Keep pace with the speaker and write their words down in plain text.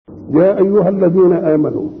يا أيها الذين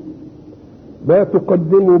آمنوا لا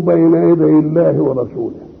تقدموا بين يدي الله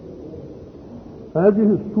ورسوله.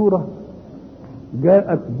 هذه السورة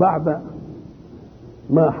جاءت بعد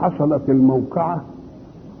ما حصلت الموقعة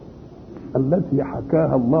التي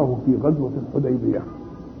حكاها الله في غزوة الحديبية،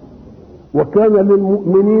 وكان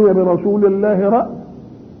للمؤمنين برسول الله رأي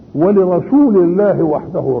ولرسول الله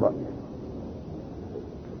وحده رأي،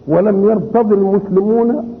 ولم يرتضي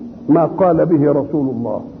المسلمون ما قال به رسول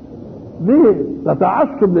الله. ليه؟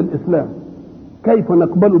 تتعصب للإسلام. كيف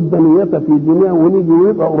نقبل الدنية في ديننا ونيجي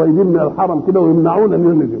ونبقى قريبين من الحرم كده ويمنعونا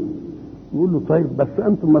ان نيجي؟ يقول له طيب بس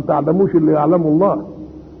انتم ما تعلموش اللي يعلمه الله،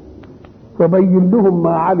 فبين لهم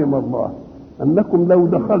ما علم الله، انكم لو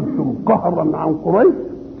دخلتم قهرا عن قريش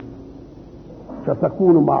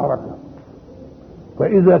ستكون معركة،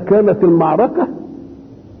 فإذا كانت المعركة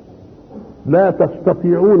لا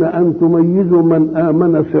تستطيعون أن تميزوا من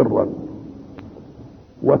آمن سرا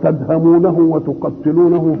وتدهمونه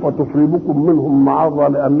وتقتلونه فتصيبكم منهم معرة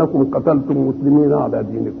لأنكم قتلتم مسلمين على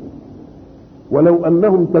دينكم، ولو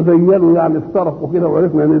أنهم تزيلوا يعني افترقوا كده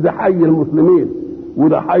وعرفنا أن ده حي المسلمين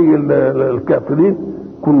وده حي الكافرين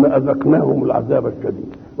كنا أذقناهم العذاب الشديد.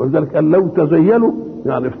 ولذلك قال لو تزيلوا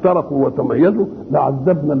يعني افترقوا وتميزوا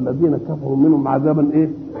لعذبنا الذين كفروا منهم عذابا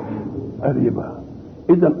أليما.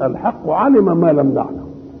 إذا الحق علم ما لم نعلم،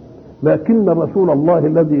 لكن رسول الله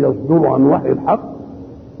الذي يصدر عن وحي الحق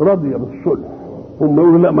رضي بالصلح. هم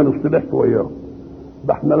يقولوا لا ما نصطلحش وياهم،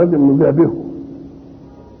 ده احنا لازم نجابههم.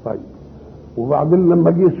 طيب وبعدين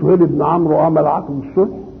لما جه سهيل بن عمرو وعمل عقد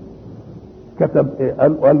الصلح كتب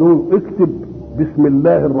قالوا اكتب بسم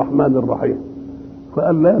الله الرحمن الرحيم،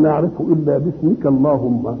 فقال لا نعرف الا باسمك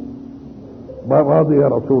اللهم رضي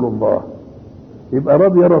رسول الله. يبقى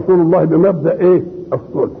رضي رسول الله بمبدا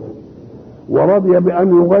الصلح، ورضي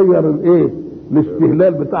بان يغير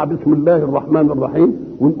الاستهلال بتاع بسم الله الرحمن الرحيم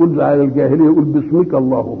ونقول على الجاهليه يقول باسمك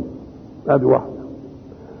اللهم، هذه واحده.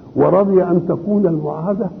 ورضي ان تكون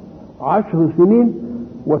المعاهده 10 سنين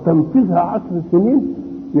وتنفذها 10 سنين،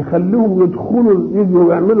 يخليهم يدخلوا يجوا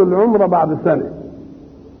ويعملوا العمره بعد سنه،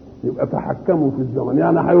 يبقى تحكموا في الزمن،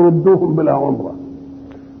 يعني هيردوهم بلا عمره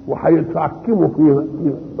وهيتحكموا في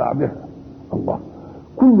بعدها. الله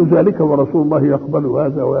كل ذلك ورسول الله يقبل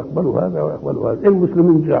هذا ويقبل هذا ويقبل هذا.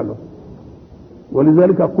 المسلمين جعلوا،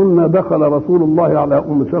 ولذلك قلنا دخل رسول الله على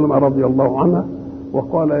ام سلمة رضي الله عنها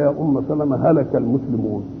وقال يا ام سلمة هلك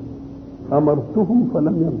المسلمون امرتهم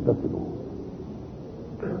فلم يمتثلوا.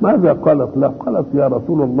 ماذا قالت؟ لا قالت يا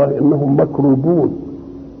رسول الله انهم مكروبون،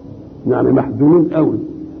 يعني محزونين قوي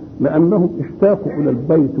لانهم اشتاقوا الى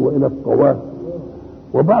البيت والى الطواف،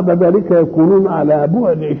 وبعد ذلك يكونون على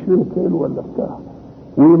بعد 20 كيلو ولا بتاع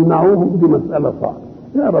ويمنعوهم، دي مسألة صعبة.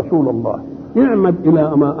 يا رسول الله اعمد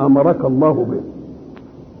إلى ما أمرك الله به،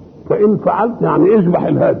 فإن فعلت يعني اذبح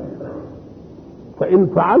الهادي، فإن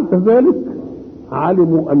فعلت ذلك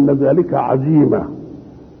علموا أن ذلك عزيمة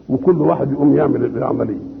وكل واحد يقوم يعمل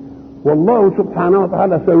العملية، والله سبحانه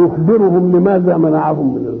وتعالى سيخبرهم لماذا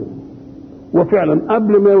منعهم من ذلك. وفعلا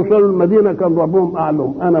قبل ما يوصلوا المدينة كان ربهم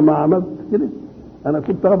أعلم أنا ما عملت كده، أنا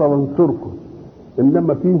كنت أقدر أنصركم،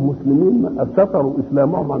 إنما فيه مسلمين ستروا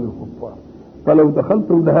إسلامهم عن الكفار، فلو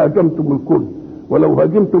دخلتم لهاجمتم الكل، ولو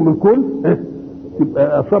هاجمتم الكل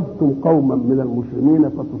تبقى أصبتم قوما من المسلمين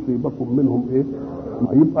فتصيبكم منهم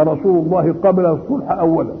يبقى رسول الله قبل الصلح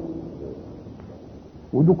أولا،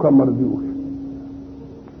 ودك مرضيوش،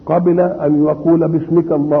 قبل أن يقول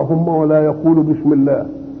باسمك اللهم ولا يقول بسم الله.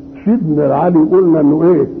 سيدنا علي قلنا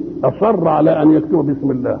أنه أصر على أن يكتب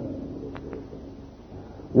بسم الله،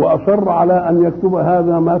 وأصر على أن يكتب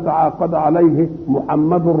هذا ما تعاقد عليه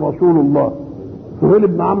محمد رسول الله. سهيل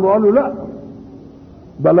بن عمرو قال له لا،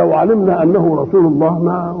 بل لو علمنا أنه رسول الله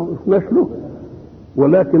ما نشله،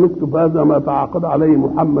 ولكن اكتب هذا ما تعاقد عليه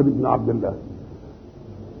محمد بن عبد الله.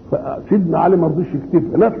 فسيدنا علي ما رضيش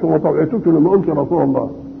يكتبها نفسه، ما طوعتوش لما قلت رسول الله،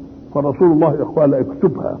 فرسول الله قال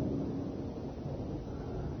اكتبها.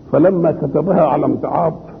 فلما كتبها على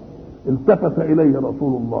امتعاض التفت إليه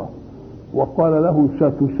رسول الله وقال له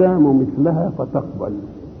ستسام مثلها فتقبل،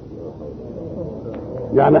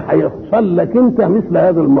 يعني هيحصل لك انت مثل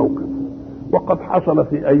هذا الموقف. وقد حصل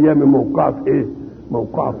في ايام موقعة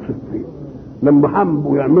موقعة صفين، لما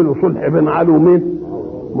حبوا يعملوا صلح بين علي ومين؟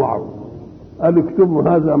 معاوية. قال اكتبوا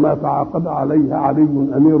هذا ما تعاقد عليه علي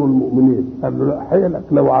امير المؤمنين. قال له لا حيلك،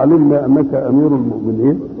 لو علمنا انك امير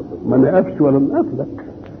المؤمنين ما نقفش ولا نقتلك،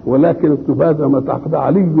 ولكن اكتب هذا ما تعاقد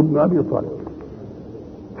علي بن ابي طالب.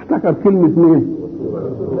 افتكر كلمة مين؟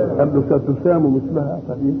 قال له ستسام مثلها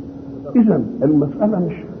فإيه؟ إذن المسألة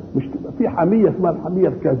مش تبقى في حمية اسمها الحمية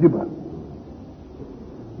الكاذبة،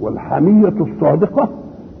 والحمية الصادقة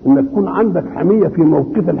انك تكون عندك حمية في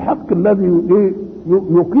موقف الحق الذي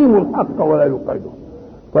يقيم الحق ولا يقيده.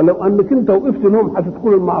 فلو انك انت وقفت لهم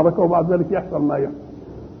هتدخل المعركة وبعد ذلك يحصل ما يحصل.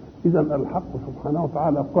 اذا الحق سبحانه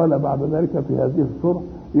وتعالى قال بعد ذلك في هذه السورة: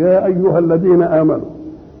 يا ايها الذين امنوا،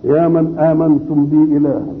 يا من امنتم بي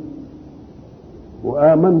الها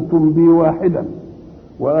وامنتم بي واحدا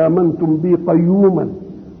وامنتم بي قيوما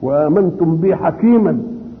وامنتم بي حكيما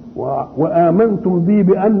وامنتم بي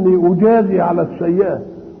باني اجازي على السيئة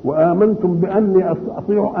وامنتم باني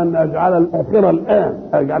استطيع ان اجعل الاخره الان،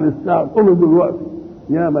 اجعل الساعه تقوم دلوقتي.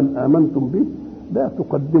 يا من امنتم بي لا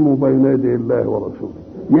تقدموا بين يدي الله ورسوله.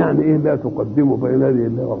 يعني ايه لا تقدموا بين يدي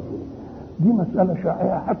الله ورسوله؟ دي مساله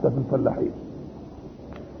شائعه حتى في الفلاحين.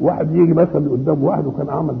 واحد يجي مثلا قدام واحد وكان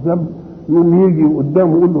عمل ذنب، يقوم يجي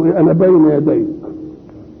قدامه يقول له ايه؟ انا بين يديك.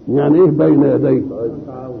 يعني ايه بين يديك؟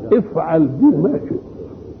 افعل دي ماشي.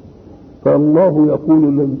 فالله يقول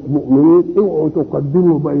للمؤمنين: اوعوا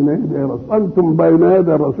تقدموا بين يدي رسول، انتم بين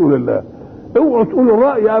يدي رسول الله. اوعوا تقولوا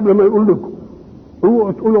راي قبل ما يقول لكم،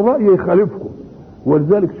 اوعوا تقولوا راي يخالفكم.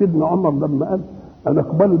 ولذلك سيدنا عمر لما قال: انا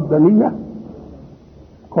اقبل الدنيه،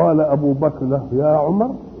 قال ابو بكر له: يا عمر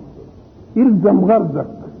الزم غرزك،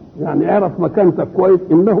 يعني اعرف مكانتك كويس،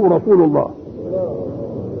 انه رسول الله،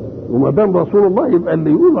 وما دام رسول الله يبقى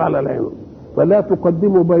اللي يقول على العين. فلا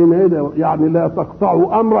تقدموا بين يدي، يعني لا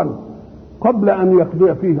تقطعوا امرا قبل ان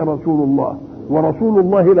يقضي فيه رسول الله، ورسول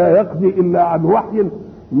الله لا يقضي الا عن وحي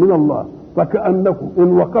من الله. فكأنكم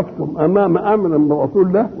ان وقفتم امام امر من رسول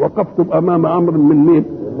الله وقفتم امام امر من مين؟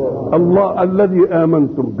 الله الذي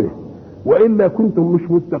امنتم به، والا كنتم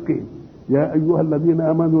مش متقين. يا ايها الذين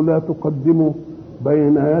امنوا لا تقدموا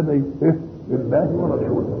بين يدي الله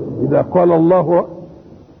ورسوله. اذا قال الله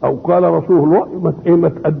او قال رسول الله ما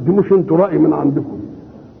تقدموش انتوا راي من عندكم.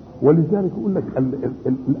 ولذلك يقول لك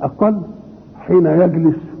الاقل حين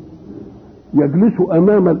يجلس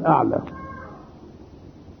امام الاعلى.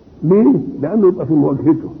 ليه؟ لانه يبقى في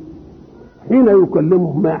مواجهته. حين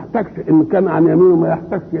يكلمه ما يحتاجش، ان كان عن يمينه ما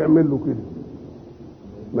يحتاجش يعمل له كده.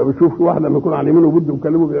 ما بيشوفش واحد لما يكون عن يمينه بده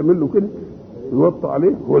يكلمه بيعمل له كده، يوطي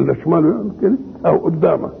عليه، ولا شماله يعمل كده، او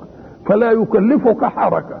قدامك، فلا يكلفك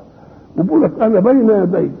حركه. وبقول لك انا بين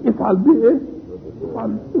يديك، افعل بيه ايه؟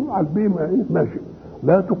 افعل بيه ما ايه؟ ماشي.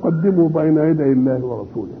 لا تقدموا بين يدي الله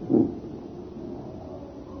ورسوله.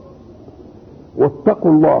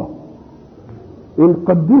 واتقوا الله.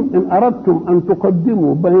 ان اردتم ان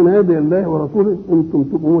تقدموا بين يدي الله ورسوله انتم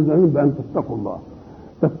تبقوا ملزمين بان تتقوا الله.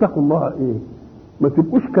 تتقوا الله ايه؟ ما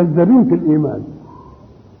تبقوش كذابين في الايمان،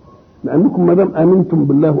 لانكم ما دام امنتم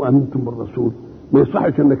بالله وامنتم بالرسول ما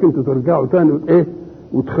يصحش انك انتوا ترجعوا تاني ايه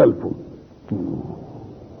وتخالفوا.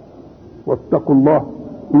 واتقوا الله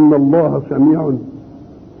ان الله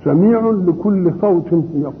سميع لكل صوت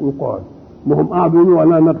يقال. ما هم قاعدوا يقولوا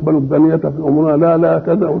ولا نقبل الدنية في امورنا، لا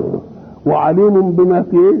كذا، وعليم بما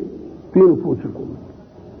في نفوسكم.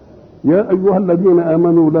 يا ايها الذين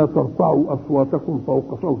امنوا لا ترفعوا اصواتكم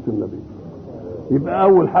فوق صوت النبي. يبقى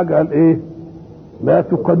اول حاجه قال ايه؟ لا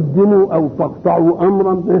تقدموا او تقطعوا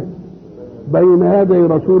امرا إيه؟ بين يدي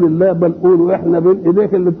رسول الله، بل قولوا احنا بين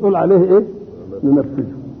ايديك اللي تقول عليه ايه؟ ننفذه.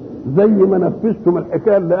 زي ما نفذتم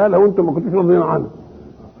الحكايه اللي قالها وانتم ما كنتوش راضيين عنها،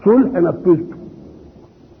 صلح نفذته.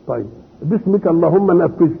 طيب باسمك اللهم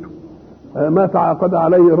نفذته. ما تعاقد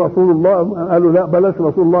عليه رسول الله، قالوا لا بلاش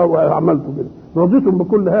رسول الله وعملتوا كده، رضيتم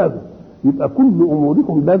بكل هذا. يبقى كل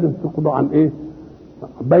اموركم لازم تقضوا عن ايه؟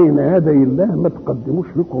 بين يدي الله. ما تقدموش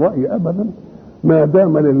لكم راي ابدا ما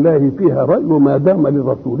دام لله فيها راي وما دام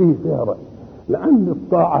لرسوله فيها راي. لان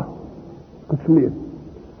الطاعه قسمين،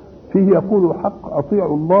 فيه يقول الحق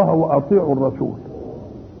اطيعوا الله واطيعوا الرسول،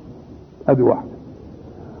 ادي واحده.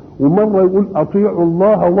 ومره يقول اطيعوا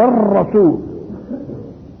الله والرسول،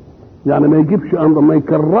 يعني ما يجيبش امر، ما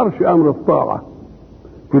يكررش امر الطاعه.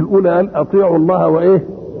 في الاولى قال اطيعوا الله وايه؟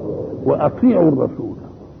 واطيعوا الرسول،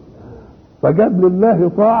 فجاب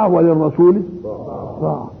لله طاعه وللرسول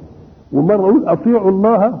طاعه. ومره يقول اطيعوا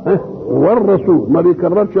الله والرسول، ما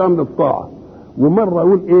بيكررش امر الطاعه. ومره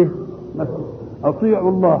يقول ايه؟ اطيعوا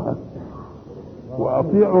الله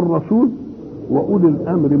واطيعوا الرسول واولي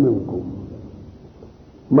الامر منكم.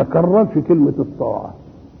 ما كررش كلمه الطاعه.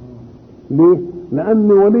 ليه؟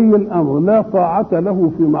 لان ولي الامر لا طاعه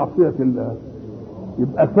له في معصيه الله.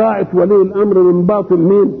 يبقى طاعه ولي الامر من باطن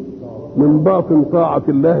مين؟ من باطن طاعه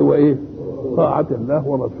الله وايه؟ طاعه الله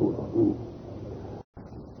ورسوله.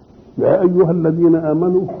 يا ايها الذين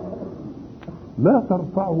امنوا لا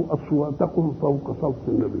ترفعوا اصواتكم فوق صوت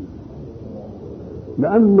النبي.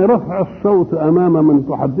 لان رفع الصوت امام من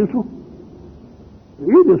تحدثه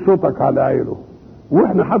يدي صوتك على عينه.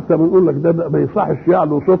 واحنا حتى بنقول لك ده ما يصحش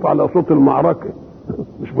يعلو صوت على صوت المعركه.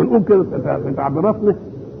 مش بنقول كده في تعبيراتنا؟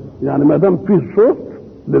 يعني ما دام فيه صوت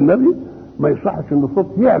للنبي ما يصحش ان الصوت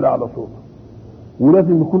يعلى على صوته،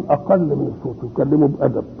 ولازم يكون اقل من الصوت، يكلمه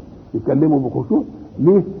بادب، يكلمه بخشوع.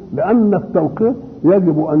 ليه؟ لان التوقير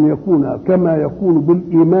يجب ان يكون كما يكون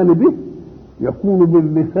بالايمان به، يكون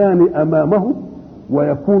باللسان امامه،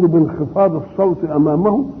 ويكون بانخفاض الصوت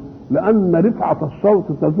امامه، لان رفعه الصوت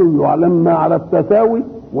تدل على اما على التساوي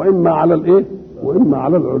واما على الايه؟ واما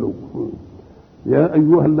على العلو. يا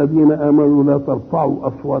ايها الذين امنوا لا ترفعوا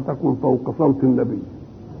اصواتكم فوق صوت النبي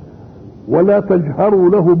ولا تجهروا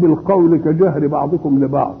له بالقول كجهر بعضكم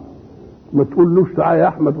لبعض. ما تقولوش تعالى يا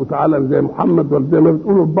احمد وتعالى زي محمد، ولا زي ما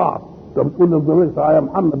بتقولوا لبعض. انت بتقول للضمير تعالى يا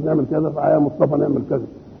محمد نعمل كذا، تعالى يا مصطفى نعمل كذا.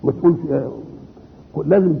 ما تقولش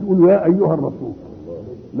لازم تقول يا ايها الرسول،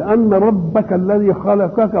 لان ربك الذي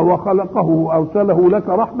خلقك وخلقه وارسله لك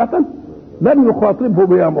رحمه لم يخاطبه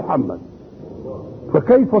بيا محمد،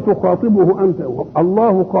 فكيف تخاطبه انت؟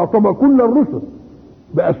 الله خاطب كل الرسل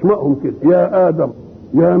باسمائهم كده، يا ادم،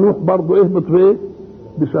 يا نوح برضه اهبط في ايه؟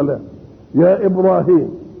 بسلام، يا ابراهيم،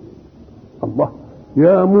 الله،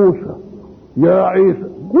 يا موسى، يا عيسى،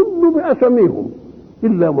 كله باساميهم،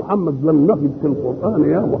 الا محمد لم نجد في القران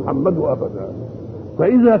يا محمد ابدا.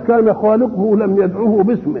 فاذا كان خالقه لم يدعوه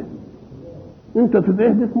باسمه، انت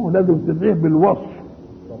تدعيه باسمه، لازم تدعيه بالوصف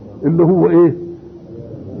اللي هو ايه؟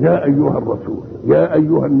 يا ايها الرسول، يا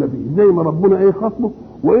ايها النبي، زي ما ربنا ايه خاطبه.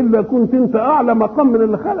 والا كنت انت اعلى مقام من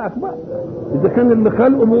اللي خلقك بقى. اذا كان اللي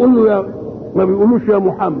خلقه بيقول له يا، ما بيقولوش يا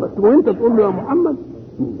محمد، وانت تقول له يا محمد.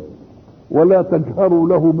 ولا تجهروا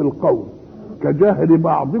له بالقول كجهر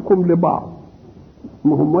بعضكم لبعض،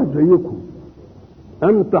 ما هم زيكم،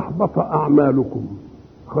 ان تحبط اعمالكم،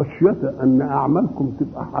 خشيه ان اعمالكم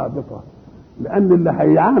تبقى حابطه. لان اللي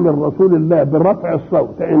هيعامل رسول الله برفع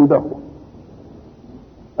الصوت عنده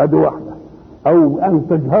ادي واحده، او ان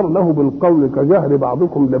تجهر له بالقول كجهر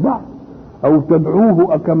بعضكم لبعض، او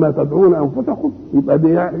تدعوه كما تدعون انفسكم، يبقى ده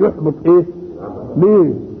يحبط ايه؟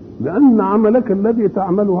 ليه؟ لان عملك الذي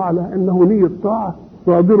تعمله على انه نية طاعة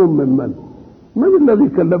صادر من الذي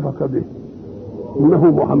كلفك به؟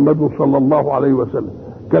 انه محمد صلى الله عليه وسلم.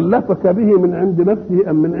 كلفك به من عند نفسه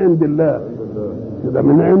ام من عند الله؟ ده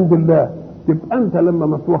من عند الله. تبقى انت لما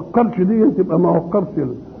ما توقرش دي تبقى ما وقرش.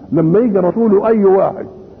 لما يجي رسوله اي واحد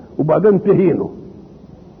وبعدين تهينه،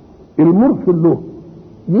 المرسل له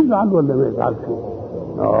يزعل ولا ما يزعلش؟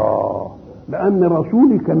 لان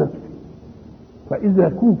رسولي كنفسي. فاذا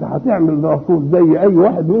كنت هتعمل رسول زي اي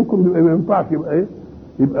واحد منكم يبقى ما ينفعش يبقى ايه؟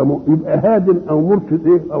 يبقى هاد او مرشد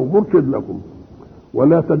ايه؟ او مرشد لكم.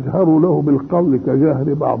 ولا تجهروا له بالقول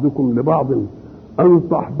كجهر بعضكم لبعض ان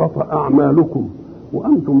تحبط اعمالكم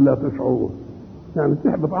وانتم لا تشعرون. يعني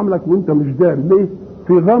تحبط عملك وانت مش داري. ليه؟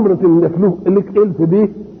 في غمرة انك لك الف بيه،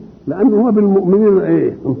 لانه هو بالمؤمنين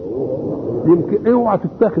ايه؟ يمكن اوعى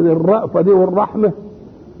تتخذ الرأفة دي والرحمة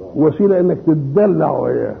وسيلة انك تتدلع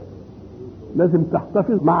وياه. لازم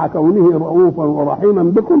تحتفظ مع كونه رؤوفا ورحيما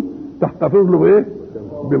بكم، تحتفظ له بايه؟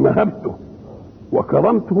 بمهابته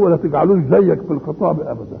وكرامته، ولا تجعلوش زيك في الخطاب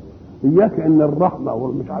ابدا. اياك ان الرحمه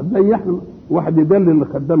والمش عارف زي احنا واحد يدلل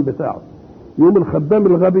الخدام بتاعه، يوم الخدام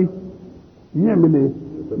الغبي يعمل ايه؟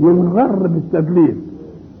 ينغر بالتدليل.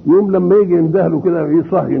 يوم لما يجي يندهله كده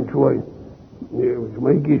يصهين شويه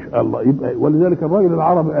ما يجيش الله يبقى. ولذلك الراجل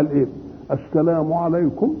العربي قال ايه؟ السلام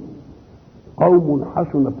عليكم قوم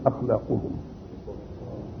حسنت اخلاقهم.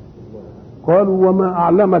 قالوا وما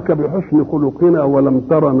اعلمك بحسن خلقنا ولم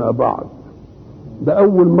ترنا بعد. ده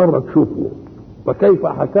اول مره تشوفنا، فكيف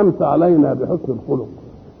حكمت علينا بحسن الخلق؟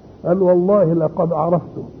 قال والله لقد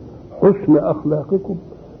عرفت حسن اخلاقكم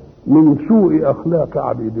من سوء اخلاق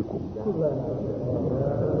عبيدكم.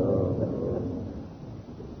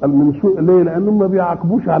 قال من سوء ليه؟ لانهم ما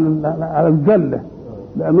بيعاقبوش على الزله،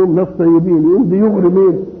 لانهم ناس طيبين. يقوم دي يغري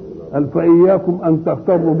مين؟ قال فاياكم ان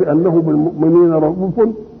تغتروا بانه بالمؤمنين رؤوف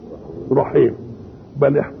رحيم،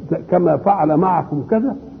 بل كما فعل معكم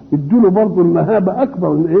كذا. ادوا له برضه المهابه اكبر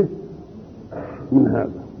من ايه؟ من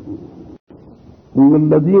هذا. ان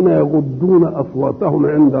الذين يغضون اصواتهم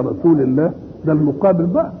عند رسول الله، ده المقابل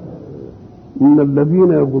بقى. ان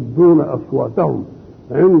الذين يغضون اصواتهم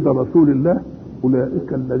عند رسول الله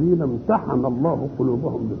اولئك الذين امتحن الله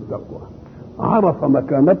قلوبهم بالتقوى. عرف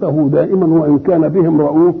مكانته دائما وان كان بهم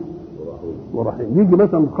رؤوف ورحيم. يجي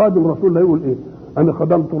مثلا خادم رسول الله يقول ايه؟ انا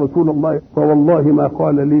خدمت رسول الله فوالله ما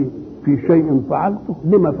قال لي في شيء فعلته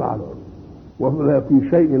لما فعلته، ولا في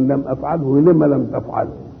شيء لم افعله لما لم تفعله.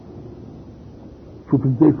 شوف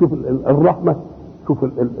ازاي، شوف الرحمه، شوف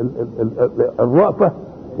الرأفه.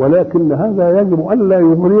 ولكن هذا يجب ان لا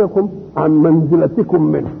يغريكم عن منزلتكم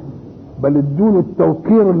منه، بل ادوا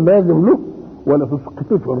التوقير اللازم له، ولا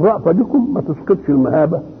تسقطوش الرأفه بكم، ما تسقطش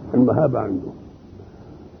المهابه عنده.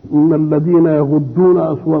 إن الذين يغضون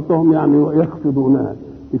أصواتهم يعني يخفضونها،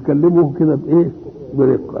 يكلموه كده بإيه؟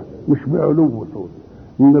 برقة مش بعلو صوت.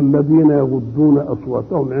 إن الذين يغضون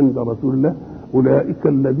أصواتهم عند رسول الله أولئك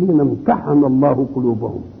الذين امتحن الله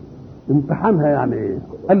قلوبهم. امتحانها يعني إيه؟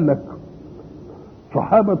 قال لك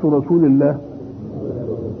صحابة رسول الله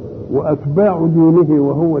وأتباع دينه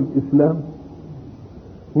وهو الإسلام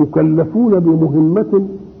مكلفون بمهمة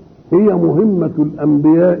هي مهمة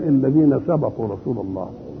الأنبياء الذين سبقوا رسول الله،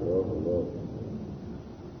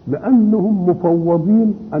 لأنهم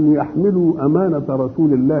مفوضين أن يحملوا أمانة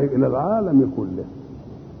رسول الله إلى العالم كله،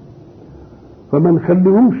 فما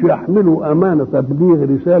نخليهمش يحملوا أمانة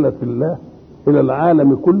تبليغ رسالة الله إلى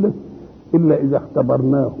العالم كله إلا إذا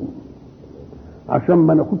اختبرناهم، عشان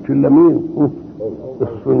ما ناخدش إلا مين؟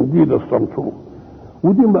 الصنديد الصمصوم.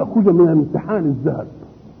 ودي مأخوذة من امتحان الذهب.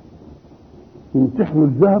 يمتحنوا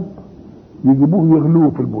الذهب يجيبوه يغلوه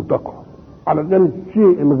في البوتقة علشان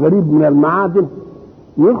الشيء الغريب من المعادن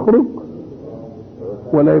يخرج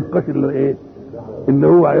ولا يبقاش الا ايه؟ اللي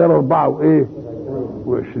هو عيار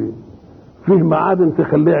 24. فيه معادن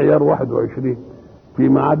تخليه عيار 21، في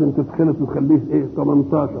معادن تدخله تخليه ايه؟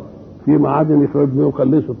 18، في معادن يخرج منه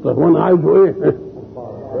ويخليه 16، وانا عايزه ايه؟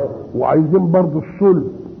 وعايزين برضه الصلب،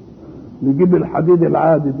 نجيب الحديد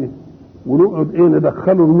العادي دي ونقعد ايه؟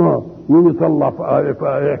 ندخله النار مين يطلع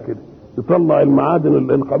في كده يطلع المعادن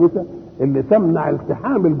الخبيثه اللي تمنع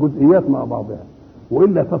التحام الجزئيات مع بعضها.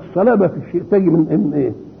 والا فالصلابه في الشيء تجي من ان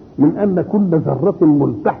ايه؟ من ان كل ذره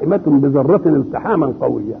ملتحمه بذره التحاما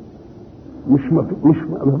قويا، مش ما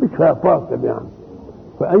فيش فيها فاصل يعني.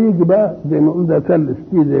 فايجي بقى زي ما قلنا ده سلس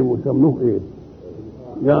كده زي ما يسموه ايه؟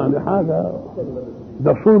 يعني حاجه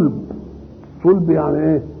ده صلب يعني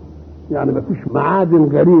ايه؟ يعني ما فيش معادن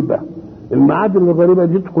غريبه. المعادن الغريبه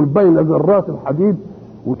دي تدخل بين ذرات الحديد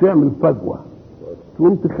وتعمل فجوه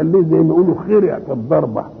تقوم تخليه زي ما يقولوا خرع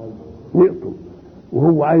كالضربه نقطه،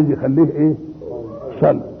 وهو عايز يخليه ايه؟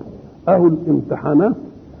 صلب. اهو الامتحانات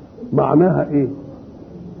معناها ايه؟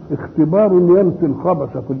 اختبار ينفي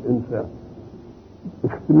الخبث في الانسان.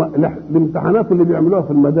 الامتحانات اللي بيعملوها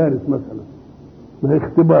في المدارس مثلا ما هي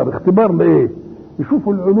اختبار لايه؟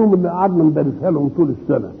 يشوفوا العلوم اللي قعدنا ندرسها لهم طول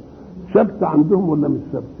السنه ثابته عندهم ولا مش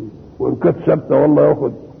ثابته، وان كانت ثابته والله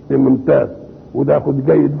ياخد ممتاز، وده ياخد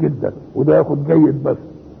جيد جدا، وده ياخد جيد. بس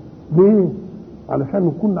ليه؟ علشان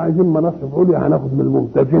نكون عايزين مناصب عليا هناخد من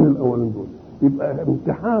الممتازين الاولين دول. يبقى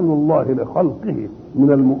امتحان الله لخلقه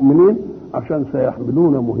من المؤمنين عشان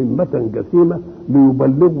سيحملون مهمة جسيمة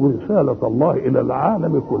ليبلغوا رسالة الله إلى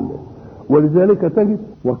العالم كله. ولذلك تجد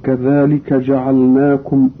وكذلك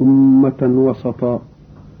جعلناكم أمة وسطا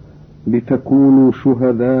لتكونوا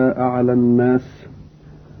شهداء على الناس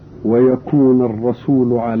ويكون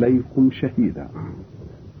الرسول عليكم شهيدا.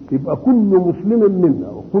 يبقى كل مسلم منا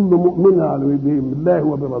وكل مؤمن بالله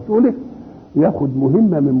وبرسوله ياخذ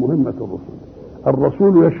مهمة من مهمة الرسول.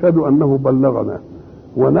 الرسول يشهد أنه بلغنا،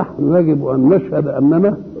 ونحن يجب أن نشهد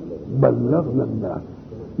أننا بلغنا الناس.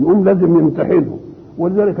 يقوم لازم يمتحنه.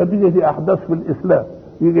 ولذلك تيجي في أحداث في الإسلام،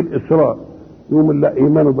 يجي الإسراء يقوم لا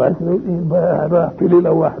إيمانه ضعيف راح في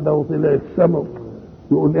ليلة واحدة وطلع السماء،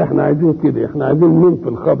 يقول إحنا عايزين كده، إحنا عايزين مين في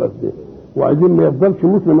الخبث ده، وعايزين ما يفضلش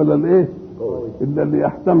مسلم إلا الإيه؟ إلا اللي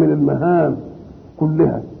يحتمل المهام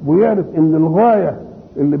كلها، ويعرف إن الغاية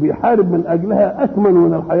اللي بيحارب من أجلها أثمن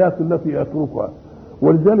من الحياة التي يتركها.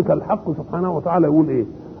 ولذلك الحق سبحانه وتعالى يقول إيه؟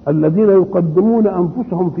 الذين يقدمون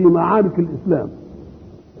أنفسهم في معارك الإسلام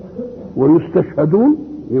ويستشهدون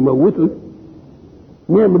يموتوا،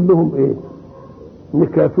 نعمل لهم إيه؟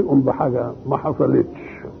 نكافئهم بحاجة ما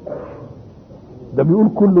حصلتش. ده بيقول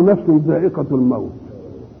كل نفس ذائقة الموت،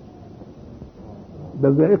 ده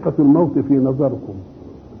ذائقة الموت في نظركم،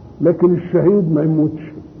 لكن الشهيد ما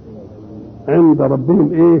يموتش عند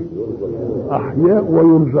ربهم ايه؟ احياء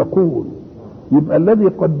ويرزقون. يبقى الذي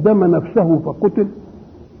قدم نفسه فقتل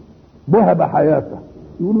وهب حياته،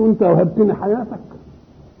 يقول له انت وهبتني حياتك،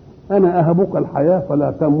 انا اهبك الحياة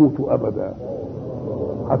فلا تموت ابدا،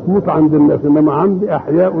 هتموت عند الناس، انما عندي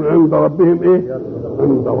احياء عند ربهم ايه؟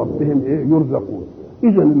 عند ربهم ايه؟ يرزقون.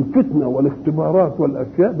 اذا الفتنة والاختبارات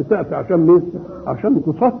والاشياء بتأتي عشان ايه؟ عشان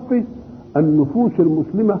تصفي النفوس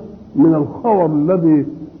المسلمة من الخور الذي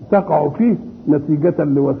تقع فيه نتيجة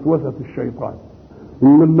لوسوسة الشيطان.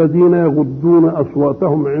 إن الذين يغضون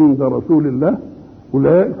أصواتهم عند رسول الله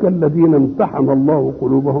أولئك الذين امتحن الله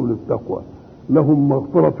قلوبهم للتقوى لهم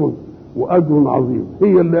مغفرة وأجر عظيم.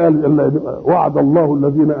 هي اللي قال وعد الله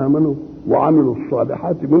الذين آمنوا وعملوا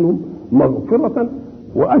الصالحات منهم مغفرة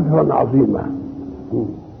وأجرا عظيما.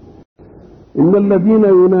 إن الذين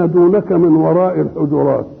ينادونك من وراء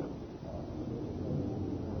الحجرات،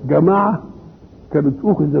 جماعة كانت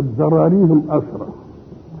أخذت ذراريهم أسرى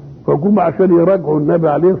فجم عشان يراجعوا النبي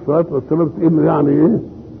عليه الصلاه والسلام انه يعني ايه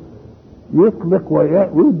يطلق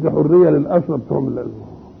ويدي حريه للاسرى بتوعهم.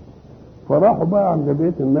 فراحوا بقى عند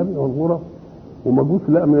بيت النبي والغرف وما جوش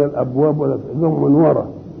لا من الابواب ولا لهم من ورا.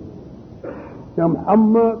 يا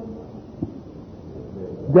محمد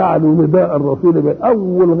جعلوا نداء الرسول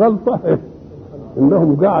اول غلطه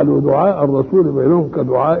انهم جعلوا دعاء الرسول بينهم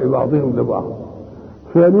كدعاء بعضهم لبعض.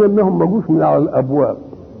 ثانيا انهم ما جوش من على الابواب،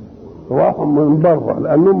 راحوا من بره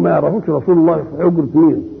لانهم ما يعرفوش رسول الله في حجره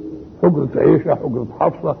مين؟ حجره عائشه، حجره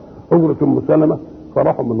حفصه، حجره ام سلمه،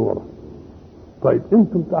 فراحوا من ورا. طيب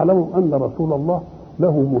انتم تعلموا ان رسول الله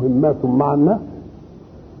له مهمات مع الناس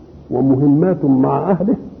ومهمات مع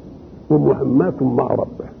اهله ومهمات مع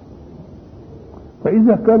ربه.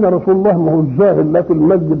 فاذا كان رسول الله ما هو الزاهد لا في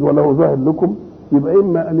المسجد ولا هو زاهد لكم، يبقى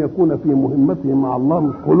اما ان يكون في مهمته مع الله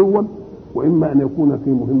مش خلوا، واما ان يكون في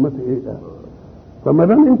مهمته ايه؟ فما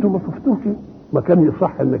دام انتم ما شفتوش ما كان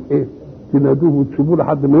يصح انك ايه؟ تنادوه وتسيبوه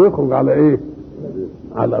لحد ما يخرج على ايه؟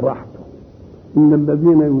 على راحته. ان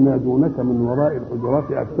الذين ينادونك من وراء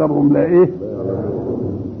الحجرات اكثرهم لا ايه؟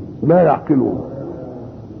 لا يعقلون.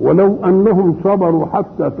 ولو انهم صبروا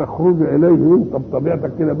حتى تخرج اليهم، انت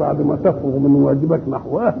بطبيعتك كده بعد ما تخرج من واجبك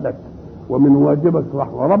نحو اهلك ومن واجبك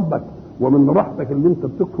نحو ربك ومن راحتك اللي انت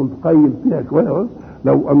بتدخل تقيل فيها شويه،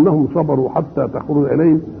 لو انهم صبروا حتى تخرج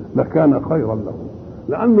اليهم لكان خيرا لهم.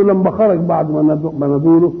 لانه لما خرج بعد ما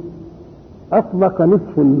ندوله اطلق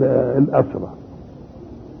نصف الاسرى،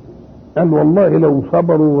 قال والله لو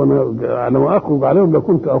صبروا وانا اخرج عليهم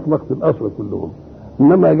لكنت اطلقت الاسرى كلهم،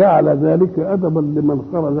 انما جعل ذلك ادبا لمن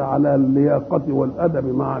خرج على اللياقه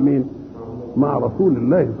والادب مع مين؟ مع رسول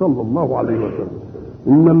الله صلى الله عليه وسلم.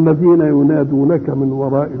 ان الذين ينادونك من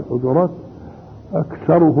وراء الحجرات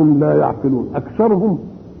اكثرهم لا يعقلون. اكثرهم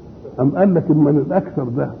ام قال لك من الاكثر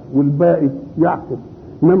ده والباقي يعقل،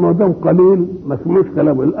 انما ده قليل ما سمعش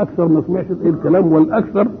كلامه، الاكثر ما سمعش الكلام،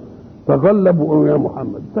 والاكثر تغلبوا يا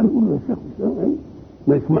محمد. فنقول يا شيخ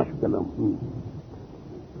ما يسمعش كلامه.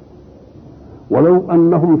 ولو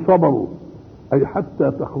انهم صبروا اي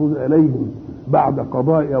حتى تخرج اليهم بعد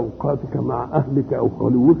قضاء اوقاتك مع اهلك او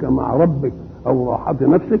خلوك مع ربك او راحه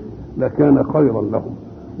نفسك لكان خيرا لهم،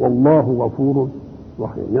 والله غفور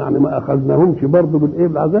رحيم. يعني ما اخذناهمش برضه بالايه؟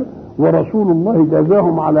 بالعذاب، ورسول الله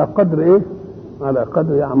جازاهم على قدر ايه؟ على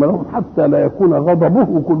قدر يعملهم حتى لا يكون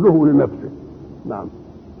غضبه كله لنفسه. نعم.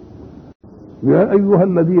 يا ايها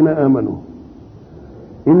الذين امنوا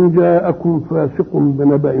ان جاءكم فاسق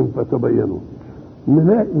بنبأ فتبينوا.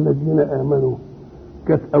 نلاقي الذين امنوا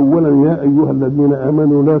كانت اولا يا ايها الذين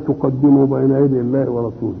امنوا لا تقدموا بين يدي الله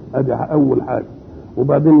ورسوله، ادي اول حاجه.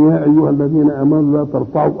 وبعدين يا ايها الذين امنوا لا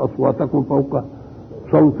ترفعوا اصواتكم فوق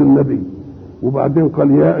صوت النبي. وبعدين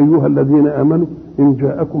قال يا ايها الذين امنوا ان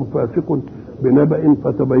جاءكم فاسق بنبأ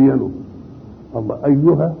فتبينوا. الله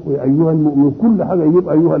ايها وايها المؤمنون كل حاجه يجيب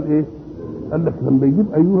ايها الايه؟ قال لك لما يجيب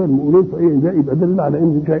ايها المؤمنون فايه ده يبقى دليل على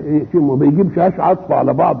ان شيء ما بيجيبش عطف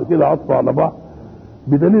على بعض كده، عطف على بعض،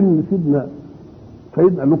 بدليل ان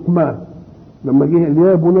سيدنا لقمان لما جه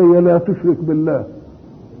يا بني لا تشرك بالله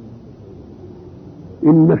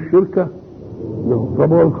ان الشرك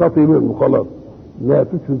طبعا الخطيب منه خلاص لا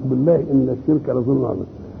تشرك بالله ان الشرك لظلم عظيم.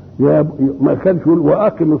 يا ما كانش يقول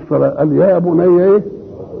واقم الصلاه، قال يا بني ايه؟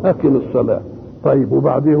 اقم الصلاه. طيب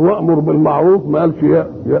وبعدين وامر بالمعروف، ما قالش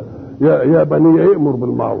يا بني امر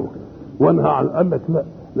بالمعروف وانهى عن، قال لك لا،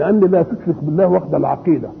 لان لا تشرك بالله واخده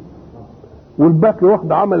العقيده والباقي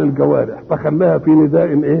واخده عمل الجوارح، فخلاها في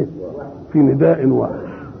نداء ايه؟ في نداء واحد.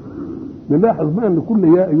 نلاحظ بقى ان كل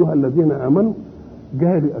يا ايها الذين امنوا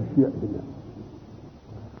جاري اشياء هنا.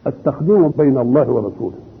 التقديم بين الله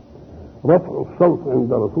ورسوله، رفع الصوت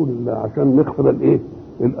عند رسول الله عشان نخفض الايه؟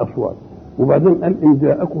 الاصوات. وبعدين قال ان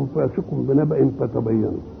جاءكم فاسق بنبأ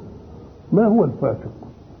فتبينوا. ما هو الفاسق؟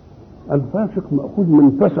 الفاسق مأخوذ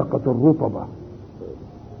من فسقة الرطبة.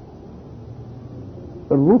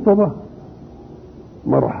 الرطبة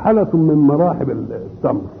مرحلة من مراحل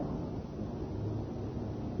التمر،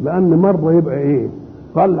 لأن مرة يبقى إيه؟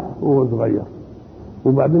 قلع وهو صغير،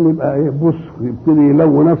 وبعدين يبقى إيه؟ بصر يبتدي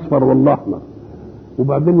يلون أصفر ولا أحمر،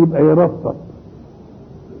 وبعدين يبقى يرطب.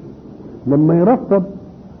 لما يرطب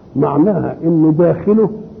معناها إنه داخله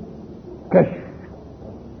كشف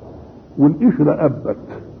والقشرة أبت،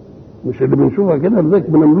 مش اللي بنشوفها كده لذلك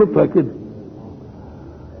بنملطها كده.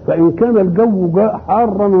 فإن كان الجو جاء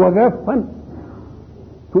حارا وجافا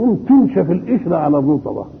تقوم تنشف القشرة على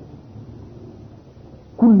الرطبة.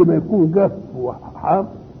 كل ما يكون جاف وحار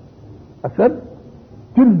أسد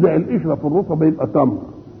تلزق القشرة في الرطبة يبقى تمر.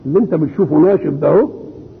 اللي انت بتشوفه ناشف ده اهو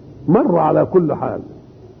مر على كل حال،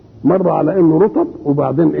 مر على انه رطب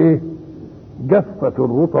وبعدين ايه؟ جفت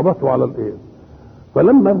الرطبة على الايه؟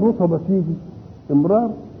 فلما الرطبة تيجي امرار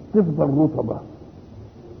تفضل رطبة،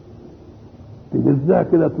 تهزها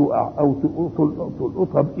كده تقع أو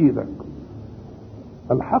تلقطها بإيدك.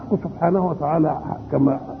 الحق سبحانه وتعالى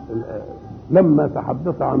كما لما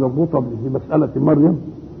تحدث عن الرطب في مسألة مريم: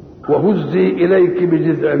 وهزي إليك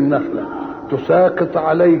بجذع النخلة تساقط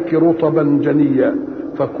عليك رطبا جنيا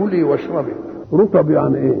فكلي واشربي. رطب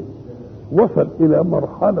يعني ايه؟ وصل إلى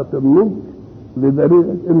مرحلة النضج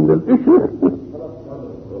لدليل إن القشر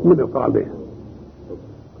ملق عليه.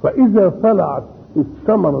 فإذا طلعت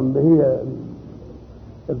الثمرة اللي هي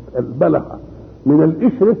البلحة من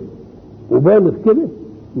القشر وبانت كده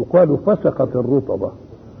يقال فسقت الرطبة.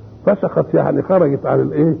 فسقت يعني خرجت عن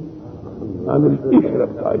الايه؟ عن القشرة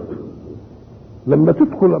بتاعتها. لما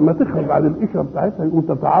تخرج عن القشرة بتاعتها يقوم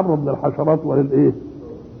تتعرض للحشرات وللايه؟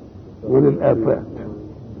 وللآفات.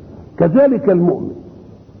 كذلك المؤمن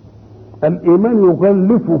الإيمان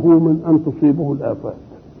يغلفه من أن تصيبه الآفات.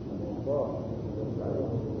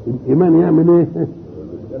 الإيمان يعمل ايه؟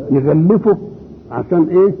 يغلفه عشان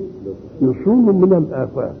ايه؟ يصونه من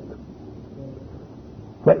الآفات.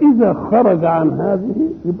 فإذا خرج عن هذه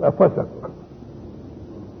يبقى فسق،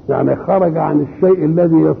 يعني خرج عن الشيء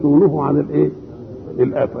الذي يصونه عن الايه؟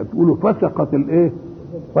 الآفات. تقولوا فسقت الايه؟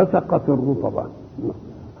 فسقت الرطبة.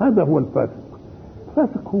 هذا هو الفاسق.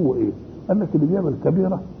 الفاسق هو ايه؟ قال لك اللي بيعمل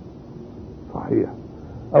كبيرة صحيح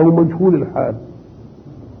او مجهول الحال.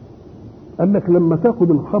 قال لك لما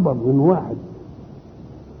تاخد الخبر من واحد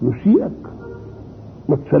يسيئك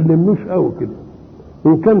ما تسلمنوش قوي كده.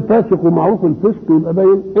 إن كان فاسق ومعروف الفسق يبقى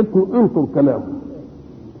باين انطر كلامه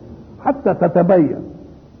حتى تتبين.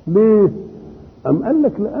 ليه؟ أم قال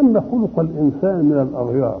لك لأن خلق الإنسان من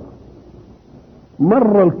الأغيار.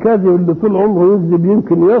 مرة الكاذب اللي طول عمره يكذب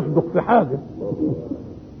يمكن يصدق في حاجة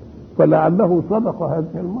فلعله صدق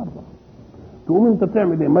هذه المرة. تقوم أنت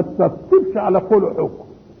تعمل إيه؟ ما ترتبش على كل حكم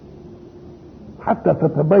حتى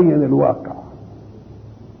تتبين الواقع.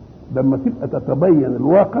 لما تبقى تتبين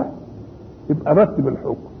الواقع يبقى رتب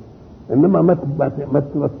الحكم، انما ما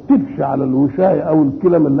ترتبش على الوشايه او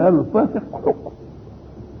الكلام اللي قاله الفاسق حكم.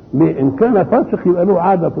 ليه؟ ان كان فاسق يبقى له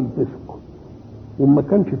عاده في الفسق، وما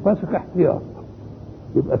كانش فاسق احتياط.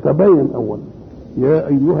 يبقى تبين اولا: يا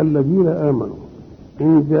ايها الذين امنوا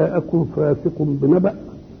ان جاءكم فاسق بنبأ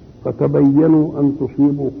فتبينوا ان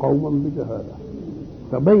تصيبوا قوما بجهاله.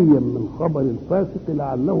 تبين من خبر الفاسق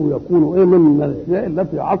لعله يكون ايه من الاشياء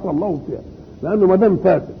التي عصى الله فيها، لانه ما دام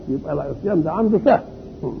فاسق يبقى العصيان ده عنده سهل.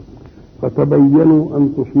 فتبينوا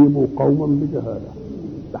ان تصيبوا قوما بجهاله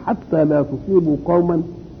حتى لا تصيبوا قوما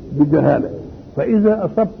بجهاله. فاذا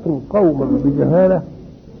اصبتم قوما بجهاله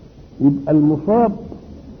يبقى المصاب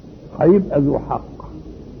هيبقى ذو حق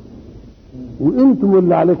وانتم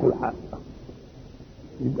اللي عليكم الحق.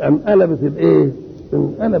 يبقى انقلبت الايه؟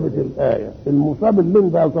 انقلبت الايه. المصاب اللي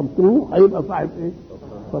انت اصبتموه هيبقى صاحب ايه؟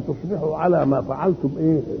 فتصبحوا على ما فعلتم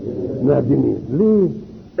ايه؟ نادمين. ليه؟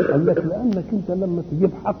 قال لك لانك انت لما تجيب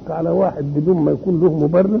حق على واحد بدون ما يكون له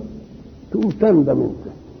مبرر تقوم تندم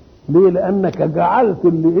انت. ليه؟ لانك جعلت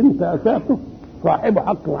اللي انت اساته صاحب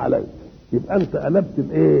حق عليك. يبقى انت قلبت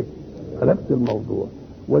الايه؟ قلبت الموضوع.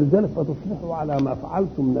 ولذلك فتصبحوا على ما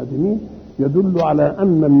فعلتم نادمين يدل على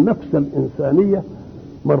ان النفس الانسانيه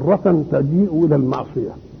مرة تجيء إلى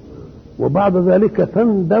المعصية وبعد ذلك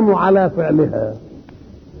تندم على فعلها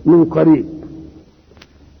من قريب.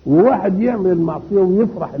 وواحد يعمل المعصية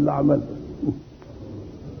ويفرح اللي عملها.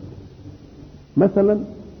 مثلا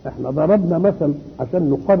احنا ضربنا مثل عشان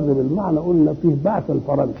نقرب المعنى، قلنا فيه بعث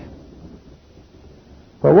الفرنسي.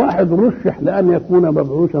 فواحد رشح لأن يكون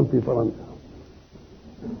مبعوثا في فرنسا،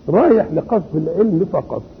 رايح لقصد العلم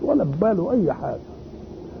فقط ولا بباله أي حاجة.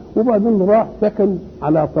 وبعدين راح سكن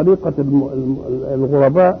على طريقة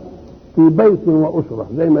الغرباء في بيت وأسرة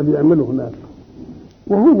زي ما بيعملوا هناك،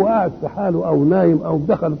 وهو قاعد في حاله أو نايم أو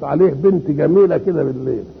دخلت عليه بنت جميلة كده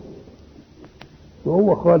بالليل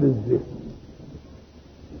وهو خالي الذهن،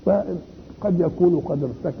 فقد يكون قد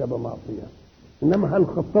ارتكب معصية. إنما هل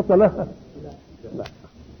خطط لها؟ لا،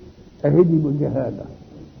 أهدي بجهالة.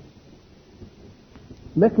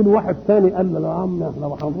 لكن واحد ثاني قال له: يا عم احنا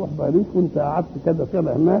هنروح باريس وانت قعدت كده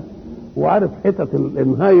سنه هناك وعارف حتت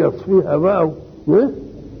المهيص فيها بقى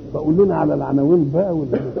فقول لنا على العناوين بقى ولا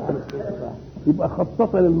مش عارف ايه. يبقى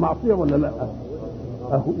خطط للمعصيه ولا لا؟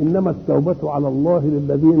 اهو انما التوبه على الله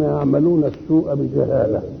للذين يعملون السوء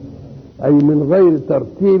بجهاله، اي من غير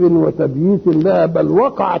ترتيب وتبييت لها، بل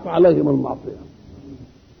وقعت عليهم المعصيه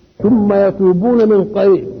ثم يتوبون من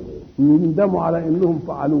قريب يندموا على انهم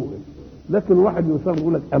فعلوه. لكن واحد يصر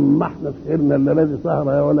يقول لك: اما احنا سهرنا الذي سهر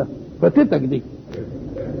يا ولا فاتتك دي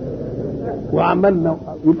وعملنا،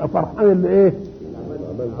 يبقى فرحان اللي ايه؟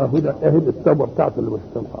 اهد التوبه بتاعته اللي مش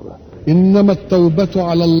تنفع بها. إنما التوبة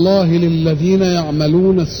على الله للذين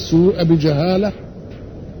يعملون السوء بجهالة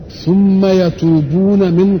ثم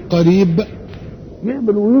يتوبون من قريب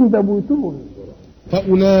يقبل ويندب ويتوب،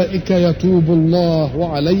 فأولئك يتوب الله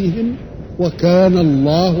عليهم وكان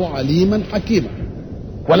الله عليما حكيما.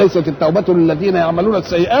 وليست التوبة للذين يعملون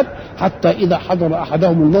السيئات حتى إذا حضر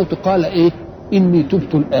أحدهم الموت قال إيه إني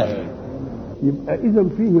تبت الآن. يبقى إذا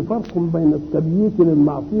فيه فرق بين التبييت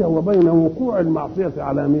للمعصية وبين وقوع المعصية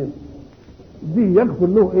على مين. دي يغفر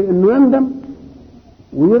له إيه انه يندم،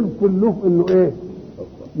 ويغفر له انه ايه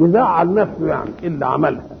يزعل نفسه يعني اللي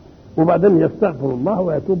عملها، وبعدين يستغفر الله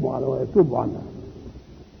ويتوب عنها.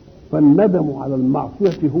 فالندم على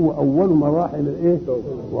المعصية هو أول مراحل الايه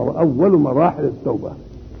وأول مراحل التوبة.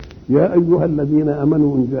 يا أيها الذين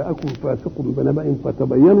آمنوا إن جاءكم فاسق بنبأ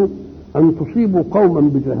فتبينوا أن تصيبوا قوما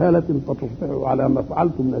بجهالة فتصبحوا على ما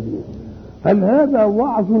فعلتم نادمين. هل هذا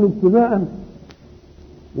وعظ ابتداء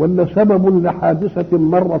ولا سبب لحادثة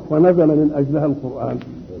مرت ونزل من أجلها القرآن؟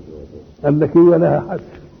 قال لك هي لها حد.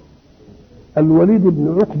 الوليد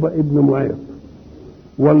بن عقبة ابن معيط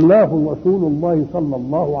والله رسول الله صلى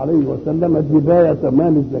الله عليه وسلم بداية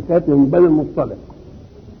مال الزكاة من بني المصطلق،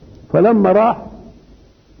 فلما راح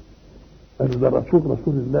قال ده رسول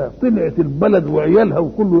الله، طلعت البلد وعيالها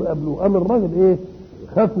وكله يقابلوه. قام الراجل ايه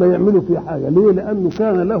خاف لا يعملوا فيه حاجة. ليه؟ لأنه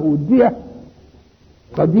كان له دية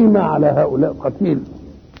قديمة على هؤلاء قتيل،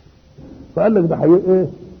 فقال لك ده ايه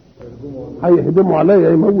هيهدموا عليا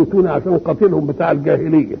يموتوني عشان قتيلهم بتاع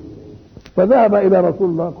الجاهلية. فذهب إلى رسول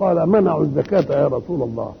الله قال منعوا الزكاة يا رسول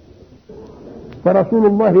الله. فرسول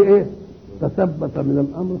الله ايه تثبت من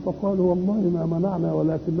الأمر فقال والله ما منعنا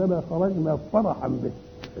ولكننا خرجنا فرحا به.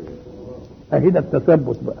 أهدى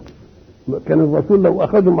التثبت بقى. كان الرسول لو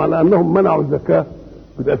أخذهم على أنهم منعوا الزكاة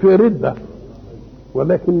يبقى فيه ردة،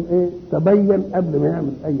 ولكن ايه تبين قبل ما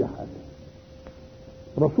يعمل أي حاجة.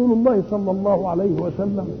 رسول الله صلى الله عليه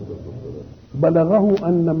وسلم بلغه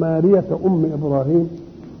أن مارية أم إبراهيم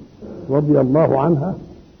رضي الله عنها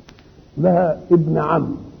لها ابن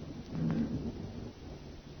عم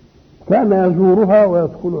كان يزورها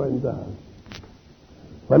ويدخل عندها.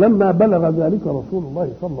 فلما بلغ ذلك رسول الله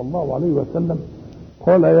صلى الله عليه وسلم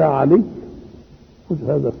قال يا علي خذ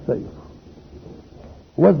هذا السيف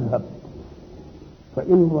واذهب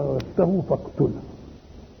فإن رأيته فاقتله.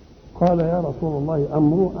 قال يا رسول الله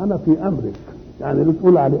أمره أنا في أمرك، يعني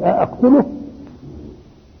بتقول عليه أقتله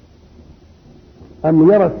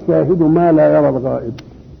أم يرى الشاهد ما لا يرى الغائب؟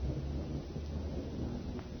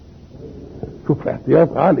 شوف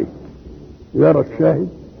احتياط علي، يرى الشاهد.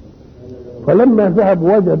 فلما ذهب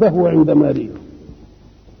وجده عند ماريا،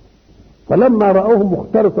 فلما رأوه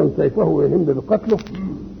مخترطا سيفه ويهم بقتله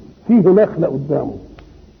فيه نخلة قدامه،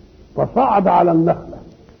 فصعد على النخلة،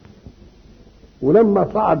 ولما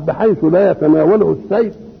صعد بحيث لا يتناوله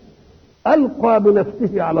السيف ألقى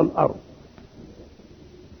بنفسه على الأرض.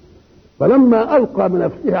 فلما ألقى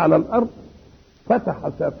بنفسه على الأرض فتح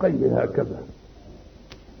ساقيه هكذا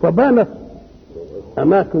فبانت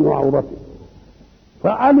أماكن عورته.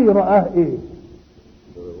 فعلي رآه إيه؟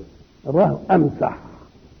 رآه أمسح،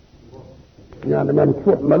 يعني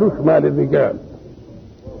ممسوح ملوش مال الرجال،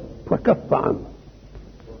 فكف عنه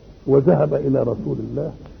وذهب إلى رسول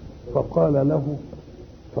الله فقال له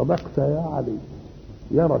صدقت يا علي،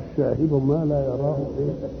 يرى الشاهد ما لا يراه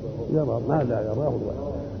إيه؟ يرى ما لا يراه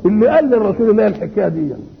الغير. اللي قال للرسول الله الحكايه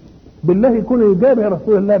دي بالله يكون يجابه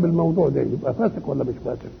رسول الله بالموضوع ده يبقى فاسق ولا مش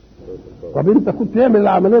فاسق؟ طب انت كنت تعمل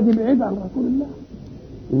العمليه دي بعيد عن رسول الله،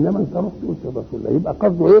 انما انت رحت قلت لرسول الله. يبقى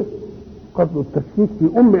قصده ايه؟ قصده التشكيك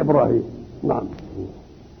في ام ابراهيم. نعم.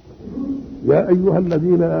 يا ايها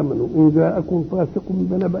الذين امنوا ان جاءكم فاسق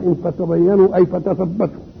بنبأ فتبينوا اي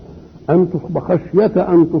فتثبتوا ان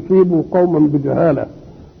خشيه ان تصيبوا قوما بجهاله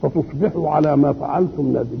فتصبحوا على ما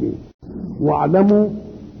فعلتم نادمين. واعلموا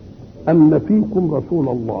أن فيكم رسول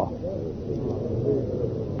الله،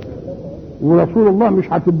 ورسول الله مش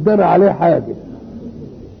هتدرى عليه حاجة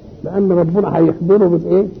لأن ربنا هيخبره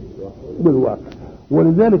بالإيه؟ بالواقع.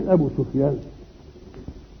 ولذلك أبو سفيان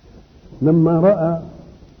لما رأى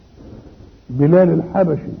بلال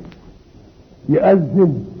الحبشي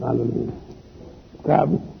يأذن على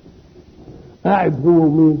الكعبة قاعد هو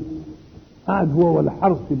ومين؟ قاعد هو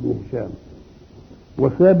والحرث بن هشام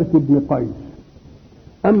وثابت بن قيس.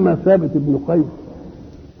 أما ثابت بن قيس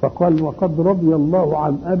فقال وقد رضي الله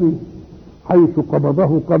عن أبي حيث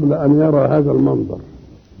قبضه قبل أن يرى هذا المنظر،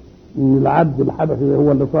 إن العبد الحبشي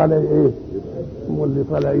هو اللي طالع إيه؟ هو اللي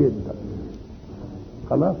طالع يدفع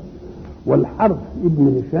خلاص. والحرث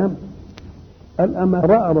ابن هشام قال أما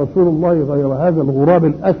رأى رسول الله غير هذا الغراب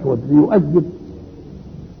الأسود ليؤدب؟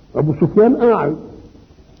 أبو سفيان قاعد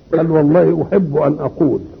قال والله أحب أن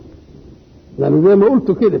أقول، يعني زي ما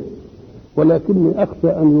قلت كده، ولكني أخشى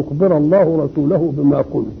أن يخبر الله رسوله بما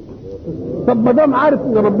قلت. طب ما دام عارف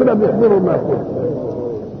ان ربنا بيخبره ما قلت،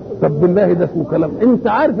 طب بالله ده اسمه كلام؟ انت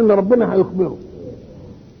عارف ان ربنا هيخبره،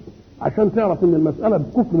 عشان تعرف ان المسألة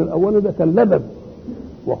الكفر الاولي ده كان لبب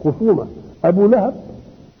وخصومة. ابو لهب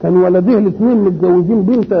كان ولديه الاثنين متجوزين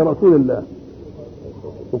بنت رسول الله،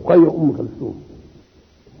 رقية ام كلثوم،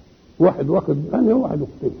 واحد واخد ثانية وواحد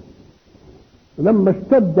اختين. لما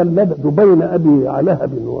اشتد اللبب بين ابي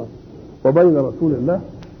لهب وبين رسول الله،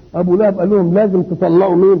 ابو لهب قال لهم لازم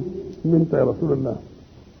تطلعوا مين؟ بنت يا رسول الله.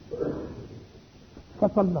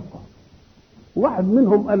 فطلقها. واحد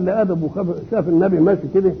منهم قال لادب وشاف النبي ماشي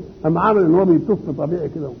كده، قام عامل ان هو بيتف طبيعي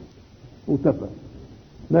كده وتفى،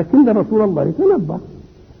 لكن رسول الله يتنبه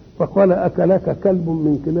فقال اكلك كلب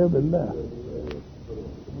من كلاب الله.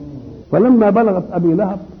 فلما بلغت ابي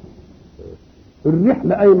لهب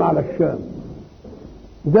الرحله قايمه على الشام،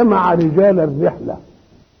 جمع رجال الرحله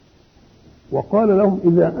وقال لهم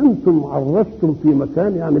اذا انتم عرستم في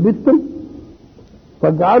مكان يعني بيتم،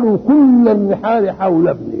 فاجعلوا كل الرحال حول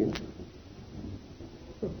ابني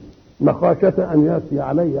مخافة ان ياتي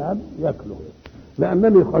علي عبد ياكله،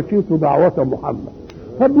 لانني خشيت دعوة محمد.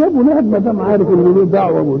 طب يا ابو لهب ما دام عارف ان له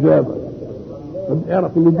دعوة مجابة، طب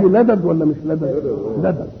اعرف ان دي لدد ولا مش لدد؟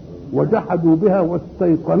 لدد. وجحدوا بها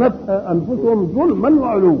واستيقنتها انفسهم ظلما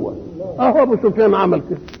وعلوا. اهو ابو سفيان عمل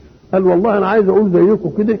كده، قال والله انا عايز اقول زيكم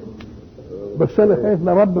كده، بس انا خايف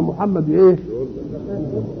لرب محمد ايه.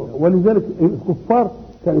 ولذلك الكفار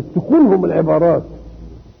كانت تكونهم العبارات،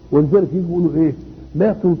 ولذلك يقولوا ايه؟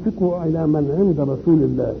 لا تنفقوا على من عند رسول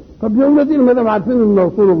الله. طب يا ولادي ما دام عارفين ان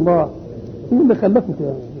رسول الله، مين اللي خلفك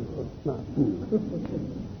يا نعم.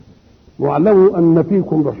 واعلموا ان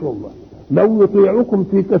فيكم رسول الله لو يطيعكم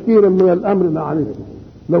في كثير من الامر لعنتم.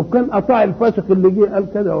 لو كان اطاع الفاسق اللي جه قال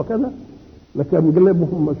كذا وكذا لكان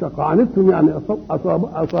جلبهم مشقه. عنتم يعني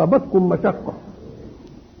اصابتكم مشقه.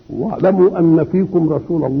 واعلموا ان فيكم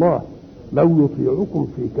رسول الله لو يطيعكم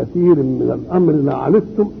في كثير من الامر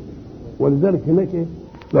لعنتم. ولذلك هناك ايه؟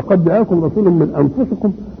 لقد جاءكم رسول من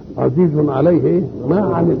انفسكم عزيز عليه ايه؟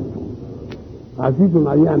 ما عنتم. عزيز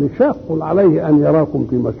عليه يعني شاق عليه ان يراكم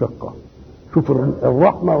في مشقه. شوف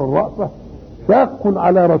الرحمه والرأفه، شاق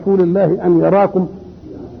على رسول الله ان يراكم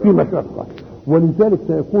في مشقه، ولذلك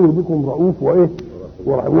سيكون بكم رؤوف وايه؟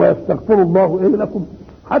 ويستغفر الله ايه لكم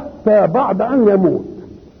حتى بعد ان يموت.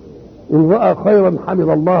 ان راى خيرا حمد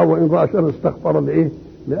الله وان راى شرا استغفر لايه؟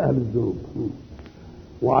 لاهل الذنوب.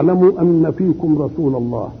 واعلموا ان فيكم رسول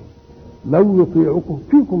الله لو يطيعكم.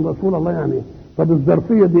 فيكم رسول الله يعني ايه؟ طب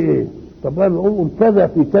الظرفيه دي ايه؟ طب نقول كذا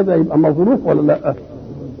في كذا يبقى مظروف ولا لا؟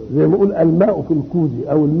 زي ما نقول الماء في الكوز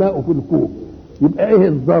او الماء في الكوب، يبقى ايه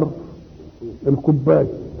الظرف؟ الكوبايه.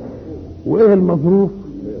 وايه المظروف؟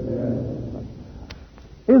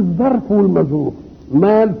 ايه الظرف والمظروف؟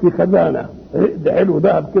 مال في خزانه، عقد حلو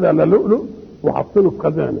ذهب كده على لؤلؤ وحاطينه في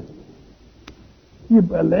خزانه،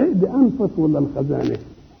 يبقى العقد انفس ولا الخزانه؟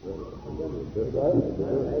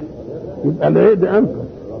 يبقى العقد انفس.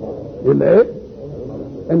 العقد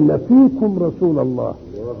ان فيكم رسول الله،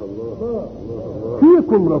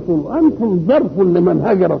 فيكم رسول، انتم ظرف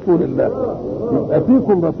لمنهج رسول الله، يبقى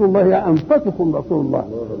فيكم رسول الله يا انفسكم رسول الله.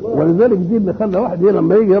 ولذلك دي اللي خلى واحد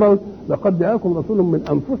لما يجي يرى لقد جاءكم رسول من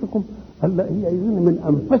انفسكم، قال لا هي من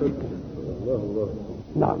انفسكم.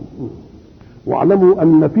 نعم. واعلموا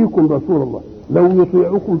ان فيكم رسول الله لو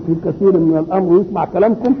يطيعكم في كثير من الامر ويسمع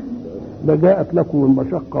كلامكم لجاءت لكم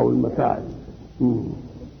المشقه والمتاعب.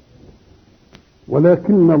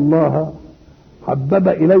 ولكن الله حبب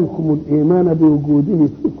اليكم الايمان بوجوده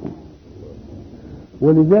فيكم،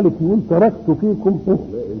 ولذلك يقول تركت فيكم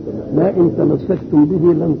ما ان تمسكتم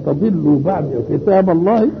به لن تضلوا بعد كتاب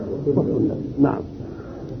الله وسنته. نعم.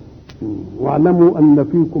 واعلموا ان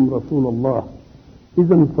فيكم رسول الله،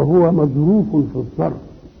 اذا فهو مظروف في الظرف.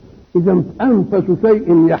 اذا انفس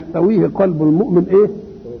شيء يحتويه قلب المؤمن ايه؟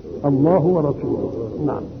 الله ورسوله.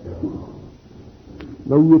 نعم.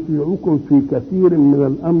 لو يطيعكم في كثير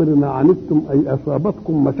من الامر لعنتم اي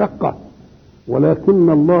اصابتكم مشقه، ولكن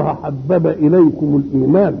الله حبب اليكم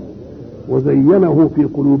الايمان وزينه في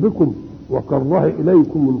قلوبكم وكره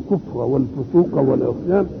اليكم الكفر والفسوق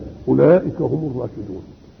والعصيان اولئك هم الراشدون.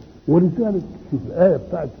 ولذلك في الايه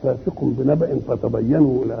بتاعت فاسق بنبأ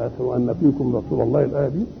فتبينوا الى اخره وان فيكم رسول الله، الايه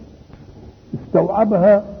دي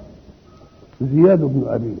استوعبها زياد بن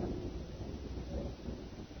ابي،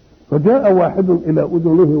 فجاء واحد الى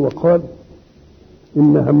اذنه وقال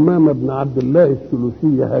ان همام بن عبد الله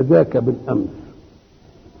السلوسي هجاك بالامس.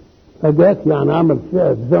 هجاك يعني عمل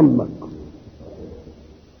فيها ذمك.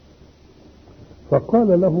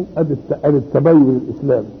 فقال له ادي التبين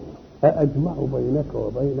الاسلامي، أأجمع بينك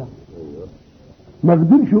وبينه؟ ما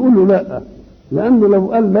قدرش يقول له لا، لأنه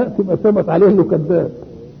لو قال لا تبقى ثبت عليه إنه كذاب.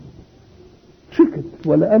 سكت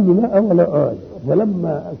ولا قال له لا ولا قال،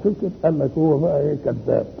 فلما سكت قال لك هو بقى ايه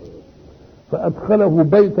كذاب. فأدخله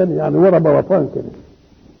بيتا يعني ورا برطان كده،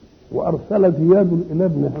 وأرسل زياد إلى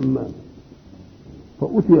ابن همام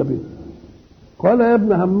فأتي به. قال يا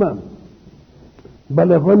ابن همام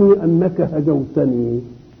بلغني أنك هجوتني.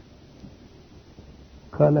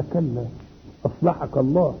 قال كلا أصلحك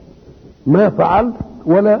الله، ما فعلت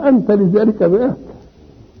ولا أنت لذلك بأهل،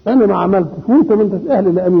 أنا ما عملتش وأنت ما أنتش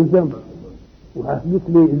أهل لأمين ذنب، وهديت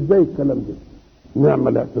لي إزاي الكلام ده؟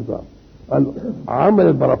 نعمل اعتذار. قال عمل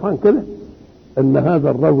البرفان كده أن هذا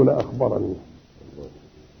الرجل أخبرني.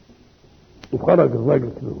 وخرج الرجل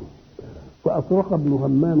كده فأطرق ابن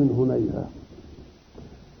همام هنيها،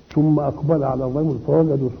 ثم أقبل على الرجل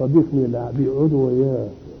فوجدوا صديق من اللي بيقعدوا وياه،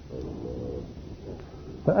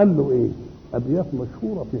 فقال له إيه؟ أبيات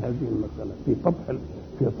مشهورة في هذه المسألة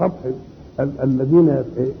في سطح الذين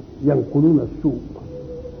ينقلون السوء،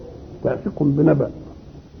 فاسق بنبأ.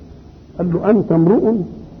 قال له أنت امرؤ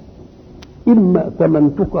إما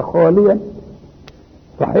ائتمنتك خاليا،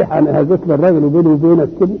 صحيح أنا هزت للراجل وبيني وبينك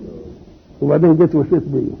كده وبعدين جيت وشيت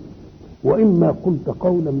بيه، وإما قلت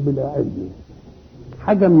قولا بلا علم،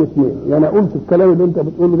 حاجة من اثنين، يا أنا قلت الكلام اللي أنت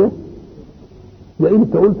بتقوله ده يا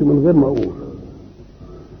أنت قلت من غير ما أقول،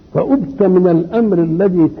 فأبت من الأمر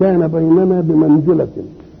الذي كان بيننا بمنزلة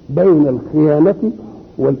بين الخيانة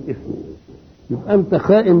والإثم. يبقى أنت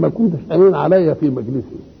خائن، ما كنتش أمين عليا في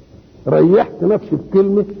مجلسي، ريحت نفسي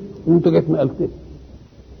بكلمة وأنت جيت نقلتها.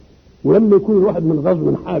 ولما يكون الواحد من غزو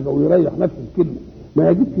من حاجة ويريح نفسه بكلمة ما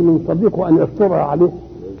يجبش من صديقه أن يسترها عليه.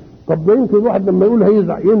 طب ده يمكن الواحد لما يقول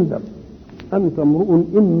هيزع يندم. أنت امرؤ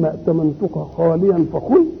إما ائتمنتك خاليا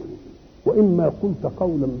فخلت، وإما قلت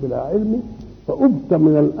قولا بلا علم، فأبت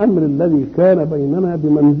من الأمر الذي كان بيننا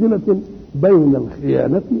بمنزلة بين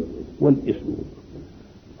الخيانة والإثم.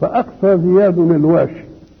 فأقصى زياد الواشي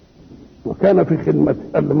وكان في خدمته،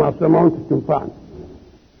 قال له ما سمعت تنفعني،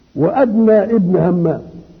 وأدنى ابن همام.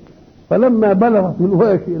 فلما بلغت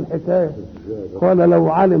الواشي الحكاية قال لو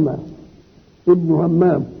علم ابن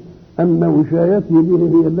همام أن وشايتي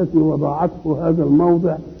به هي التي وضعته هذا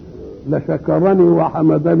الموضع لشكرني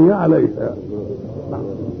وحمدني عليها.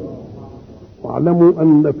 واعلموا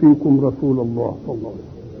أن فيكم رسول الله صلى الله عليه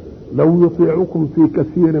وسلم لو يطيعكم في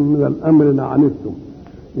كثير من الأمر لعنتم.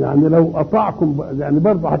 يعني لو أطعكم، يعني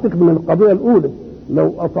برضه هتكمل القضية الأولى،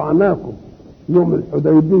 لو أطعناكم يوم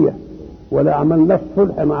الحديبية ولا عملنا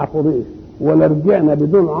الصلح مع قريش ولا رجعنا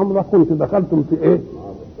بدون عمرة كنت دخلتم في إيه؟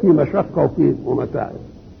 في مشقة وفي ومتاعب.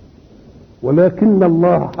 ولكن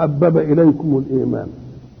الله حبب إليكم الإيمان،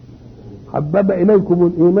 حبب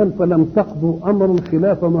إليكم الإيمان فلم تقضوا أمر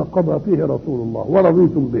خلاف ما قضى فيه رسول الله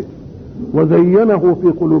ورضيتم به، وزينه في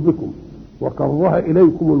قلوبكم وكره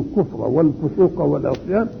إليكم الكفر والفسوق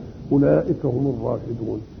والعصيان، أولئك هم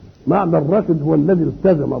الراشدون. معنى الراشد هو الذي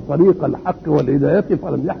التزم طريق الحق والهداية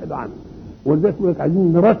فلم يحد عنه. ولذلك يقول لك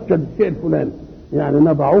عايزين نرشد الشيء الفلاني، يعني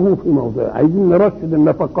نضعه في موضع. عايزين نرشد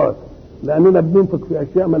النفقات لأننا بننفق في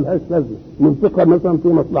أشياء ما لهاش لازمة، ننفقها مثلا في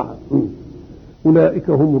مصلحة. أولئك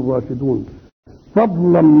هم الراشدون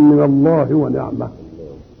فضلا من الله ونعمة.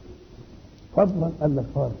 فضلا قال لك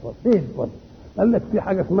فضل، ايه الفضل؟ قال لك في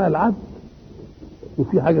حاجة اسمها العدل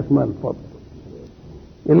وفي حاجة اسمها الفضل.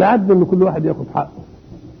 العدل ان كل واحد ياخد حقه،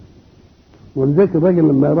 ولذلك الراجل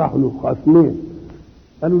لما راحوا له خصمين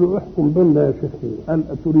قالوا له احكم بيننا يا شيخ، قال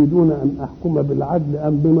أتريدون أن أحكم بالعدل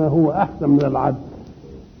أم بما هو أحسن من العدل؟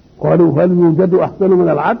 قالوا هل يوجد أحسن من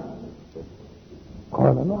العدل؟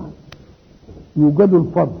 قال نعم يوجد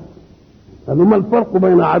الفضل. قالوا ما الفرق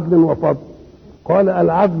بين عدل وفضل؟ قال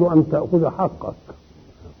العدل أن تأخذ حقك،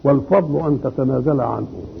 والفضل أن تتنازل عنه.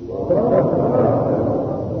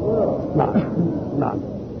 نعم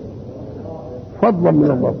فضلا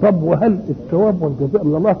من الله. طب وهل الثواب والجزاء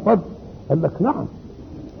من الله فضل؟ قال لك نعم،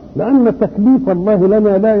 لأن تكليف الله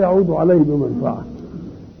لنا لا يعود عليه بمنفعة،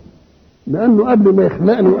 لأنه قبل ما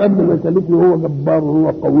يخلقني وقبل ما يكلفني هو جبار وهو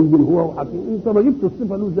قوي وهو حكيم، أنت ما جبت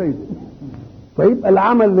الصفة له زي دي. فيبقى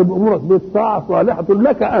العمل اللي بأمرك بالطاعة صالحة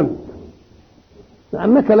لك أنت،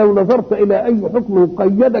 لأنك لو نظرت إلى أي حكم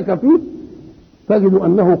قيدك فيه تجد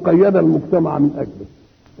أنه قيد المجتمع من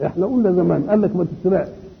أجله. إحنا قلنا زمان قال لك ما تسرقش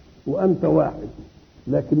وأنت واحد،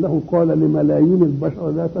 لكنه قال لملايين البشر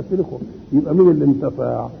لا تسرقوا. يبقى مين اللي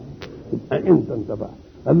انتفع؟ يبقى أنت انتفع.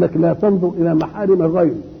 قال لك لا تنظر إلى محارم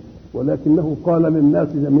غيرك، ولكنه قال للناس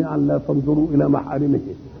جميعا لا تنظروا إلى محارمه.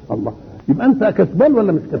 الله، يبقى أنت كسبان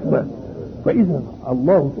ولا مش كسبان؟ فإذا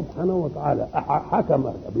الله سبحانه وتعالى حكم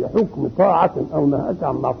بحكم طاعة أو نهاك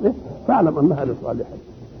عن معصية فاعلم أنها لصالحك.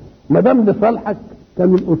 ما دام لصالحك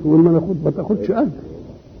كان الاصول ما تاخدش اجر،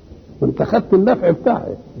 وانت خدت النفع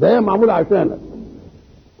بتاعها، ده هي معمول عشانك.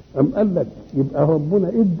 أم قال لك يبقى ربنا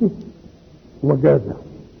ادي وجازه،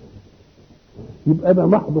 يبقى ده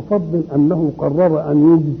محض فضل انه قرر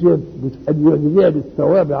ان يجزي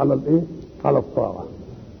بالثواب على الايه؟ على الطاعه.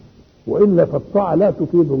 والا فالطاعه لا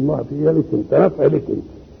تفيد الله فيها لك انت، نفع لك انت.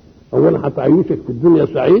 اولا هتعيشك في الدنيا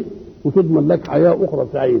سعيد وتضمن لك حياه اخرى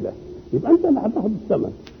سعيده، يبقى انت اللي هتاخد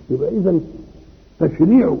الثمن. يبقى اذا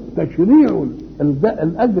تشريع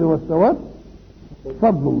الاجر والثواب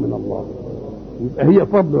فضل من الله، يبقى هي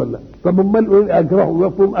فضل ولا؟ طب امال ايه اجرهم؟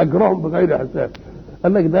 يفهم اجرهم بغير حساب.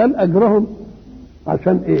 قال لك ده قال اجرهم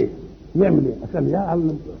عشان ايه؟ يعمل ايه؟ عشان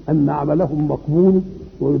يعلم ان عملهم مقبول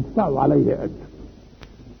ويدفعوا عليه اجر.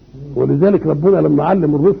 ولذلك ربنا لما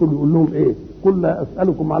علم الرسل يقول لهم ايه؟ قل لا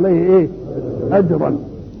اسالكم عليه ايه؟ اجرا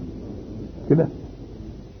كده،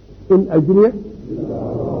 ان اجري،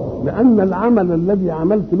 لان العمل الذي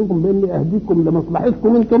عملت لكم باني اهديكم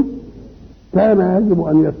لمصلحتكم انتم كان يجب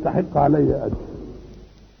ان يستحق علي اجر،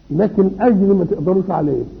 لكن اجر ما تقدروش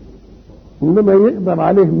عليه، انما يقدر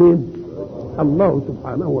عليه مين؟ الله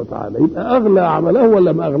سبحانه وتعالى. يبقى اغلى عمله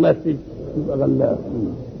ولا ما اغلاش؟ يبقى غلاه.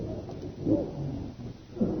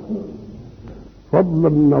 فضلا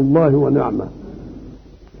من الله ونعمه،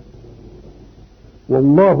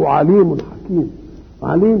 والله عليم حكيم.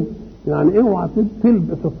 عليم يعني اوعى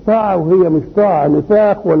تلبس الطاعه وهي مش طاعه،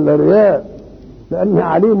 نفاق ولا رياء، لانه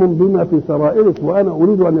عليم بما في سرائرك، وانا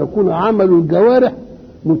اريد ان يكون عمل الجوارح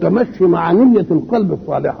متمشي مع نيه القلب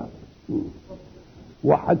الصالحه.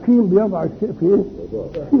 وحكيم بيضع الشيء في ايه؟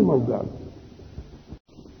 في موضعه.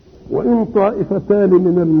 وان طائفتان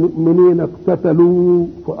من المؤمنين اقتتلوا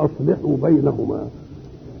فاصلحوا بينهما.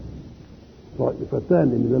 طائفتان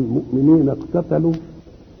من المؤمنين اقتتلوا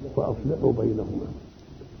فاصلحوا بينهما.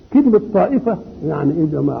 كلمة طائفة يعني ايه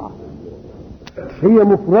جماعة؟ هي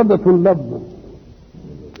مفردة لفظا،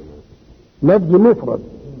 لفظ مفرد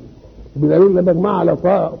بدليل انك مع على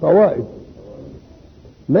طوائف،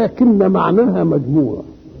 لكن معناها مجموعة،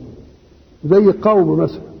 زي قوم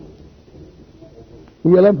مثلا،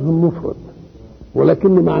 هي لفظ مفرد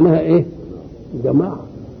ولكن معناها ايه؟ جماعة.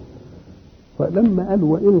 فلما قال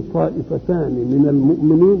وإن طائفتان من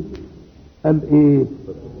المؤمنين قال ايه؟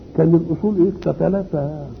 كان الأصول ايه؟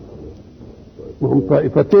 اقتتلتا، وهم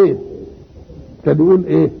طائفتين، كان يقول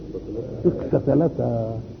ايه؟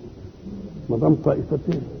 اقتتلتا ما دام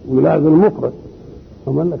طائفتين ويلاحظ المفرد.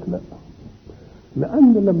 فقال لك لا،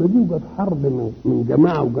 لأن لما يوجد حرب من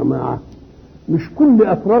جماعة وجماعة مش كل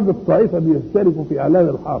أفراد الطائفة بيشتركوا في إعلان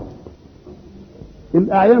الحرب،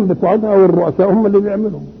 الأعيان بتوعها والرؤساء هم اللي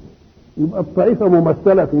بيعملوا، يبقى الطائفة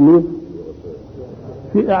ممثلة في مين؟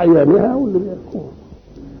 في أعيانها واللي بيحكمها.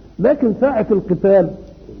 لكن ساعة القتال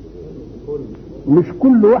مش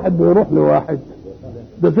كل واحد بيروح لواحد،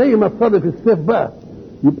 ده زي ما تصادف السيف بقى،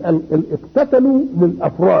 يبقى اقتتلوا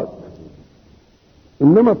للأفراد،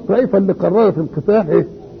 إنما الطائفة اللي قررت القتال ايه؟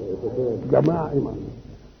 جماعة إيمان.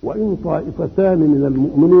 وإن طائفتان من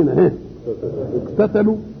المؤمنين ايه؟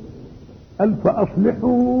 اقتتلوا قال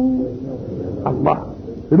فأصلحوا، الله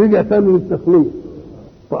رجع تاني للتسليم،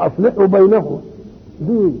 فأصلحوا بينهم.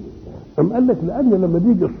 ليه؟ أم قال لك لأن لما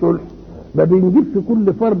بيجي الصلح ما بنجيبش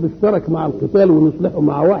كل فرد اشترك مع القتال ونصلحه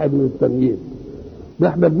مع واحد من التانيين، ده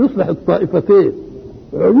احنا بنصلح الطائفتين،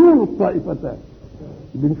 عيون الطائفتان،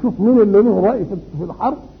 بنشوف مين اللي له رأي في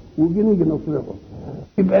الحرب نيجي نصلحه.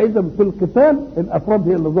 يبقى إذا في القتال الأفراد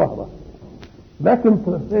هي اللي ظاهرة، لكن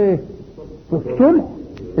في ايه؟ في الصلح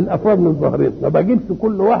الأفراد من ظاهرين، ما بجيبش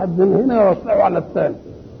كل واحد من هنا ويصلحوا على الثاني،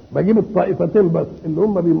 بجيب الطائفتين بس اللي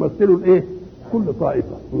هم بيمثلوا الايه؟ كل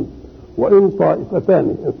طائفة. وإن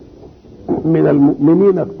طائفتان من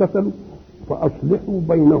المؤمنين اقتتلوا فأصلحوا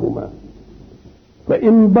بينهما،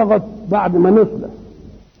 فإن بغت بعد ما نصلح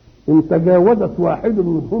إن تجاوزت واحد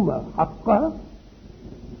منهما حقها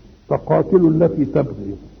فقاتلوا التي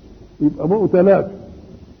تبغي. يبقى بقوا ثلاثة،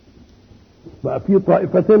 بقى في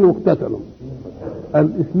طائفتين واقتتلوا.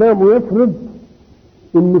 الإسلام يفرض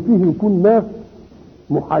إن فيه يكون ناس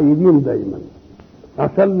محايدين دايما،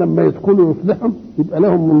 عشان لما يدخلوا يصلحهم يبقى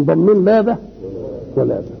لهم منضمين لا ده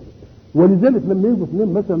ولا ده. ولذلك لما يجوا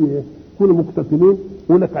اثنين مثلا يكونوا مقتتلين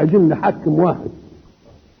يقول لك عايزين نحكم واحد،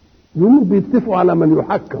 يقوموا بيتفقوا على من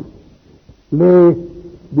يحكم. ليه؟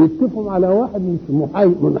 بيتفقوا على واحد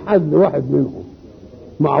منحاز لواحد منهم،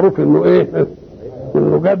 معروف انه ايه؟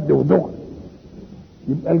 انه جد ودغري.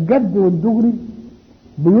 يبقى الجد والدغري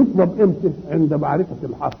بيطلب امتى؟ عند معرفة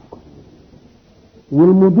الحق.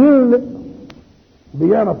 والمضل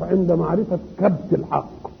بيعرف عند معرفة كبت الحق.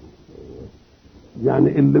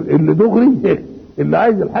 يعني اللي دغري اللي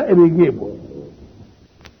عايز الحق بيجيبه،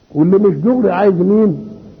 واللي مش دغري عايز مين؟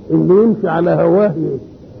 اللي يمشي على هواه.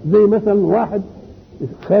 زي مثلا واحد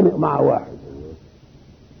اتخانق مع واحد،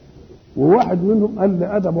 وواحد منهم قال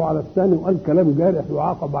لأدبه على الثاني وقال كلام جارح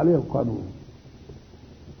يعاقب عليه القانون،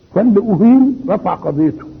 فاللي أهين رفع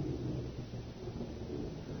قضيته.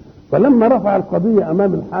 فلما رفع القضية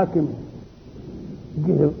أمام الحاكم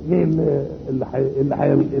جه اللي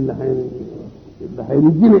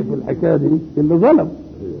هينزنق في الحكاية دي اللي ظلم،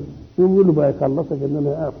 يقول له بقى يخلصك ان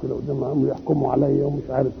انا اقف كده قدام يحكموا عليا ومش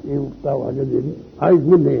عارف ايه وبتاع وحاجات دي، عايز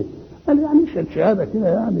مني ايه؟ قال يعني شهاده كده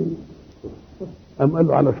يعني. قام قال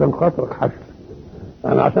له علشان خاطرك حشر،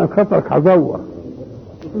 انا عشان خاطرك هزور.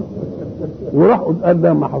 وراح قال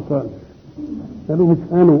لا ما حصلش. قالوا مش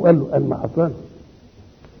انا، وقال له قال ما حصلش.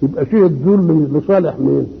 يبقى شيء الذل لصالح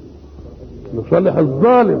مين؟ لصالح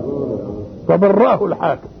الظالم. فبرأه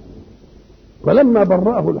الحاكم. فلما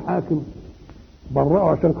برأه الحاكم برأه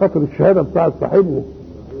عشان خاطر الشهاده بتاعت صاحبه.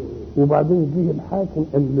 وبعدين جه الحاكم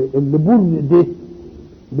اللي برئ ده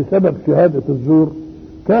بسبب شهاده الزور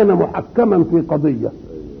كان محكما في قضيه،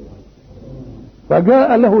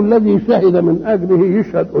 فجاء له الذي شهد من اجله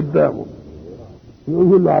يشهد قدامه،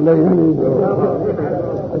 يقول له عليه يعني.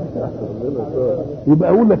 يبقى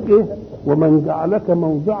اقول لك ايه؟ ومن جعلك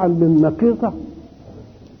موضعا للنقيصه،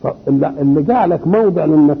 اللي جعلك موضع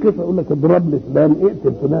للنقيصه يقول لك اضرب لي فلان،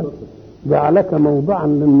 اقتل فلان. جعلك موضعا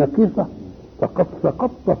للنقيصه فقد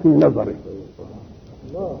سقطت في نظره،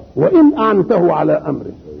 وان اعنته على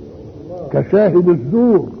امره كشاهد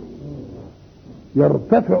الزور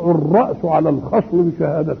يرتفع الراس على الخصم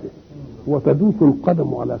بشهادته وتدوس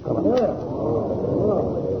القدم على كرامته.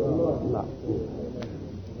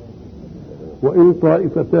 وان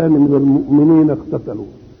طائفتان من المؤمنين اقتتلوا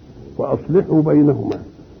فاصلحوا بينهما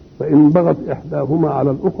فان بغت احداهما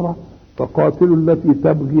على الاخرى فقاتلوا التي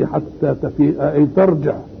تبغي حتى تفيء اي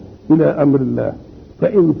ترجع الى امر الله،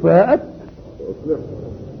 فان فاءت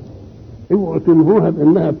اوعوا تنهوها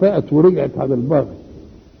بانها فاءت ورجعت على الباغي،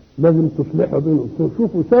 لازم تصلحوا بينهم.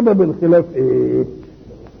 تشوفوا سبب الخلاف ايه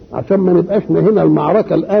عشان ما نبقاش هنا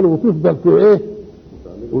المعركه الان وتفضل في ايه،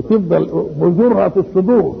 وتفضل بذورها في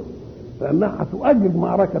الصدور، لانها هتؤجج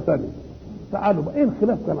معركه ثانيه. تعالوا بقى ايه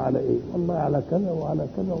الخلاف كان على ايه؟ والله على كذا وعلى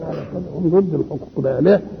كذا وعلى كذا، هم ضد الحقوق ده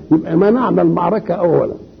ليه؟ يبقى منعنا المعركه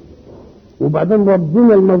اولا، وبعدين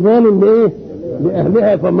ردنا المظالم لايه؟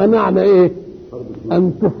 لاهلها، فمنعنا ايه؟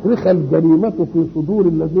 ان تفرخ الجريمه في صدور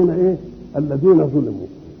الذين ايه؟ الذين ظلموا.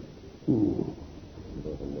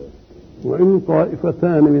 وان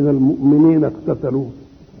طائفتان من المؤمنين اقتتلوا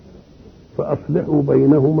فاصلحوا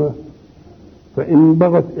بينهما فإن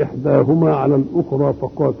بغت إحداهما على الأخرى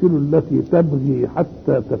فقاتلوا التي تبغي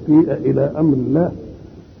حتى تفيء إلى أمر الله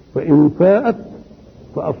فإن فاءت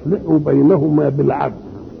فأصلحوا بينهما بالعدل.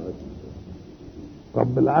 طب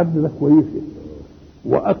بالعدل ده كويس،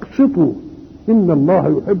 وأقسطوا إن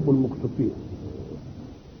الله يحب المقسطين.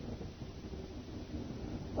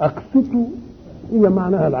 أقسطوا هي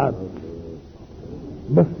معناها العدل،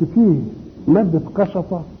 بس فيه مادة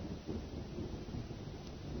قسطة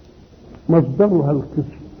مصدرها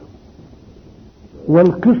القسط،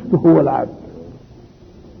 والقسط هو العدل،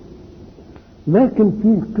 لكن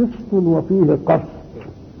فيه قسط وفيه قسط،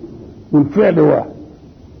 والفعل واحد.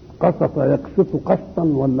 قسط يقسط قسطا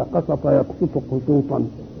ولا قسط يقسط قسوطا؟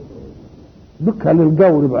 ذكها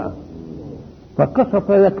للجور بقى.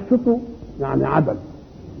 فقسط يقسط يعني عدل،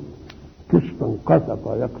 قسطا قسط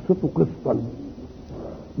يقسط قسطا.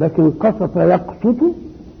 لكن قسط يقسط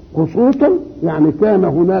قسوطا يعني كان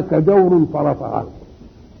هناك جور فرفعه.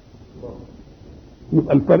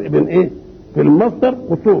 يبقى الفرق بين ايه؟ في المصدر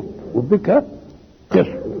قسوط وذكها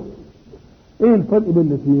قسط. ايه الفرق بين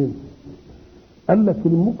الاثنين؟ قال لك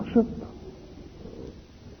المقسط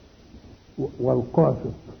والقاسط،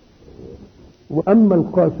 واما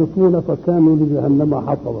القاسطون فكانوا لجهنم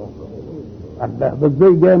حطبا. ده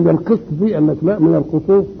ازاي جاي من القسط دي؟ قال لك لا، من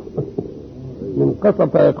القسوط. من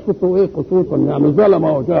قسط يقسط ايه؟ قسوطا يعني ظلم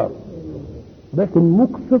وجار. لكن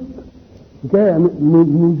مقسط جاء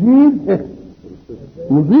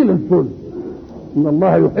نزيل الظلم. ان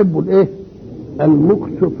الله يحب الايه؟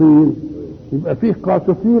 المقسطين. يبقى فيه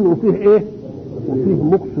قاسطين وفيه ايه؟ وفيه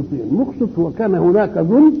مقسطين. مقسط هو كان هناك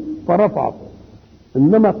ظلم فرفعه،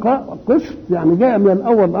 انما قسط يعني جاء من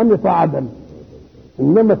الاول الامر فعدل،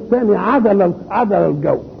 انما الثاني عدل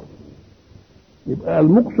الجور. يبقى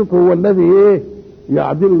المقسط هو الذي ايه؟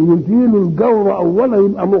 يعدل، يزيل الجور اولا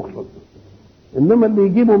يبقى مقسط، انما اللي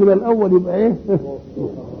يجيبه من الاول يبقى ايه؟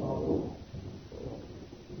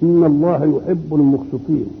 ان الله يحب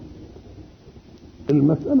المقسطين.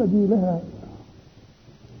 المسألة دي لها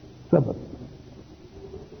سبب.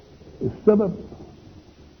 السبب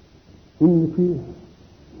ان في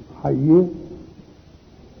حيين،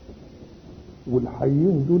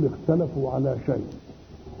 والحيين دول اختلفوا على شيء،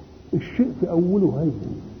 الشيء في أوله هين،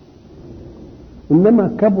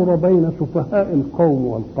 إنما كبر بين سفهاء القوم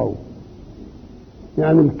والقوم،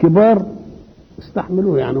 يعني الكبار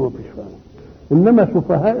استحملوه يعني ما فيش فاهم، إنما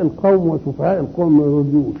سفهاء القوم وسفهاء القوم ما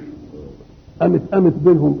يردوش. قامت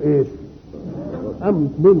بينهم إيه؟ قامت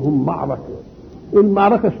بينهم معركة.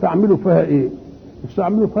 المعركة استعملوا فيها إيه؟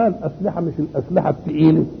 استعملوا فيها الأسلحة، مش الأسلحة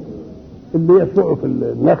الثقيلة اللي هي سعف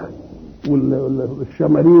النخل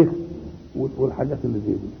والشماريخ والحاجات اللي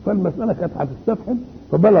زي دي. فالمسألة كانت هتستفحل،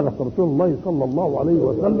 فبلغت رسول الله صلى الله عليه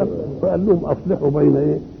وسلم فقال لهم أصلحوا بين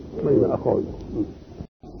إيه؟ بين أخويكم.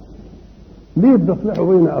 ليه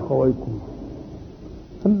بتصلحوا بين أخويكم؟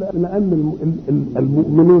 قال لأن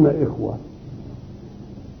المؤمنون إخوة.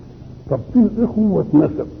 طب فيه إخوة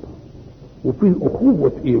نسب وفيه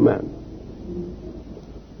أخوة إيمان.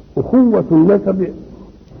 أخوة النسب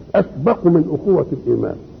أسبق من أخوة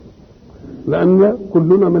الإيمان، لأن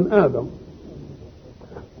كلنا من آدم،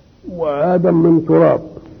 وآدم من تراب،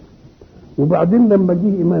 وبعدين لما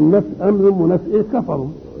جه إيمان ناس آمنوا وناس إيه كفروا،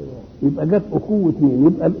 يبقى جت أخوة مين؟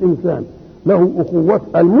 يبقى الإنسان له أخوة،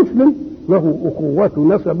 المسلم له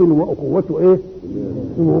أخوة نسب وأخوة إيه؟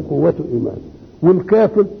 وأخوة إيمان،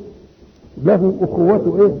 والكافر له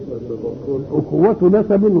أخوة إيه؟ أخوة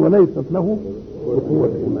نسب وليست له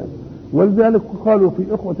أخوة إيمان. ولذلك قالوا في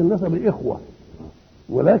أخوة النسب إخوة،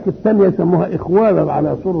 ولكن الثانية يسموها إخوانا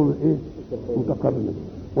على سرر إيه؟ متقارنة.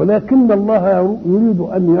 ولكن الله يريد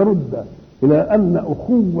أن يرد إلى أن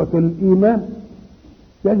أخوة الإيمان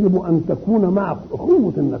يجب أن تكون مع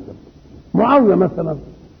أخوة النسب. معاوية مثلا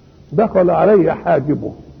دخل علي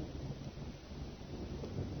حاجبه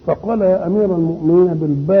فقال: يا أمير المؤمنين،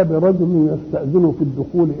 بالباب رجل يستأذن في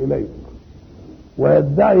الدخول إليك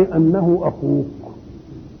ويدعي أنه أخوك.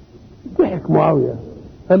 ضحك معاوية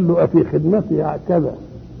قال له: أفي خدمتي كذا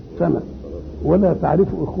سنة ولا تعرف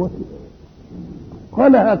إخوتي؟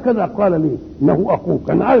 قال: هكذا قال لي إنه أخوك.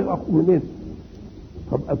 أنا عارف أخوك منين؟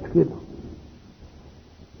 طب أدخله.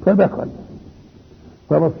 فدخل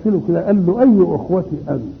فرسله كده قال له: أي أخوتي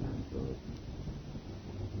أنت؟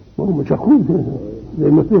 وهو مش أخوك زي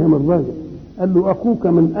ما فهم الراجل. قال له: أخوك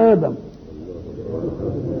من آدم.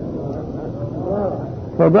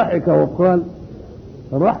 فضحك وقال: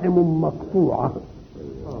 رحم مقطوعة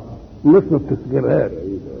مثل التسجيلات،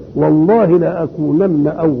 والله لأكونن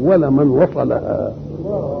أول من وصلها.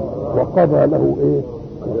 وقضى له إيه؟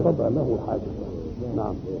 وقضى له حاجة.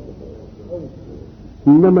 نعم.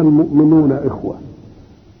 إنما المؤمنون إخوة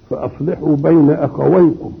فأصلحوا بين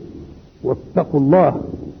أخويكم واتقوا الله.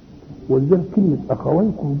 ولذلك كلمة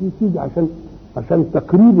أخويكم دي تيجي عشان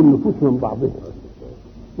تقريب النفوس من بعضها.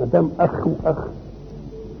 ما دام أخ وأخ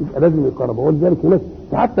يبقى لازم يقربوا. ولذلك هناك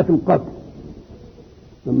حتى في القتل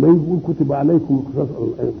لما يقول: كتب عليكم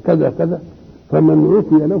كذا كذا، فمن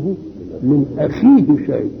عفي له من أخيه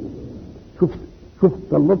شيء.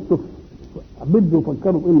 شفت اللطف، بده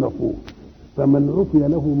يفكروا إن أخوه، فمن عفي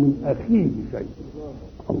له من أخيه شيء.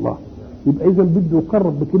 الله، يبقى إذا بده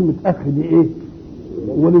يقرب بكلمة أخ دي إيه؟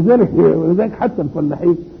 ولذلك حتى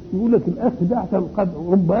الفلاحين يقول لك الأخ ده عشان قد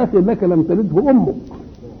رب أخ لك لم تلده أمك،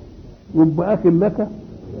 رب أخ لك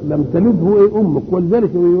لم تلده إيه أمك. ولذلك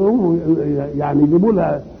يعني يجيبوا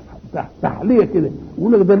لها تحلية كده،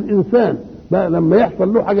 يقول لك ده الإنسان بقى لما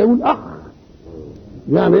يحصل له حاجة يقول أخ،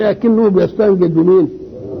 يعني إيه؟ كأنه بيستنجد بمين؟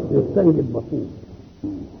 يستنجد بأخوه.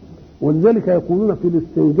 ولذلك يقولون في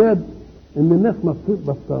الاستنجاد ان الناس ما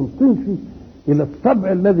تنطنش الى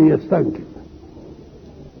الطبع الذي يستنكد.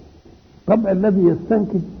 الطبع الذي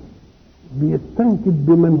يستنكد بيستنكد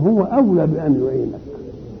بمن هو اولى بان يعينك.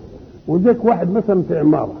 وذلك واحد مثلا في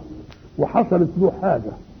عماره وحصلت له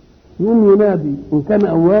حاجه يقوم ينادي، ان كان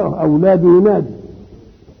اولاده ينادي،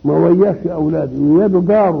 ما وياش اولاده ينادوا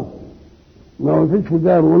جاره، ما وياش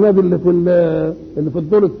جاره ونادي اللي في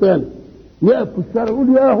الدور الثاني، يقف في الشارع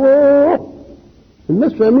يقول: يا هو.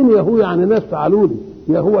 الناس فاهمين يا هو يعني ناس فعلوا لي،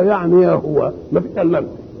 يا هو يعني يا هو، ما فيش الا انت.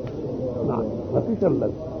 نعم، ما فيش الا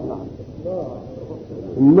انت. نعم.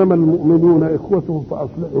 انما المؤمنون اخوة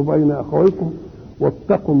فاصلحوا بين اخويكم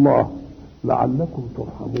واتقوا الله لعلكم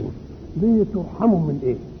ترحمون. ليه ترحموا من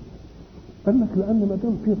ايه؟ قال لك لان ما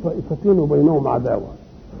دام في طائفتين وبينهم عداوه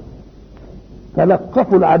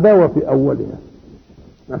تلقفوا العداوه في اولها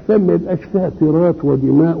عشان ما يبقاش فيها تيرات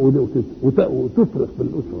ودماء وتفرق في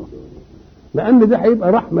الاسره، لان ده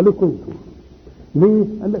هيبقى رحمه لكم انتم. ليه؟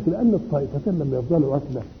 قال لك لان الطائفتين لما يفضلوا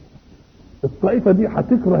قتله الطائفه دي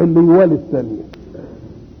هتكره اللي يوالي الثانيه،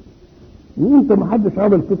 وانت ما حدش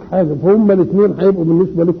عمل فيك حاجه، فهم الاثنين هيبقوا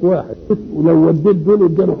بالنسبه لك واحد، ولو وديت دول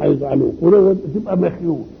الجنوا هيزعلوك، ولو تبقى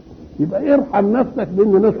مخيول. يبقى ارحم نفسك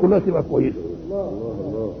بان الناس كلها تبقى كويسه.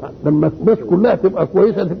 لما الناس كلها تبقى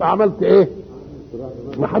كويسه تبقى عملت ايه؟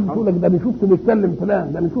 ما حد يقول لك ده انا شفت بيتكلم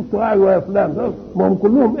فلان، ده انا شفت قاعد ويا فلان، ما هم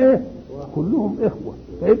كلهم ايه؟ كلهم اخوه،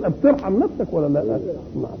 فيبقى بترحم نفسك ولا لا؟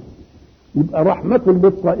 نعم. يبقى رحمه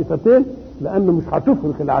بالطائفتين لانه مش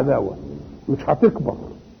هتفرق العداوه، مش هتكبر،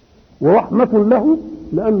 ورحمه له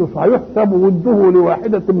لانه سيحسب وده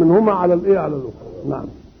لواحده منهما على الايه؟ على الاخرى. نعم.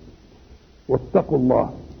 واتقوا الله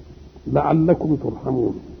لعلكم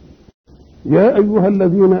ترحمون. يا ايها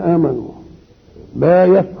الذين امنوا لا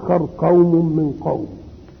يسخر قوم من قوم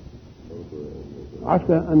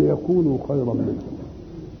عسى ان يكونوا خيرا منهم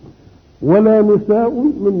ولا نساء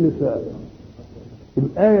من نساء.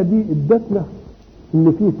 الايه دي ادتنا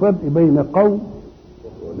ان في فرق بين قوم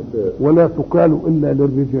ولا تقال الا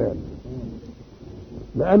للرجال،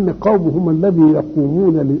 لان قوم هم الذي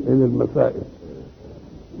يقومون للمسائل.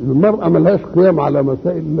 المرأة ملهاش قيام على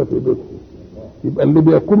مسائل الا في بيتها، يبقى اللي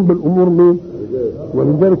بيقوم بالامور مين؟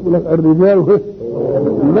 ولذلك يقول لك الرجال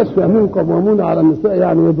الناس فاهمين قوامون على النساء،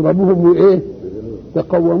 يعني يضربوهم وايه؟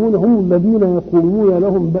 يقومون، هم الذين يقومون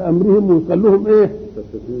لهم بامرهم ويخلوهم ايه؟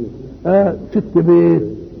 ست بيت.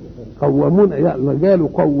 قوامون يعني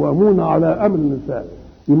الرجال قوامون على امر النساء.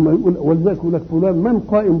 لما يقول ولذلك يقول لك فلان من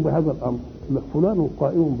قائم بهذا الامر؟ يقول لك فلان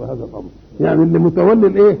قائم بهذا الامر، يعني اللي متولي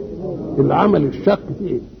الايه؟ العمل الشق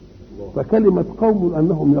فيه. فكلمه قوم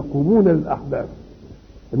انهم يقومون للاحداث،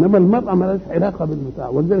 انما المراه ما لهاش علاقه بالبتاع.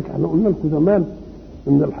 ولذلك احنا قلنا لكم زمان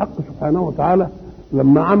ان الحق سبحانه وتعالى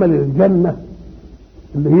لما عمل الجنه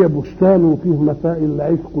اللي هي بستان وفيه مسائل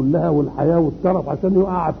العيش كلها والحياه والترف عشان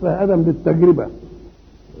يقعد فيها ادم للتجربه،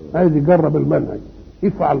 عايز يجرب المنهج،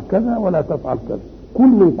 افعل كذا ولا تفعل كذا، كل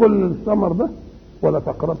من كل الثمر ده ولا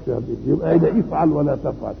تقربش هذه، يبقى اذا افعل ولا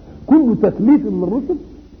تفعل، كل تكليف من الرسل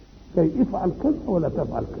كي افعل كذا ولا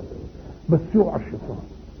تفعل كذا. بس يوعى الشيطان،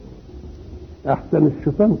 احسن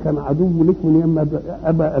الشيطان كان عدو لك من يما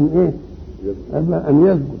ابى ان ايه؟ ابى ان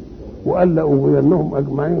يسجد وقال لاغوينهم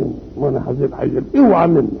اجمعين وانا حزين اوعى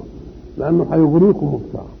منه لانه هيغريكم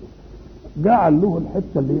وبتاع. جعل له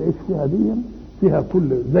الحته اللي يعيش فيها دي فيها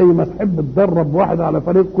كل، زي ما تحب تدرب واحد على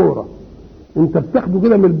فريق كوره، انت بتاخده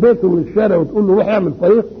كده من البيت ومن الشارع وتقول له روح اعمل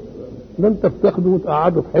فريق، ده انت بتاخده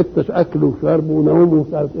وتقعده في حته اكل وشرب ونوم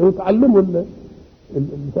ومش عارف ايه وتعلمه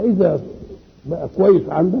فاذا بقى كويس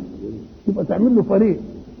عندك يبقى تعمل له فريق.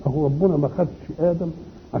 فهو ربنا ما خدش ادم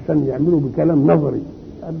عشان يعمله بكلام نظري،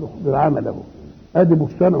 قال له خذ العمل اهو، ادي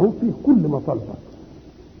بستان اهو فيه كل مطالبك،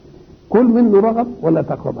 كل منه رغب ولا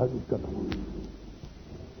تقرب هذه الشجره.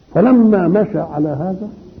 فلما مشى على هذا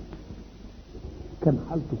كان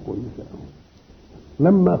حالته كويسه قوي.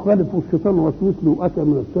 لما خالفوا الشيطان وسوس له واتى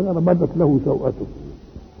من الشجره بدت له سوءته،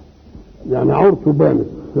 يعني عورته بانت.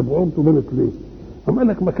 طب عورته بانت ليه؟ قام قال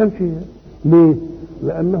لك ما كانش ليه؟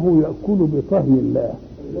 لانه ياكل بطهي الله،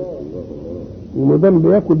 وما دام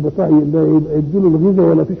بياكل بطهي الله يبقى يديله الغذاء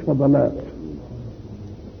ولا فيش فضلات،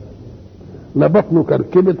 لا بطنه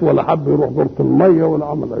كركبت ولا حب يروح دورة الميه ولا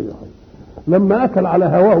عمل اي حاجه. لما اكل على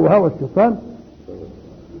هواه وهوى الشيطان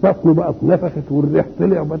بطنه بقت نفخت والريح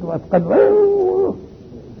طلع وبقت قد.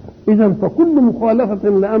 اذا فكل مخالفه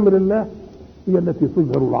لامر الله هي التي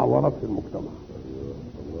تظهر العورات في المجتمع.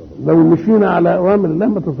 لو مشينا على اوامر الله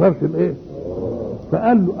ما تظهرش الايه.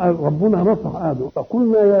 فقال له ربنا نصح ادم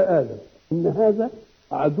فقلنا يا ادم ان هذا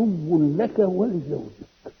عدو لك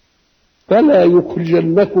ولزوجك فلا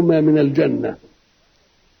يخرجنكما من الجنه.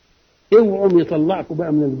 اوعوا يطلعكم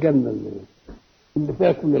بقى من الجنه اللي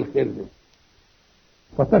فيها كل الخير ده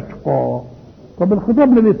فتشقى. طب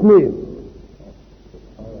الخطاب للاثنين،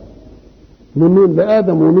 لمين؟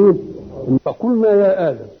 لادم ومين؟ فقلنا يا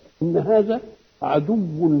ادم ان هذا عدو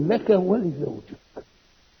لك ولزوجك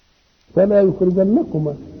فلا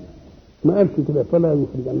يخرجنكما. ما قالش كده فلا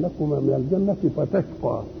يخرجنكما من الجنه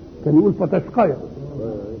فتشقى، كان يقول فتشقيا،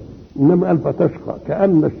 انما قال فتشقى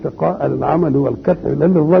كأن الشقاء للعمل والكدح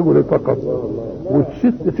للرجل فقط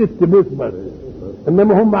والست ست بيت بس،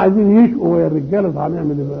 انما هم عايزين يشقوا ويا الرجاله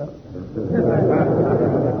هنعمل ايه بقى؟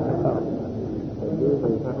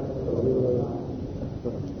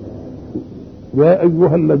 يا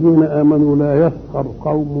ايها الذين امنوا لا يسخر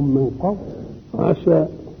قوم من قوم عسى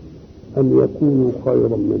ان يكونوا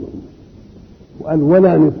خيرا منهم. وقال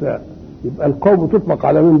ولا نساء، يبقى القوم تطلق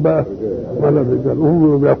على من بقى؟ ولا الرجال،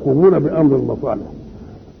 وهم يقومون بامر المصالح.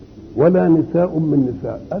 ولا نساء من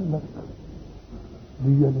نساء، قال لك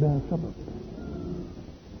دي لها سبب.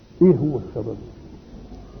 ايه هو السبب؟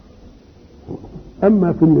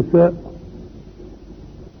 اما في النساء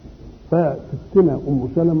فستنا ام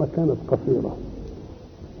سلمة كانت قصيرة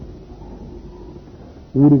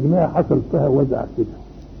ورجلها حصل فيها وجع كده،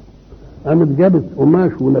 قامت جابت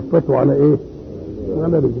قماش ولفته على ايه؟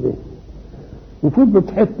 على رجليه،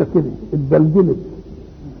 وفضلت حته كده اتدلدلت،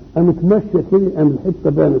 قامت ماشيه كده، قامت الحته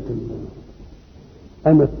بانت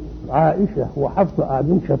قامت عائشه وحفصه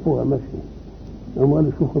قاعدين شافوها ماشيه، قاموا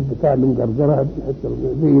قالوا شوفوا البتاع اللي مجرجرها دي الحته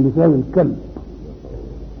زي لسان الكلب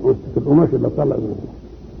وسط القماش اللي طلع منه.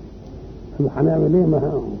 هنعمل ايه؟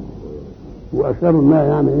 ما واشاروا انها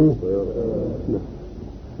يعني ايه؟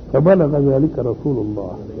 فبلغ ذلك رسول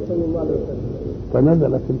الله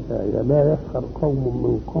فنزلت الآية لا يسخر قوم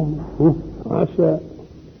من قوم عسى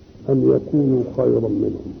أن يكونوا خيرا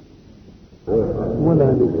منهم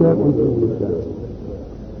ولا نساء من نساء.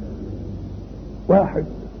 واحد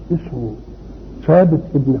اسمه ثابت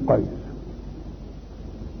ابن قيس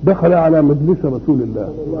دخل على مجلس رسول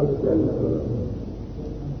الله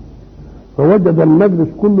فوجد المجلس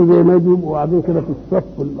كله زي ما يبقوا قاعدين كده في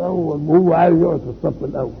الصف الاول وهو عايز يقعد في الصف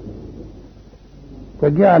الاول،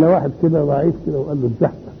 فجاء على واحد كده ضعيف كده وقال له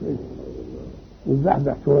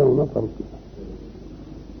اتزحزح شويه ونطر كده،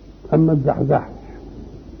 اما اتزحزحش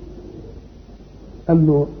قال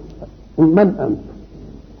له من انت؟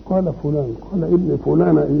 قال فلان. قال ابن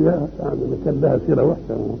فلانه اياها، يعني اللي كان لها سيره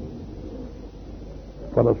وحشه.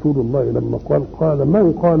 فرسول الله لما قال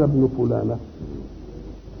من قال ابن فلانه؟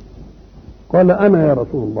 قال انا يا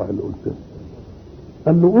رسول الله اللي قلته.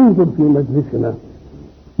 قال له انظر في مجلسنا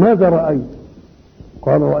ماذا رايت؟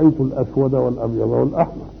 قال رايت الاسود والابيض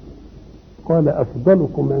والاحمر. قال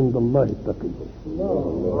افضلكم عند الله التقي.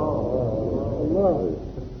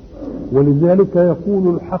 ولذلك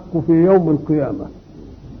يقول الحق في يوم القيامه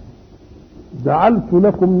جعلت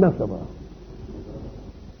لكم نسبا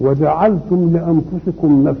وجعلتم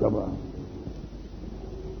لانفسكم نسبا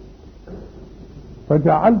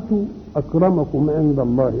فجعلت أكرمكم عند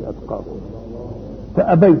الله أتقاكم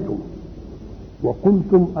فأبيتم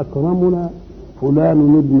وقلتم أكرمنا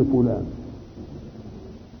فلان ابن فلان،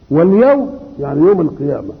 واليوم يعني يوم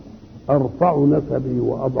القيامة أرفع نسبي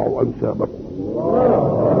وأضع أنسابكم.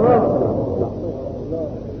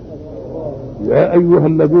 يا أيها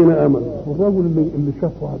الذين آمنوا. الرجل اللي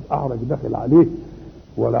شاف واحد أعرج داخل عليه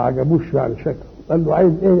ولا عجبوش يعني شكله، قال له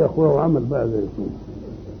عايز إيه يا أخويا؟ وعمل بقى زي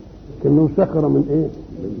كأنه سخر من إيه؟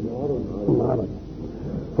 من عرج.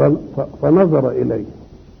 فنظر إليه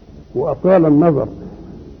وأطال النظر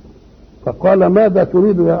فقال ماذا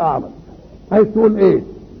تريد يا أعرج؟ عايز تقول إيه؟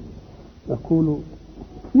 يقول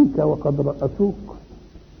فيك وقد رأسوك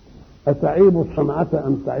أتعيب الصنعة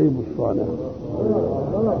أم تعيب الصانع؟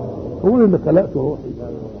 هو اللي خلقته روحي،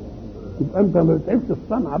 يبقى أنت ما بتعيبش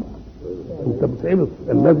الصنعة بقى، أنت بتعيب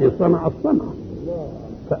الذي صنع الصنعة.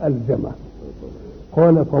 فألزمه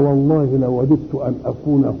قال فوالله لوددت أن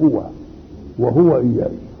أكون هو وهو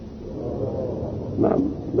إياي. نعم،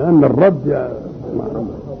 لأن الرد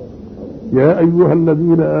يا أيها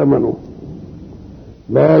الذين آمنوا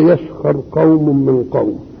لا يسخر قوم من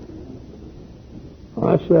قوم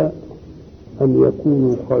عسى أن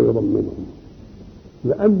يكونوا خيرا منهم،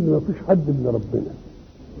 لأن ما فيش حد من ربنا،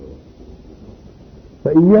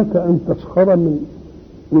 فإياك أن تسخر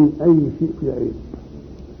من أي شيء في عيب،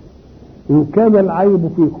 إن كان العيب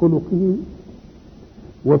في خلقه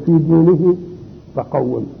وفي دينه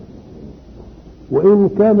فقومه، وإن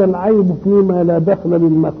كان العيب فيما لا دخل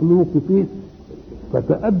للمخلوق فيه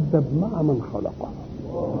فتأدب مع من خلقه.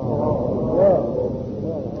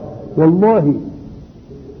 والله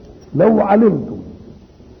لو علمتم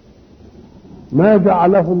ما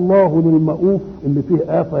جعله الله للمؤوف اللي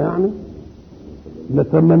فيه آفة يعني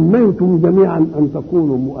لتمنيتم جميعا أن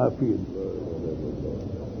تكونوا مؤافين،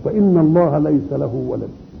 فإن الله ليس له ولد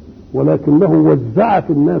ولكنه وزع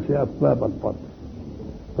في الناس أسباب الفضل،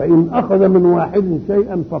 فإن أخذ من واحد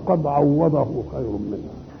شيئا فقد عوضه خير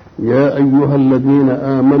منه. يا أيها الذين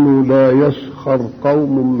آمنوا لا يسخر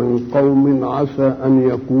قوم من قوم عسى أن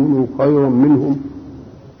يكونوا خيرا منهم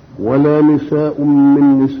ولا نساء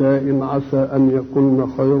من نساء عسى أن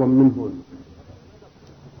يكون خيرا منهن.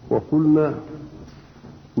 وقلنا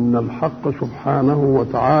إن الحق سبحانه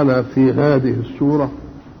وتعالى في هذه السورة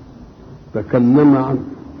تكلم عن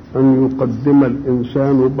أن يقدم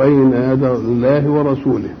الإنسان بين يدي الله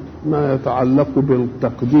ورسوله ما يتعلق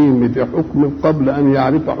بالتقديم بحكم قبل أن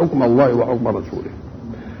يعرف حكم الله وحكم رسوله،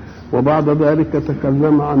 وبعد ذلك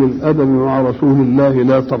تكلم عن الأدب مع رسول الله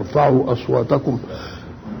لا ترفعوا أصواتكم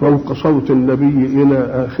فوق صوت النبي إلى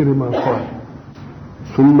آخر ما قال،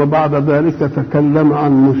 ثم بعد ذلك تكلم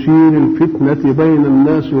عن مثير الفتنة بين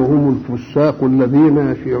الناس وهم الفساق الذين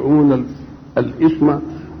يشيعون الإثم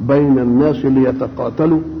بين الناس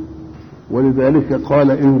ليتقاتلوا، ولذلك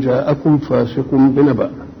قال إن جاءكم فاسق بنبأ.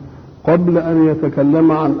 قبل أن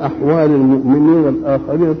يتكلم عن أحوال المؤمنين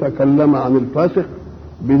الآخرين تكلم عن الفاسق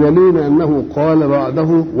بدليل أنه قال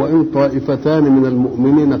بعده وإن طائفتان من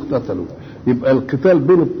المؤمنين اقتتلوا. يبقى القتال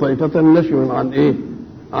بين الطائفتين نشأ عن إيه؟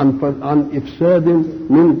 عن إفساد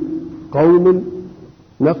من قوم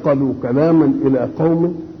نقلوا كلاما إلى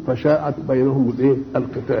قوم فشاءت بينهم الإيه؟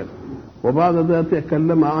 القتال. وبعد ذلك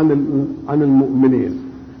تكلم عن المؤمنين.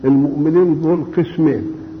 المؤمنين دول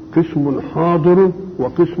قسمين، قسم حاضر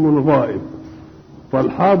وقسم غائب.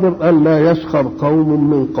 فالحاضر قال لا يسخر قوم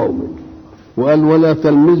من قوم، وقال ولا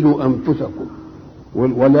تلمزوا أنفسكم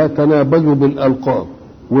ولا تنابزوا بالألقاب.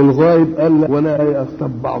 والغائب قال ولا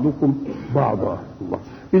يغتب بعضكم بعضا.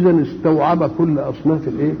 إذن استوعب كل أصناف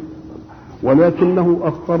الإيه؟ ولكنه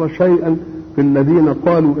أخر شيئا في الذين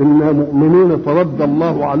قالوا إنا مؤمنين فرد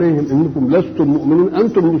الله عليهم إنكم لستم مؤمنين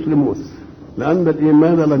أنتم مسلمون، لأن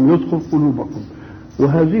الإيمان لم يدخل قلوبكم.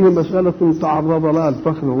 وهذه مسألة تعرض لها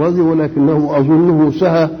الفخر الرازي، ولكنه أظنه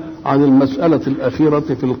سهى عن المسألة الأخيرة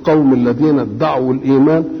في القوم الذين ادعوا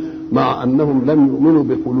الإيمان مع أنهم لم يؤمنوا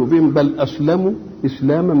بقلوبهم بل أسلموا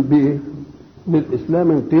إسلاما بإيه؟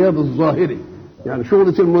 بالإسلام انقياد الظاهري، يعني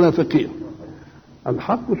شغلة المنافقين.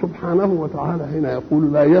 الحق سبحانه وتعالى هنا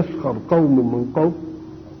يقول لا يسخر قوم من قوم.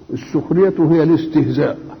 السخرية هي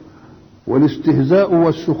الاستهزاء، والاستهزاء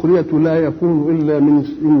والسخرية لا يكون إلا من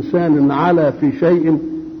إنسان علا في شيء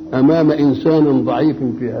أمام إنسان ضعيف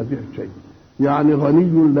في هذه الشيء. يعني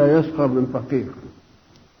غني لا يسخر من فقير،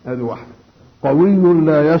 هذه واحدة. قوي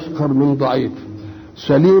لا يسخر من ضعيف،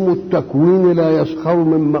 سليم التكوين لا يسخر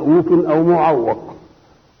من مأوف أو معوق.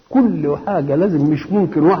 كل حاجة لازم، مش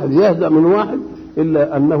ممكن واحد يهزأ من واحد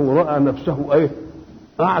إلا أنه رأى نفسه أيه؟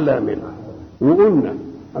 أعلى منه. وقلنا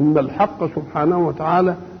أن الحق سبحانه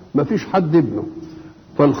وتعالى ما فيش حد ابنه،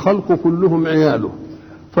 فالخلق كلهم عياله،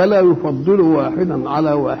 فلا يفضل واحدا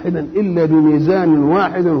على واحدا إلا بميزان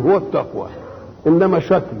واحد هو التقوى. إنما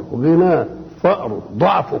شكله، غناه، فقره،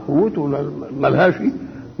 ضعفه، قوته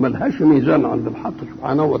ملهاش ميزان عند الحق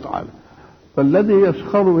سبحانه وتعالى. فالذي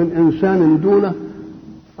يسخر من إنسان دونه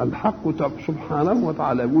الحق سبحانه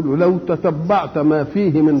وتعالى يقول لو تتبعت ما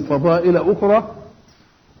فيه من فضائل أخرى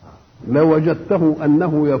لوجدته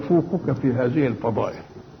أنه يفوقك في هذه الفضائل.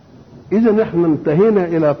 إذا احنا انتهينا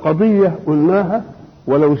إلى قضية قلناها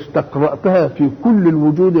ولو استقرأتها في كل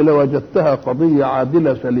الوجود لوجدتها قضية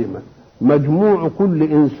عادلة سليمة. مجموع كل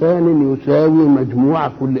إنسان يساوي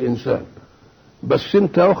مجموع كل إنسان، بس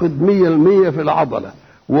انت واخد 100% في العضلة،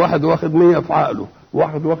 وواحد واخد 100 في عقله،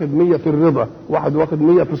 واحد واخد 100 في الرضا، واحد واخد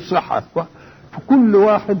 100 في الصحة. فكل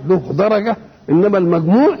واحد له درجة، إنما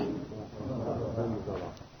المجموع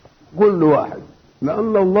كل واحد،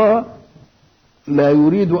 لأن الله لا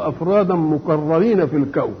يريد أفرادا مكررين في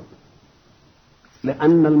الكون،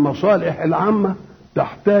 لأن المصالح العامة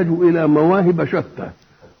تحتاج إلى مواهب شتى،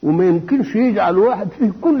 وما يمكنش يجعل واحد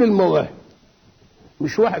فيه كل المواهب.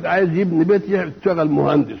 مش واحد عايز يبني بيت يشتغل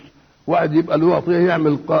مهندس، واحد يبقى له وطيه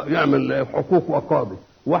يعمل حقوق وقاضي،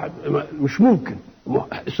 واحد مش ممكن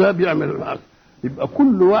حساب يعمل. يبقى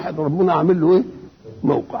كل واحد ربنا عامل له ايه؟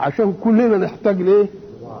 موقع، عشان كلنا نحتاج لايه؟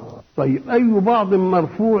 طيب اي بعض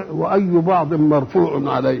مرفوع واي بعض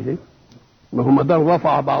مرفوع عليه؟ ما هو ما دام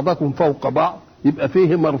رفع بعضكم فوق بعض يبقى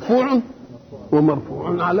فيه مرفوع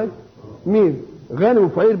ومرفوع عليه. مين؟ غني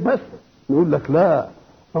وفقير بس؟ نقول لك لا،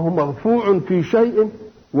 فهو مرفوع في شيء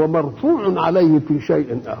ومرفوع عليه في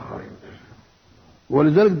شيء آخر.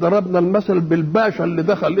 ولذلك ضربنا المثل بالباشا اللي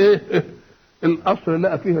دخل ايه؟ القصر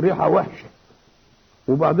لقى فيه ريحة وحشة،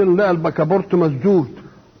 وبعدين لقى البكابورت مسدود،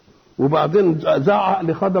 وبعدين زعق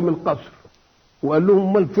لخدم القصر وقال لهم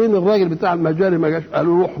امال فين الراجل بتاع المجاري؟ ما جاش.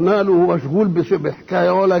 قالوا رحنا له وهو مشغول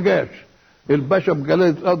بحكايه ولا جاش. الباشا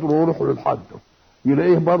بجلاله قدره وروحوا للحد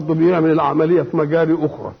يلاقيه برضه بيعمل العمليه في مجاري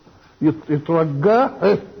اخرى، يترجاه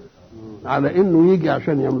على انه يجي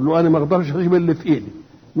عشان يعمل له. انا ما اقدرش اجيب اللي في ايدي،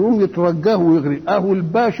 يقوم يترجاه ويغري.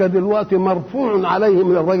 الباشا دلوقتي مرفوع عليه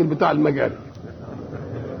من الراجل بتاع المجاري.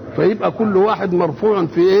 فيبقى كل واحد مرفوع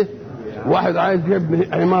في ايه؟ واحد عايز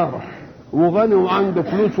يبني عماره وغني وعنده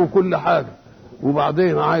فلوس وكل حاجه،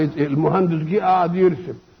 وبعدين عايز إيه؟ المهندس جه قاعد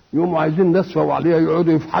يرسم، يقوموا عايزين نسفوا عليها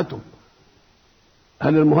يقعدوا يفحتوا.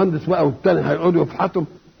 هل المهندس بقى والتاني هيقعدوا يفحتوا؟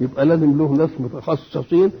 يبقى لازم له ناس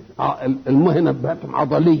متخصصين، المهنه بتاعتهم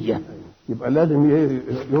عضليه، يبقى لازم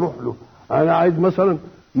يروح له. انا عايز مثلا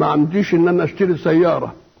ما عنديش ان انا اشتري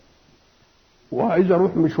سياره وعايز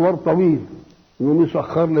اروح مشوار طويل، يقوم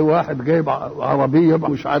يسخر لي واحد جايب عربيه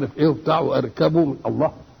مش عارف ايه وبتاع واركبه من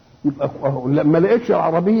الله. يبقى لما لقيتش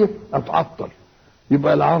العربيه اتعطل،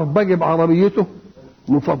 يبقى العرباجي بعربيته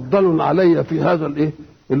مفضل علي في هذا الايه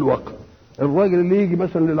الوقت. الراجل اللي يجي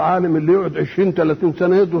مثلا للعالم اللي يقعد 20-30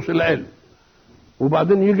 سنه يدرس العلم،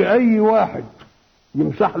 وبعدين يجي اي واحد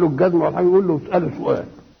يمسح له الجزمه ولا حاجه يقول له اساله سؤال،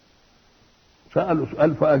 سأله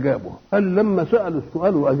سؤال فأجابه. قال لما سأله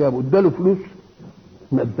السؤال وأجابه اداله فلوس؟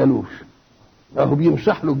 ما ادالوش. اهو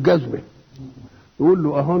بيمسح له الجزمة، يقول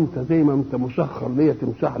له اهو انت زي ما انت مسخر ليا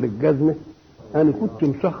تمسح لي الجزمة، انا كنت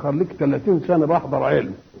مسخر لك 30 سنة بحضر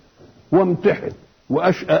علم وامتحن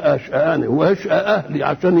واشقى انا واشقى اهلي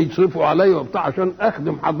عشان يصرفوا عليا وبتاع عشان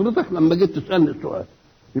اخدم حضرتك لما جيت تسالني السؤال.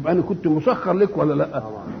 يبقى انا كنت مسخر لك ولا لا؟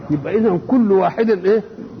 يبقى اذا كل واحد ايه؟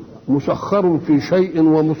 مسخر في شيء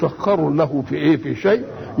ومسخر له في ايه؟ في شيء.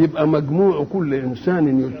 يبقى مجموع كل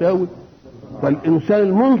انسان يساوي. فالانسان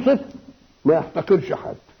المنصف ما يحتقرش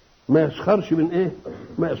حد، ما يسخرش من ايه؟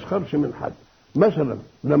 ما يسخرش من حد. مثلا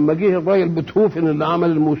لما جه الراجل بيتهوفن اللي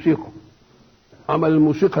عمل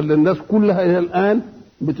الموسيقى اللي الناس كلها الى الان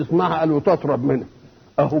بتسمعها قال وتطرب منها،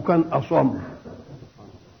 اهو كان اصم،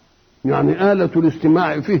 يعني آلة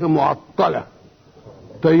الاستماع فيه معطلة.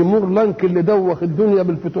 تيمور لانك اللي دوخ الدنيا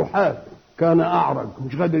بالفتوحات كان اعرج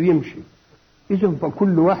مش قادر يمشي. اذا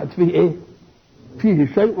فكل واحد فيه ايه؟ فيه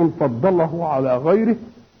شيء فضله على غيره،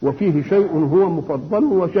 وفيه شيء هو مفضل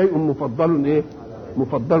وشيء مفضل ايه؟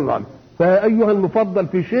 مفضل عليه. فايها المفضل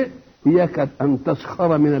في شيء اياك ان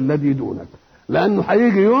تسخر من الذي دونك، لانه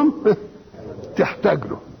هيجي يوم تحتاج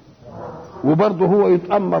له وبرضه هو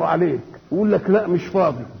يتأمر عليك ويقول لك لا مش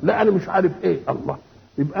فاضي، لا انا مش عارف ايه. الله،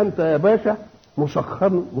 يبقى انت يا باشا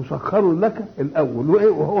مسخر لك الاول وايه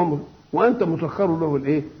وهو وانت مسخر له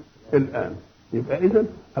الايه؟ الان. يبقى اذا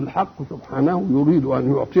الحق سبحانه يريد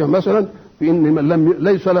ان يعطيه مثلا في ان من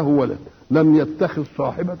ليس له ولد لم يتخذ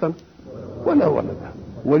صاحبة ولا ولدا.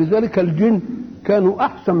 ولذلك الجن كانوا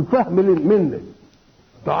احسن فهم منه.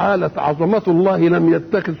 تعالت عظمة الله لم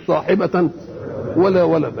يتخذ صاحبة ولا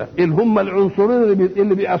ولدا. اللي هم العنصرين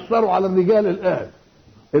اللي بيأثروا على الرجال الآن،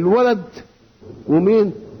 الولد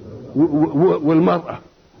ومين؟ والمرأة.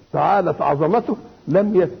 تعالت عظمته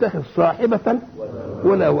لم يتخذ صاحبة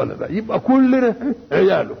ولا ولدا. يبقى كلنا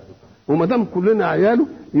عياله، وما دام كلنا عياله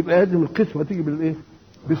يبقى لازم القسمة تيجي بالايه؟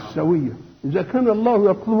 بالسوية. إذا كان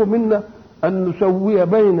الله يطلب منا أن نسوي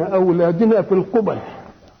بين أولادنا في القبل،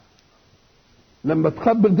 لما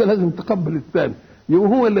تقبل ده لازم تقبل الثاني.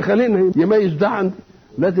 هو اللي خلينا يميز ده عندي،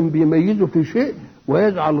 لازم بيميزه في شيء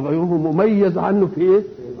ويجعل غيره مميز عنه في ايه؟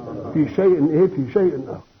 في شيء ايه؟ في شيء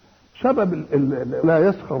اخر. سبب لا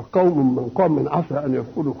يسخر قوم من قوم عسى ان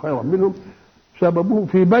يكونوا خيرا منهم، سببه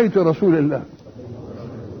في بيت رسول الله.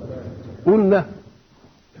 قلنا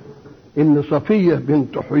ان صفية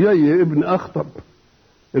بنت حيي ابن اخطب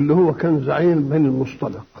اللي هو كان زعيم بني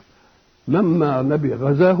المصطلق، لما نبي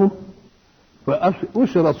غزاهم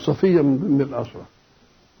فأسرت صفية من ضمن الأسرة،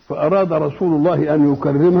 فأراد رسول الله أن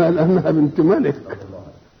يكرمها لأنها بنت ملك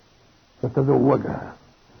فتزوجها.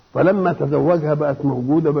 فلما تزوجها بقت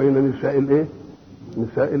موجودة بين نساء الايه؟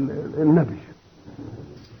 نساء النبي.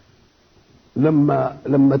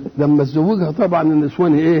 لما تزوجها طبعا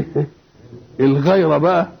النسوان ايه؟ الغيرة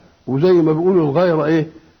بقى. وزي ما بيقولوا الغيرة ايه؟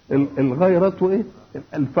 الغيرة ايه؟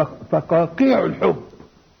 فقاقيع الحب.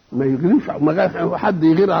 ما يغيرش، ما حد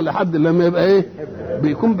يغير على حد لما يبقى ايه؟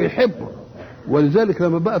 بيكون بيحبه. ولذلك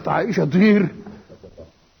لما بقت عائشة تغير،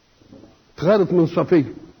 تغارت من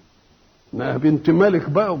صفية انها بنت ملك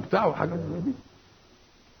بقى وبتاع وحاجات زي دي.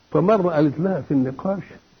 فمرة قالت لها في النقاش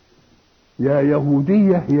يا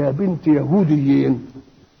يهودية يا بنت يهوديين.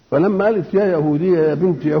 فلما قالت يا يهودية يا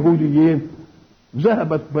بنت يهوديين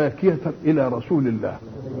ذهبت باكية إلى رسول الله.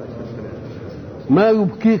 ما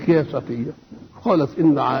يبكيك يا صفية؟ قالت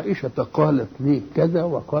إن عائشة قالت لي كذا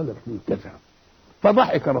وقالت لي كذا.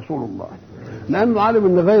 فضحك رسول الله لأنه عالم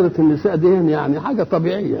إن غيرة النساء دي يعني حاجة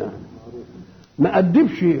طبيعية يعني. ما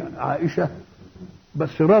أدبش عائشة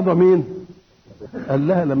بس راضى مين؟ قال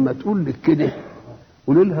لها لما تقول لك كده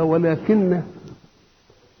قول لها ولكن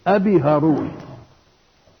أبي هارون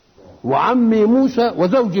وعمي موسى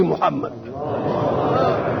وزوجي محمد.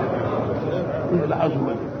 إيه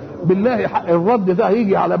العظمة دي؟ بالله حق الرد ده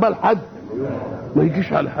هيجي على بال حد؟ ما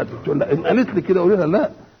يجيش على حد. تقول لا إن قالت لي كده قول لها لا،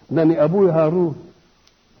 ده أبوي هارون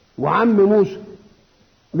وعمي موسى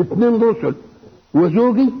الاثنين رسل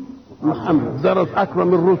وزوجي محمد درس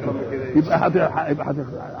اكرم الرسل. يبقى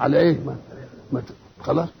على ايه؟ ما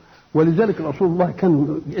خلاص. ولذلك رسول الله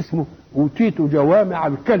كان اسمه اوتيت جوامع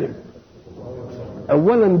الكلم.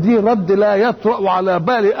 اولا دي رد لا يطرأ على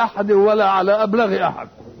بال احد ولا على ابلغ احد،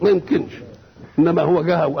 ما يمكنش. انما هو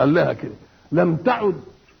جاء وقال لها كده. لم تعد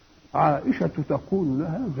عائشه تقول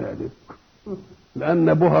لها ذلك لان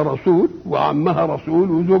ابوها رسول وعمها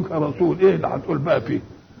رسول وزوجها رسول. ايه اللي هتقول بقى فيه؟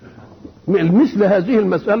 مثل هذه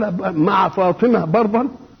المسألة مع فاطمة برضا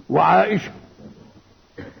وعائشة.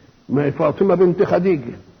 ما هي فاطمة بنت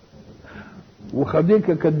خديجة،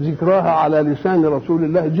 وخديجة كانت ذكراها على لسان رسول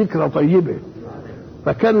الله ذكرى طيبة،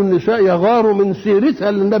 فكانوا النساء يغاروا من سيرتها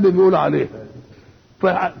اللي النبي بيقول عليه.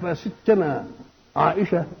 فستنا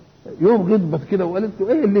عائشة يوم غضبت كده وقالت له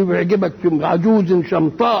ايه اللي بيعجبك في عجوز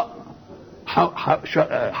شمطاء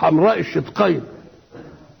حمراء الشدقين؟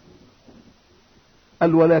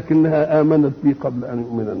 قال ولكنها آمنت بي قبل أن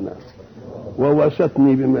يؤمن الناس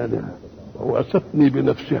ووستني بمالها ووستني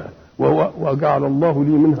بنفسها وجعل الله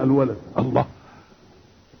لي منها الولد. الله.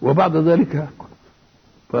 وبعد ذلك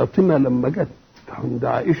فاطمة لما جت عند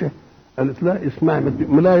عائشة قالت لا اسمعي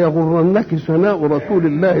لا يغرنك ثناء رسول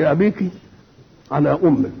الله أبيك على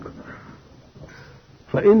أمك،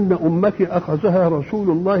 فإن أمك أخذها رسول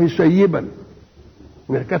الله سيبا،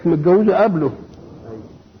 كانت متجوزة قبله،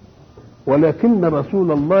 ولكن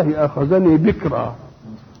رسول الله أخذني بكرا،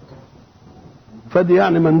 فدي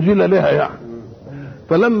يعني منزلة لها يعني.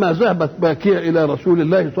 فلما ذهبت باكية إلى رسول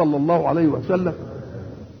الله صلى الله عليه وسلم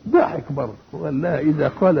ضحك برضه وقال لها إذا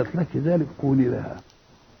قالت لك ذلك قولي لها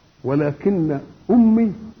ولكن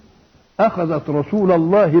أمي أخذت رسول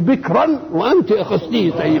الله بكرا وأنت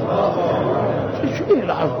أخذتيه سيبا. إيه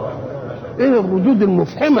العظم؟ إيه الردود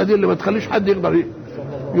المفحمة دي اللي ما تخليش حد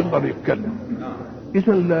يقدر يتكلم؟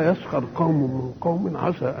 إذا لا يسخر قوم من قوم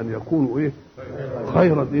عسى أن يكونوا إيه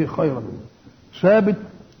خيرا. ثابت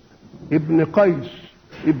ابن قيس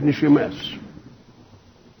ابن شماس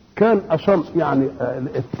كان أصم يعني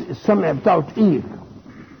السمع بتاعه تقيل،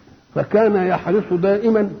 فكان يحرص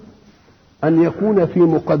دائما أن يكون في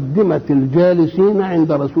مقدمة الجالسين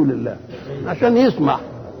عند رسول الله عشان يسمع،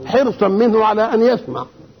 حرصا منه على أن يسمع.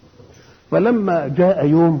 فلما جاء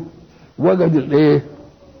يوم وجد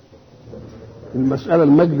المسألة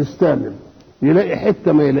المجلس تامم، يلاقي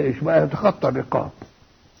حتة ما يلاقيش بقى يتخطى الرقاب،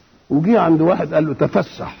 وجي عند واحد قال له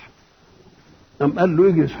تفسح، قام قال له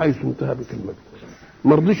اجلس حيث انتهى بك المجلس،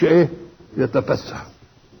 ما رضيش يتفسح.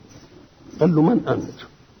 قال له من أنت؟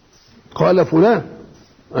 قال فلان.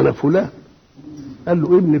 أنا فلان. قال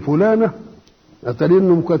له ابن فلانة أتري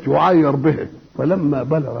أنه كانت يعاير به. فلما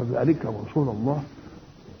بلغ ذلك رسول الله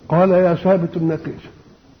قال يا ثابت بن قيس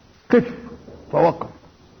قف، فوقف.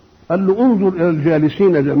 قال له انظر إلى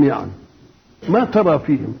الجالسين جميعا ما ترى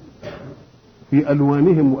فيهم في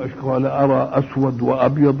ألوانهم وأشكال؟ أرى أسود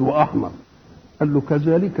وأبيض وأحمر. قال له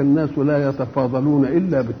كذلك الناس لا يتفاضلون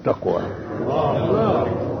إلا بالتقوى،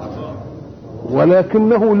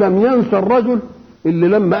 ولكنه لم ينسى الرجل اللي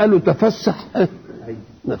لما قال له تفسح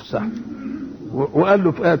نفسح، وقال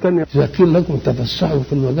له في آية تانية إذا قيل لكم تفسحوا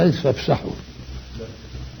في المجالس فافسحوا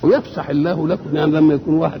ويفسح الله لكم. يعني لما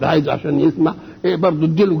يكون واحد عايز عشان يسمع برضه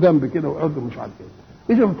اديله جنب كده ويقعد مش عارف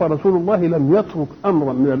ايه. إذا فرسول الله لم يترك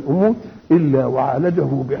أمرا من الأمور إلا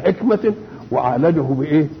وعالجه بحكمة وعالجه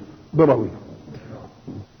برويه.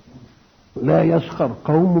 لا يسخر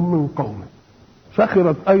قوم من قوم.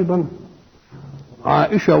 سخرت أيضا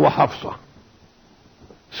عائشة وحفصة،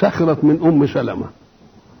 سخرت من أم سلمة.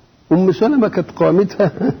 أم سلمة كانت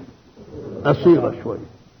قامتها قصيرة شوية،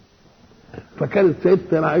 فكانت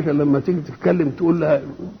سيدتنا عائشة لما تيجي تتكلم تقول لها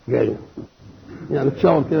جاية، يعني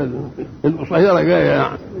تشاور كده القصيرة جاية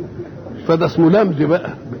يعني، فده اسمه لمز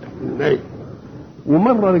بقى.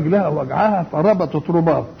 ومرة رجلها وجعها فربطت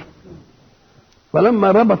رباط،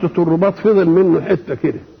 فلما ربطت الرباط فضل منه حتة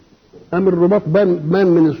كده، قام الرباط بان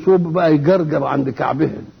من الثوب بقى يجرجر عند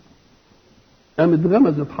كعبها. قامت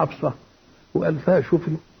غمزت حفصة وقال فيها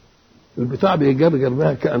شوفي البتاع بيجرجر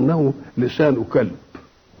بها كأنه لسان كلب.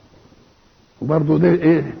 وبرضه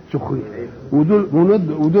ده سخرية.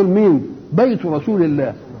 ودول مين؟ بيت رسول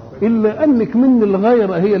الله. إلا أنك من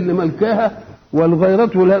الغيرة هي اللي ملكاها،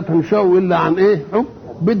 والغيرة لا تنشأ إلا عن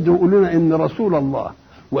بده يقول لنا إن رسول الله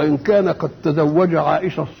وإن كان قد تزوج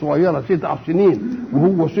عائشة الصغيرة 9 سنين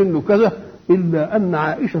وهو سنه كذا، إلا أن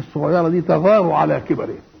عائشة الصغيرة دي تغار على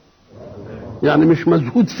كبره، يعني مش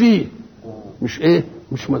مزهود فيه،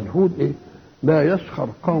 مش مزهود لا يسخر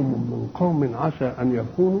قوم من قوم عسى أن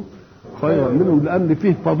يكونوا خيرا منهم، لأن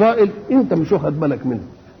فيه فضائل أنت مش واخد بالك منها،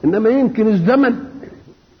 إنما يمكن الزمن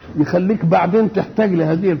يخليك بعدين تحتاج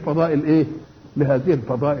لهذه الفضائل لهذه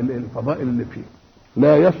الفضائل اللي فيه.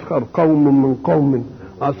 لا يسخر قوم من قوم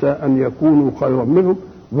عسى أن يكونوا خيرا منهم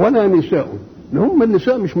ولا نساء. هم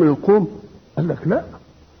النساء مش من القوم؟ قال لك لا،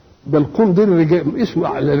 ده القوم دي الرجال، اسمه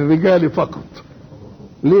على الرجال فقط.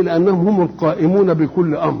 ليه؟ لأنهم هم القائمون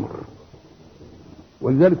بكل أمر،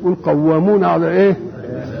 ولذلك يقول قوامون على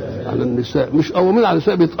على النساء، مش قوامين على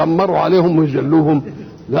النساء بيتأمروا عليهم ويجلوهم،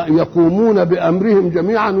 لا، يقومون بأمرهم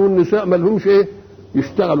جميعا، والنساء ما لهمش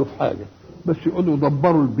يشتغلوا في حاجة، بس يقعدوا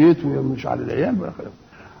يدبروا البيت ومش على العيال.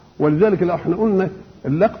 ولذلك لو احنا قلنا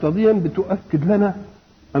اللقطة دي بتؤكد لنا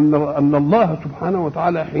أن الله سبحانه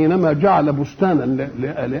وتعالى حينما جعل بستانا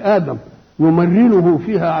لآدم يمرنه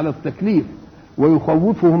فيها على التكليف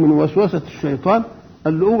ويخوفه من وسوسة الشيطان،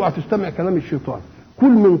 قال له اوعى تستمع كلام الشيطان، كل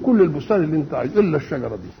من كل البستان اللي انت عايز الا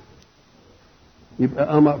الشجرة دي.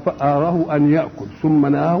 يبقى فأراه أن يأكل ثم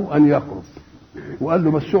نهاه أن يقرب، وقال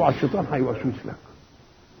له بس اوعى الشيطان هيوسوس لك.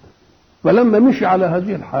 فلما مشي على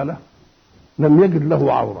هذه الحالة لم يجد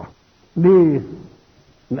له عورة. ليه؟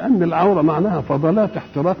 لأن العورة معناها فضلات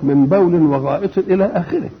احتراق من بول وغائط إلى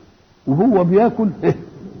آخره، وهو بياكل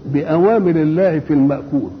بأوامر الله في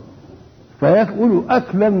المأكول، فيأكل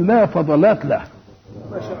أكلا لا فضلات له.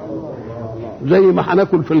 ما شاء الله. زي ما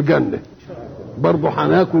هناكل في الجنة برضه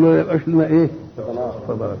هناكل ولا يبقاش لنا ايه؟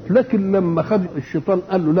 فضلات. لكن لما خد الشيطان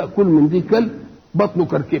قال له لا كل من دي كل، بطنه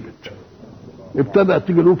كركبت، ابتدأت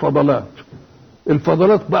تيجي له فضلات.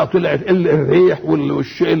 الفضلات بقى طلعت الريح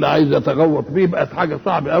والشيء اللي عايز يتغوط بيه، بقت حاجه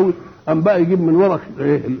صعبه قوي. قام بقى يجيب من ورق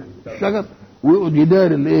الشجر ويقعد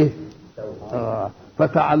يدار الايه؟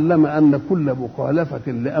 فتعلم ان كل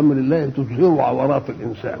مخالفه لامر الله تظهر عورات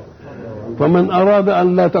الانسان. فمن اراد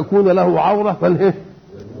ان لا تكون له عوره فالايه؟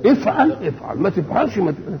 افعل ما تفعلش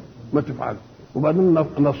ما تفعل. وبعدين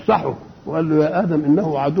نصحه وقال له يا ادم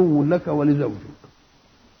انه عدو لك ولزوجك،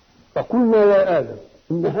 فقلنا يا ادم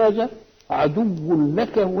ان هذا عدو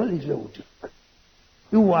لك ولزوجك،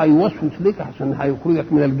 اوعى يوسوس لك عشان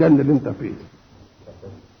هيخرجك من الجنه اللي انت فيه.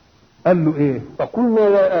 قال له ايه؟ فقلنا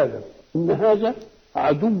يا ادم ان هذا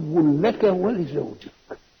عدو لك ولزوجك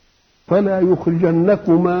فلا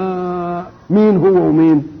يخرجنكما. مين هو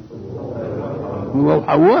ومين؟ هو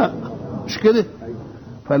وحواء، مش كده؟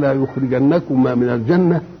 فلا يخرجنكما من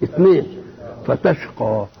الجنه اثنين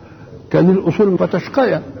فتشقى. كان الاصول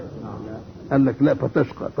فتشقيا، قال لك لا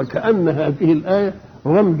فتشقى. فكأن هذه الآية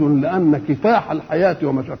رمز لأن كفاح الحياة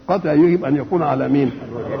ومشقتها يجب أن يكون على مين؟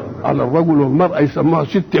 على الرجل والمرأة. يسموها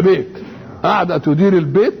ست بيت، قاعدة تدير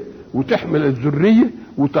البيت وتحمل الذرية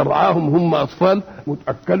وترعاهم هم أطفال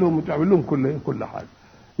وتأكلهم وتعمل لهم كل حاجة.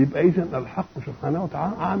 يبقى إذن الحق سبحانه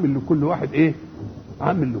وتعالى عامل لكل واحد إيه؟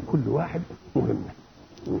 عامل لكل واحد مهمة.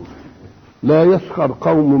 لا يسخر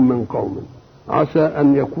قوم من قوم عسى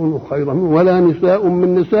أن يكونوا خيرا منهم ولا نساء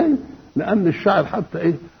من نساء، لأن الشاعر حتى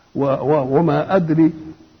إيه؟ وما أدري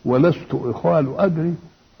ولست إخوال أدري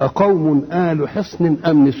أقوم آل حصن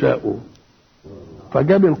أم نساء،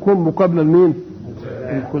 فجاب القوم قبل المين؟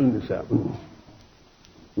 الكل نساء.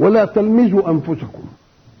 ولا تلمزوا أنفسكم.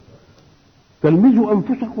 تلمزوا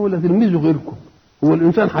أنفسكم ولا تلمزوا غيركم؟ هو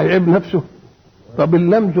الإنسان هيعيب نفسه؟ طب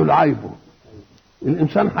اللمز العيبه،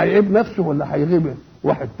 الإنسان هيعيب نفسه ولا هيغيب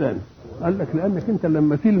واحد تاني؟ قال لك لأنك أنت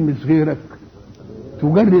لما تلمز غيرك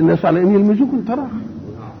تجري الناس على ان يلمزوك انت راح،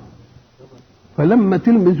 فلما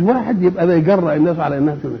تلمز واحد يبقى ده يجرأ الناس على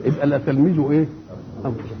انها تلمز. يبقى لا تلمزوا ايه؟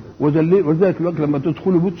 انفسكم. وذلك الوقت لما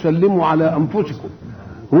تدخلوا بيت سلموا على انفسكم.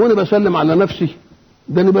 هو انا بسلم على نفسي؟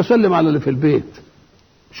 ده انا بسلم على اللي في البيت،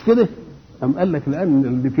 مش كده؟ قام قال لك لان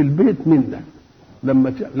اللي في البيت منك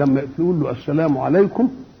لما تقول له السلام عليكم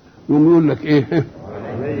يقوم يقول لك ايه؟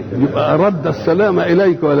 يبقى رد السلام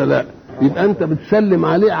اليك ولا لا؟ يبقى انت بتسلم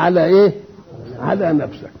عليه على ايه؟ على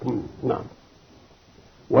نفسك. نعم.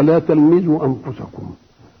 ولا تلمزوا أنفسكم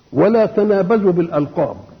ولا تنابزوا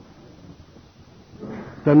بالألقاب.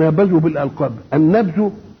 تنابزوا بالألقاب. النبذ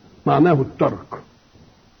معناه الترك،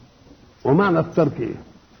 ومعنى الترك ايه؟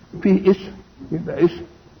 فيه اسم يبقى اسم،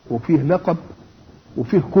 وفيه لقب،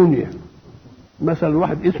 وفيه كنية. مثلا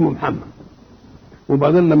واحد اسمه محمد،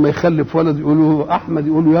 وبعدين لما يخلف ولد يقولوا أحمد،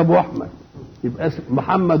 يقولوا يا أبو أحمد، يبقى اسم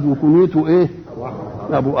محمد وكنيته ايه؟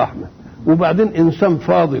 أبو أحمد. وبعدين انسان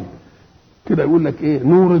فاضل كده يقول لك ايه؟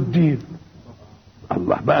 نور الدين.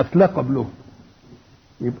 الله، بقت لقب له.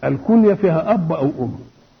 يبقى الكنية فيها اب او ام،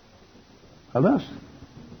 خلاص.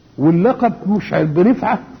 واللقب مش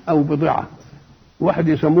برفعه او بضعه. واحد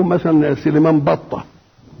يسموه مثلا سليمان بطه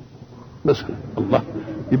مثلا، الله،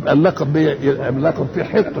 يبقى اللقب فيه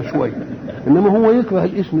حته شويه، انما هو يكره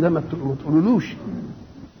الاسم ده ما تقولولوش،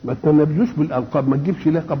 ما تنبذوش بالالقاب، ما تجيبش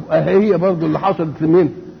لقب. هي برضو اللي حصلت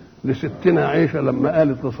لمين؟ لستنا عائشة لما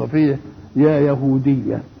قالت لصفية يا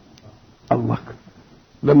يهودية. الله،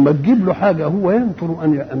 لما تجيب له حاجة هو ينفر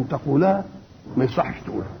أن تقولها ما يصحش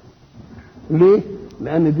تقولها. ليه؟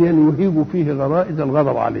 لأن دي يهيب فيه غرائز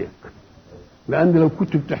الغضب عليك. لأن لو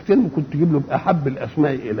كنت بتحترمه كنت تجيب له بأحب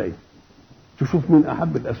الأسماء إليه، تشوف من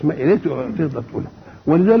أحب الأسماء إليه تقدر تقولها.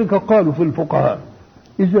 ولذلك قالوا في الفقهاء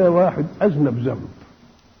إذا واحد أذنب ذنب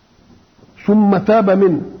ثم تاب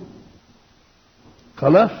منه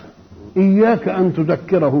خلاص إياك أن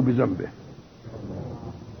تذكره بذنبه.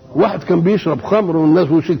 واحد كان بيشرب خمر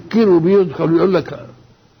والناس وسكينه وبيدخل ويقول لك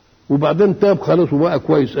وبعدين تاب خلاص وبقى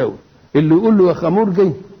كويس قوي، اللي يقول له يا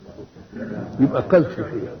خمرجي يبقى قذف فيه.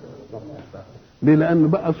 ليه؟ لأن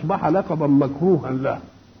بقى أصبح لقبا مكروها له.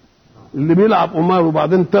 اللي بيلعب قمار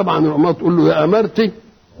وبعدين طبعا القمار تقول له يا امرتي،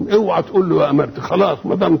 اوعى تقول له يا امرتي، خلاص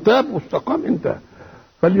ما دام تاب واستقام انتهى.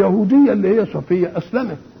 فاليهوديه اللي هي صفيه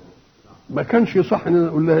اسلمت، ما كانش صح ان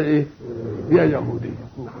نقول لها ايه يا يهوديه.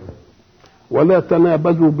 ولا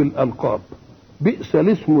تنابذوا بالالقاب بئس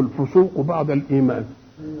الاسم الفسوق بعد الايمان.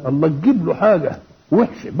 الله تجيب له حاجه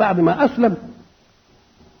وحشه بعد ما اسلم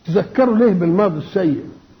تذكروا ليه بالماضي السيء؟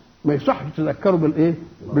 ما يصحش تذكروا بالايه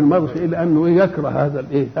بالماضي السيء، لانه ايه يكره هذا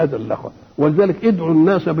الايه هذا اللقب. ولذلك ادعوا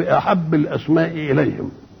الناس باحب الاسماء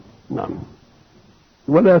اليهم. نعم.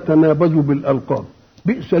 ولا تنابذوا بالالقاب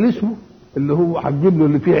بئس الاسم اللي هو هتجيب له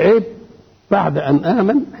اللي فيه عيب بعد ان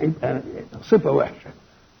امن هيبقى صفه وحشه.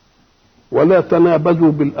 ولا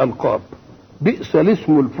تنابذوا بالالقاب بئس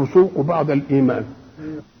الاسم الفسوق بعد الايمان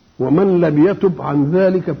ومن لم يتب عن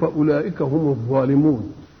ذلك فاولئك هم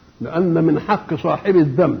الظالمون. لان من حق صاحب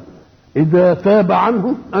الذنب اذا تاب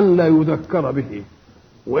عنه ان لا يذكر به،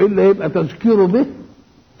 والا يبقى تذكيره به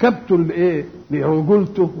كبت لايه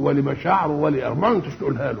لرجولته ولمشاعره ولارمانه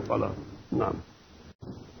تقولها له خلاص. نعم.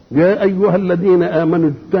 يا ايها الذين امنوا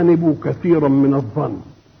اجتنبوا كثيرا من الظن.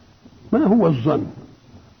 ما هو الظن؟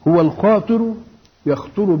 هو الخاطر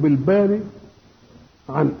يخطر بالبال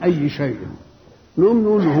عن اي شيء. نقوم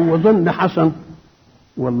نقول هو ظن حسن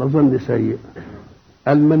ولا ظن سيء؟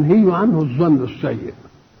 المنهي عنه الظن السيء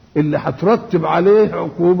اللي هترتب عليه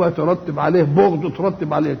عقوبه، ترتب عليه بغض،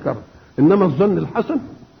 ترتب عليه كره. انما الظن الحسن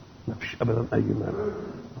ما فيش ابدا اي مانع.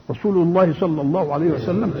 رسول الله صلى الله عليه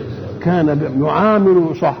وسلم كان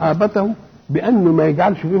يعامل صحابته بانه ما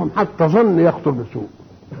يجعلش فيهم حتى ظن يخطر بسوء.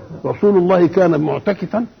 رسول الله كان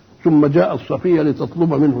معتكفا ثم جاء الصفيه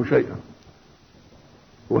لتطلب منه شيئا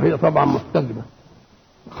وهي طبعا محتجبه.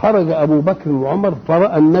 خرج ابو بكر وعمر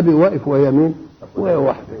فراى النبي واقف ويمين وهي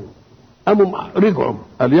واحده، قاموا رجعوا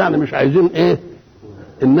قال يعني مش عايزين ايه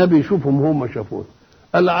النبي يشوفهم هم شافوه.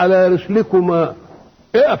 قال على رسلكما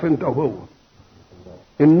اقف انت وهو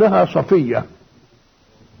انها صفيه.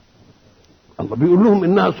 الله بيقول لهم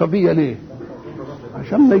انها صفيه ليه؟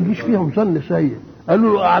 عشان ما يجيش فيهم ظن سيء.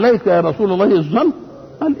 قالوا له عليك يا رسول الله الظن؟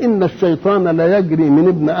 قال ان الشيطان لا يجري من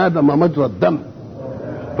ابن ادم مجرى الدم.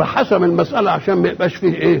 فحسم المساله عشان ما يبقاش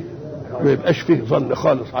فيه ايه ما يبقاش فيه ظن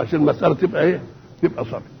خالص، عشان المساله تبقى ايه تبقى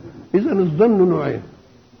صفيه. اذا الظن نوعين،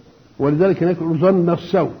 ولذلك هناك ظن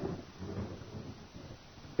السوء،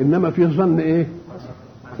 انما في ظن ايه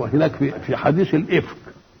وهناك في حديث الافك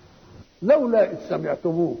لولا اذ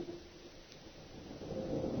سمعتموه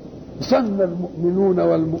ظن المؤمنون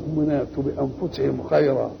والمؤمنات بانفسهم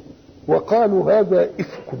خيرا وقالوا هذا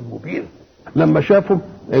افك مبين. لما شافوا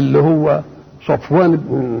اللي هو صفوان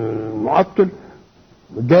بن المعطل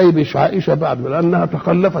جايب عائشه بعد لانها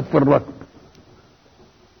تخلفت في الركب،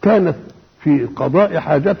 كانت في قضاء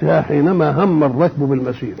حاجتها حينما هم الركب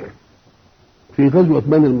بالمسير في غزوه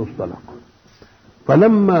بني المصطلق.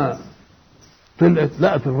 فلما طلعت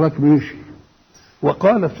لقت الركب يمشي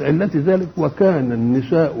وقالت علة ذلك وكان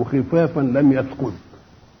النساء خفافا لم يثقل.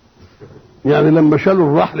 يعني لما شالوا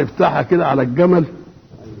الرحل بتاعها كده على الجمل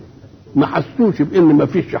ما حسوش بان ما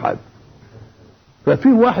فيش حد.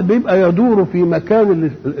 ففي واحد بيبقى يدور في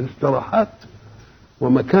مكان الاستراحات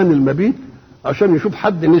ومكان المبيت عشان يشوف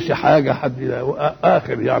حد نسي حاجه، حد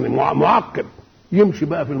اخر يعني معقب، يمشي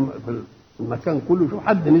بقى في المكان كله يشوف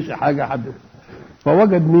حد نسي حاجه حد.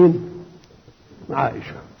 فوجد مين؟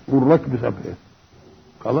 عائشه والركب سابها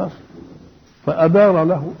خلاص. فأدار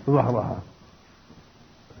له ظهرها،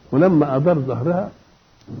 ولما أدار ظهرها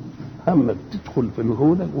همت تدخل في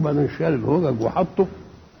الهودج وبعدين شال الهودج وحطه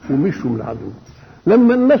ومشوا من العدو.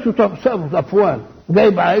 لما الناس سألوا صفوان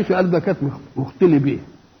جايب عائشة قال ده كانت مختلي بيه.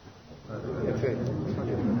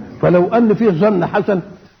 فلو أن فيه ظن حسن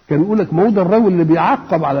كان يقول لك ما هو ده الراوي اللي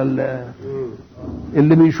بيعقب على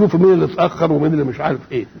اللي بيشوف مين اللي اتأخر ومين اللي مش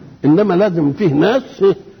عارف ايه. إنما لازم فيه ناس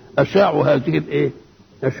أشاعوا هذه الايه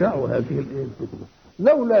يشاء هذه الفتنة.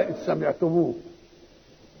 لولا إذ سمعتموه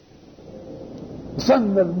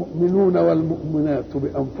ظن المؤمنون والمؤمنات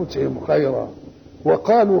بأنفسهم خيرا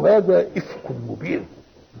وقالوا هذا إفك مبين.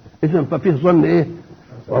 إذن ففيه ظن إيه؟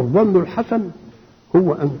 والظن الحسن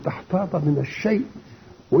هو أن تحتاط من الشيء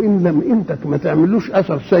وإن لم أنت ما تعملوش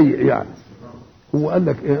أثر سيء. يعني هو قال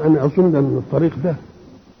لك إيه أنا أظن أن الطريق ده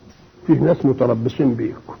فيه ناس متربصين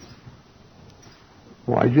بيك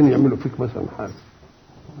وعايزين يعملوا فيك مثلا حاجة،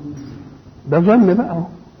 ده ظن بقى.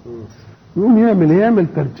 يقوم يعمل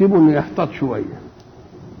ترتيبه انه يحتاط شويه،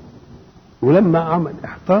 ولما عمل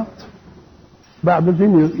احتاط بعد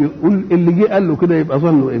ذن يقول اللي جه قال له كده يبقى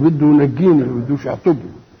ظنه ايه؟ بده ينجيني، ما بدوش يعتقني،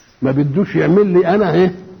 ما بدوش يعمل لي انا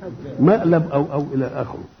ايه مقلب او الى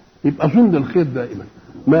اخره. يبقى ظن الخير دائما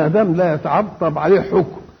ما دام لا يتعطب عليه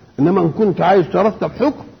حكم. انما ان كنت عايز ترتب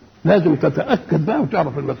حكم لازم تتأكد بقى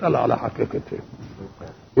وتعرف المسألة على حقيقتها.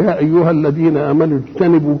 يا أيها الذين آمنوا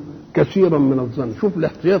اجتنبوا كثيرا من الظن. شوف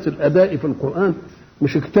الاحتياط الأدائي في القرآن،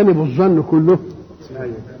 مش اجتنبوا الظن كله،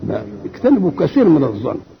 لا، اجتنبوا كثير من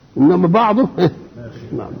الظن، إنما بعضه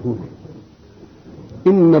نعم.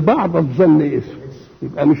 إن بعض الظن إثم،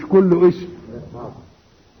 يبقى مش كله إثم.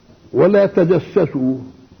 ولا تجسسوا.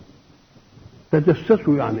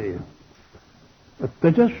 تجسسوا يعني إيه؟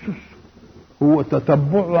 التجسس هو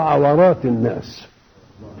تتبع عورات الناس،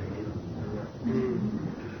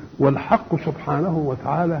 والحق سبحانه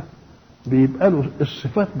وتعالى بيبقى له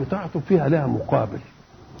الصفات بتاعته فيها لها مقابل.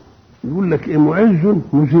 يقول لك إيه؟ معز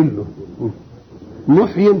مذل،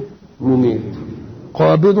 محي مميت،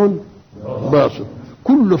 قابض باسط.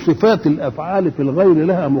 كل صفات الافعال في الغير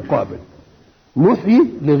لها مقابل. محيي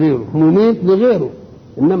لغيره، مميت لغيره،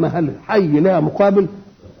 انما هل حي لها مقابل؟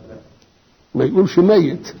 ما يقولش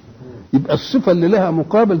ميت. يبقى الصفه اللي لها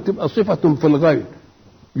مقابل تبقى صفه في الغير،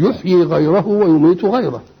 يحيي غيره ويميت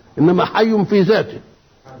غيره، انما حي في ذاته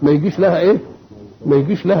ما يجيش لها ايه؟ ما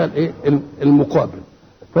يجيش لها الايه؟ المقابل.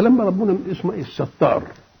 فلما ربنا اسمه الستار،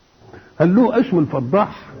 هل له اسم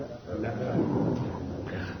الفضاح؟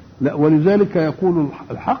 لا. ولذلك يقول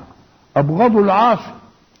الحق: أبغض العاصي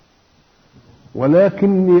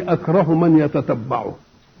ولكني أكره من يتتبعه.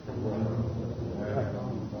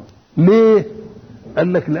 ليه؟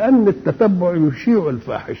 قال لك لأن التتبع يشيع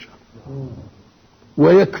الفاحشة،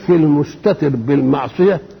 ويكفي المستتر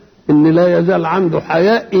بالمعصية إن لا يزال عنده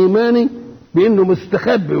حياء إيماني بأنه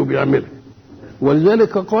مستخبي وبيعملها.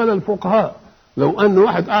 ولذلك قال الفقهاء: لو أن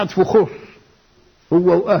واحد قاعد في خص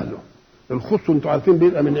هو وأهله، الخص انتوا عارفين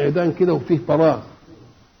بيبقى من عيدان كده وفيه فراغ،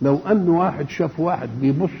 لو ان واحد شاف واحد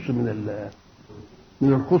بيبص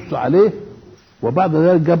من الخص عليه وبعد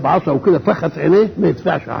ذلك جاب عصا وكده فخت عينيه، ما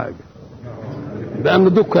يدفعش حاجه،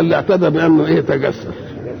 لان دكا اللي اعتدى بانه ايه؟ تجسس.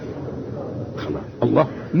 الله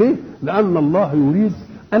ليه؟ لان الله يريد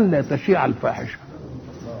ان لا تشيع الفاحشه،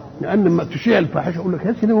 لان لما تشيع الفاحشه يقول لك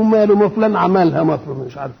يا سيدي وماله، ما فلان عملها، ما فلان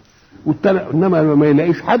مش عارف، انما ما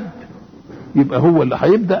يلاقيش حد يبقى هو اللي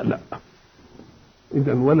هيبدا. لا.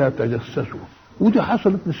 إذا ولا تجسسوا. ودي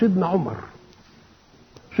حصلت لسيدنا عمر.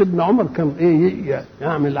 سيدنا عمر كان ايه؟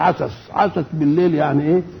 يعمل عسس بالليل، يعني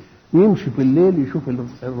ايه؟ يمشي في الليل يشوف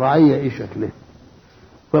الرعيه ايه شكلها.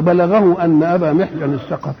 فبلغه ان ابا محجن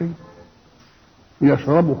الثقفي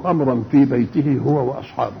يشرب خمرا في بيته هو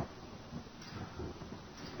واصحابه،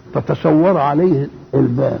 فتسور عليه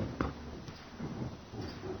الباب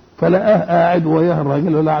فلقاه قاعد وياه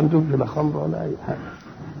الراجل ولا عنده لا خمر ولا اي حاجه.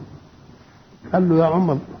 قال له: يا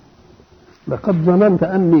عمر، لقد ظننت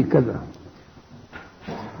اني كذا،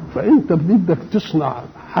 فانت بدك تصنع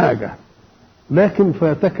حاجه لكن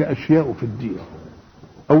فاتك اشياء في الدين.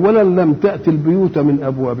 اولا لم تأتي البيوت من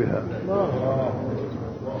ابوابها،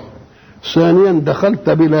 ثانيا دخلت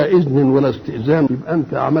بلا اذن ولا استئذان، يبقى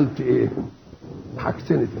انت عملت ايه؟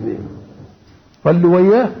 حاجتين اثنين. فاللي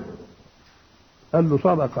وياه قال له: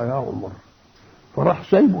 صدق يا عمر.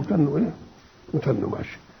 فراح سايبه كانه ايه؟ كانه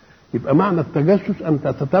ماشي. يبقى معنى التجسس ان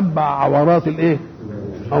تتتبع عورات الايه؟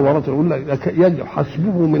 عورات. يقول لك يجب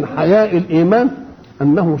حسبه من حياء الايمان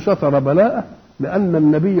انه ستر بلاءه، لان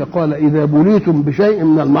النبي قال: اذا بليتم بشيء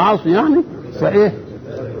من المعاصي يعني فايه؟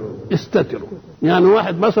 استتروا. يعني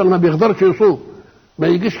واحد مثلا ما بيقدرش يصوم، ما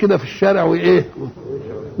يجيش كده في الشارع وايه؟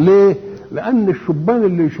 ليه؟ لان الشبان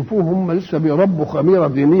اللي يشوفوه هم لسه بيربوا خميره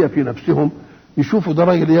دينيه في نفسهم، يشوفوا ده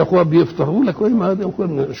راجل يا اخويا بيفطر، يقول لك: ايه ما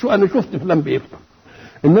ده شو انا شفت فلان بيفطر.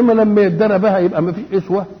 انما لما يدرى بها يبقى ما فيش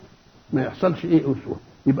اسوه، ما يحصلش ايه اسوه.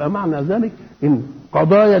 يبقى معنى ذلك ان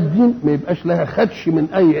قضايا الدين ما يبقاش لها خدش من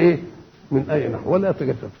اي ايه؟ من اي نحو. ولا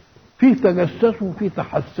تجسسوا. في تجسسوا وفي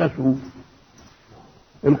تحسسوا.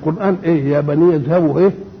 القران ايه؟ يا بني اذهبوا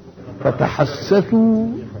ايه؟ فتحسسوا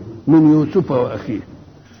من يوسف واخيه.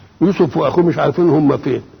 يوسف واخوه مش عارفين هم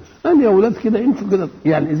فين. قال يا اولاد كده يمشوا كده،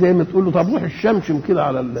 يعني زي ما تقول له طب روح الشمشم كده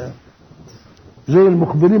على زي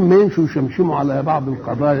المخبرين ما يمشوا يشمشموا على بعض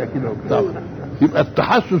القضايا كده وبتاع. يبقى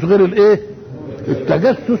التحسس غير الايه؟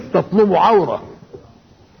 التجسس تطلب عوره،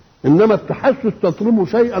 انما التحسس تطلب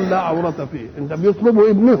شيئا لا عوره فيه. انت بيطلبوا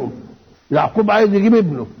ابنهم، يعقوب عايز يجيب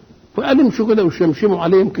ابنه، فقال امشوا كده وشمشموا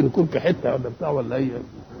عليه يمكن يكون في حته ولا بتاع ولا اي.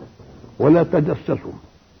 ولا تجسسوا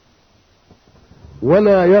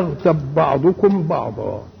ولا يغتب بعضكم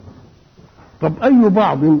بعضا. طب اي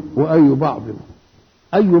بعض واي بعض؟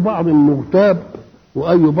 اي بعض مغتاب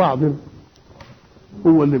واي بعض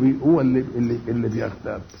هو اللي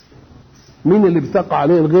بيغتاب؟ مين اللي بتقع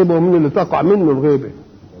عليه الغيبه ومين اللي تقع منه الغيبه؟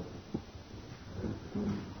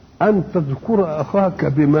 ان تذكر اخاك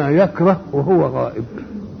بما يكره وهو غائب.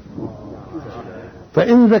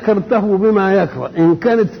 فإن ذكرته بما يكره إن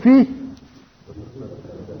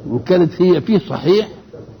كانت هي فيه صحيح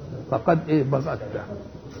فقد إيه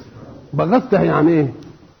بغته يعني إيه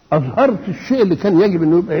أظهرت الشيء اللي كان يجب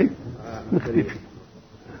أنه يبقى إيه مختفي.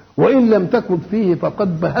 وإن لم تكن فيه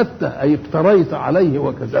فقد بهته أي افتريت عليه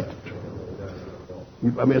وكذبت.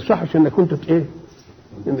 يبقى ما يصحش انك كنت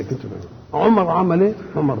انك انت عمر عمل ايه؟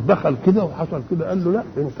 عمر دخل كده وحصل كده قال له لا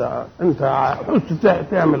انت حست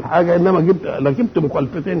تعمل حاجه انما جبت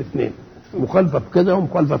مخالفتين اثنين، مخالفه بكذا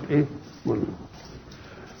ومخالفه بايه؟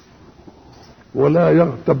 ولا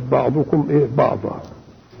يغتب بعضكم ايه بعضا.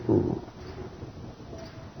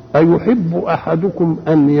 أيحب أحدكم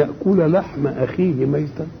أن يأكل لحم أخيه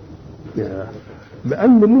ميتا؟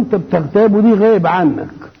 لأن اللي أنت بتغتابه دي غايب عنك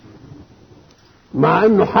مع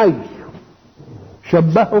أنه حي.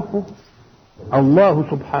 شبهه الله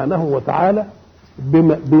سبحانه وتعالى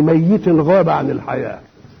بميت غاب عن الحياة،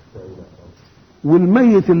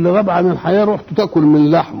 والميت اللي غاب عن الحياة رحت تأكل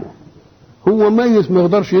من لحمه. هو ميت ما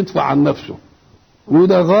يقدرش يدفع عن نفسه،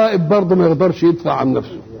 وده غائب برضه ما يقدرش يدفع عن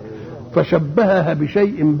نفسه، فشبهها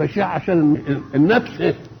بشيء بشع عشان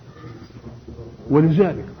النفس.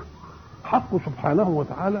 ولذلك حق سبحانه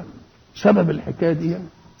وتعالى سبب الحكايه دي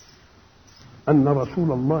ان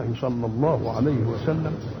رسول الله صلى الله عليه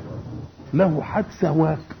وسلم له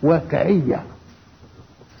حادثه واقعيه.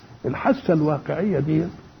 الحادثه الواقعيه دي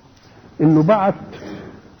انه بعت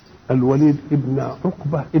الوليد ابن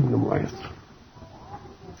عقبه ابن معيط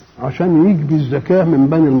عشان يجبي الزكاه من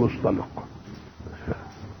بني المصطلق.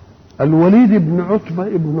 الوليد بن عتبة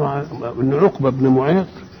ابن عقبة بن معيط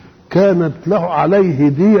كانت له عليه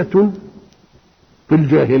دية في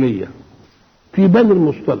الجاهلية في بني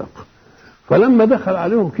المصطلق. فلما دخل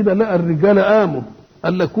عليهم كده لقى الرجال قاموا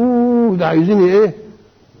قال لك ده عايزين ايه؟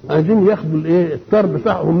 عايزين ياخدوا الايه الثار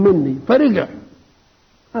بتاعهم مني. فرجع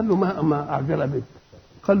قال له ما اعجل بك.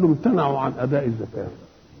 قال له امتنعوا عن اداء الزكاة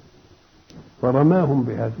فرماهم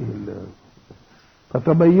بهذه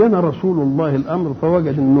فتبين رسول الله الامر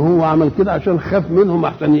فوجد ان هو عمل كده عشان خاف منهم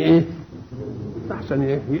احسن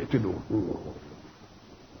يقتلوه.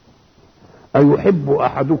 أيحب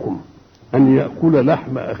احدكم ان ياكل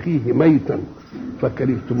لحم اخيه ميتا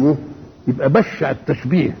فكرهتموه؟ يبقى بشع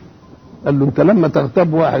التشبيه. قال له انت لما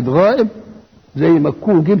تغتاب واحد غائب زي ما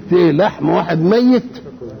تكون جبت لحم واحد ميت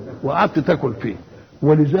وقعدت تاكل فيه.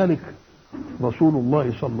 ولذلك رسول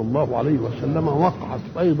الله صلى الله عليه وسلم وقعت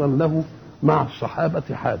ايضا له مع الصحابة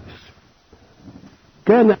حادث.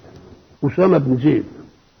 كان أسامة بن زيد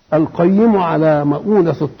القيم على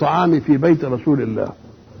مؤونة الطعام في بيت رسول الله،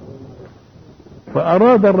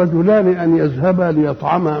 فأراد الرجلان أن يذهبا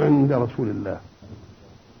ليطعما عند رسول الله،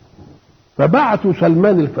 فبعثوا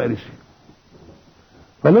سلمان الفارسي.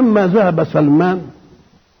 فلما ذهب سلمان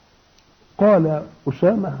قال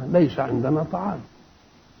أسامة ليس عندنا طعام.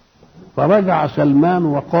 فرجع سلمان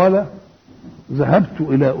وقال ذهبت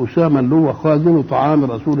إلى أسامة اللي هو خازن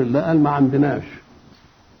طعام رسول الله قال ما عندناش.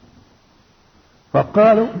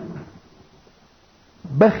 فقالوا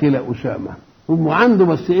بخل أسامة، هم عنده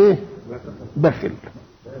بس بخل.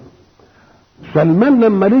 سلمان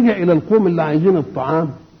لما رجع إلى القوم اللي عايزين الطعام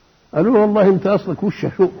قالوا والله أنت أصلك وش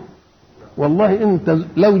شوق، والله أنت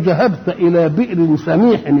لو ذهبت إلى بئر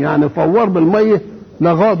سميح يعني فوار بالمية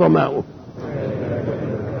لغاض ماؤه.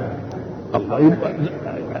 الله. يبقى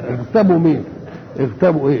اغتابوا مين؟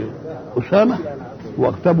 اغتابوا أسامة،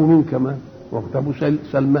 واغتابوا مين كمان؟ واغتابوا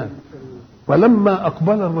سلمان. فلما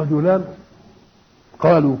أقبل الرجلان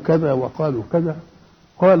قالوا كذا وقالوا كذا.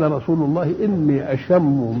 قال رسول الله إني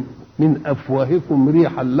أشم من أفواهكم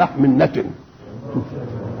ريح اللحم النتن.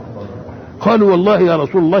 قالوا والله يا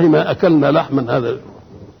رسول الله ما أكلنا لحما هذا.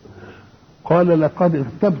 قال لقد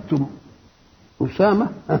اغتبتم أسامة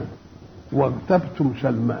واغتبتم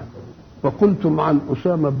سلمان، فقلتم عن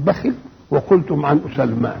أسامة بخل وقلتم عن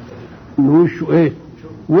سلمان إنه وشه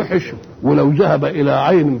وحش، ولو ذهب إلى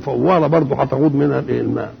عين فوارة برضه هتغوض منها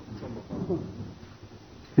الماء.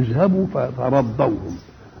 اذهبوا فترضوهم،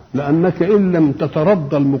 لأنك إن لم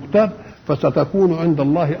تترضى المغتاب فستكون عند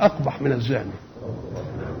الله أقبح من الزاني.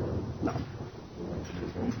 نعم.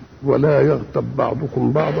 ولا يغتب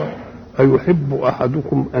بعضكم بعضا أيحب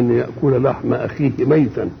أحدكم أن يأكل لحم أخيه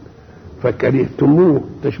ميتا فكرهتموه.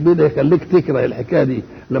 تشبيه ده يخليك تكره الحكايه دي.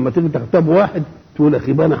 لما تيجي تغتاب واحد تقول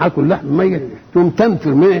اخي انا هاكل لحم ميت، تقوم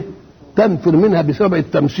تنفر منها بسبب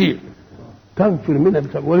التمثيل، تنفر منها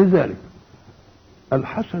بسبب. ولذلك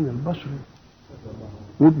الحسن البصري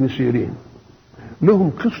وابن سيرين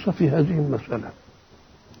لهم قصه في هذه المساله.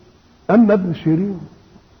 اما ابن سيرين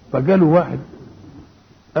فجاله واحد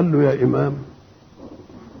قال له يا امام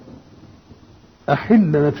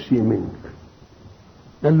احل نفسي منك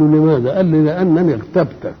قال له لماذا؟ قال لي لأنني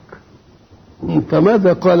اغتبتك.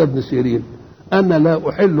 فماذا قال ابن سيرين؟ أنا لا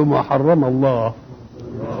أحل ما حرم الله.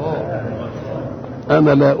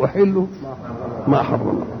 أنا لا أحل ما حرم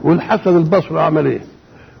الله. والحسن البصري عمل إيه؟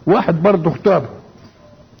 واحد برضه اختاره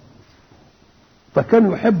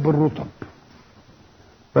فكان يحب الرطب،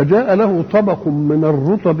 فجاء له طبق من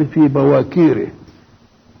الرطب في بواكيره،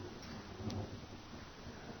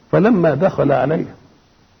 فلما دخل عليه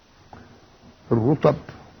الرطب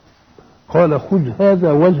قال خذ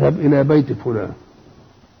هذا واذهب إلى بيت فلان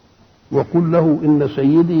وقل له إن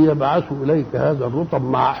سيدي يبعث إليك هذا الرطب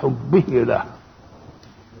مع حبه له،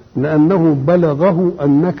 لأنه بلغه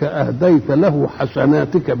أنك أهديت له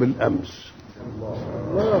حسناتك بالأمس.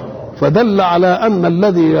 فدل على أن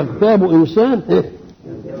الذي يغتاب إنسان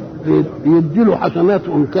يديله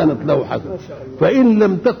حسناته إن كانت له حسنة، فإن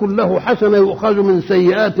لم تكن له حسنة يؤخذ من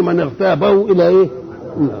سيئات من اغتابه إلى إيه؟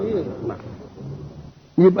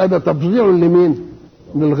 يبقى ده تفظيع لمين؟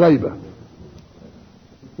 للغيبة.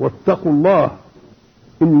 واتقوا الله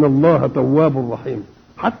إن الله تواب رحيم.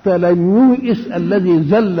 حتى لم ييئس الذي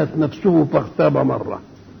زلت نفسه فاغتاب مرة،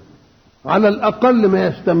 على الأقل ما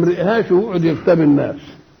يستمرئهاش ويقعد يغتاب الناس،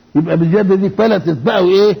 يبقى بزيادة دي فلتت بقى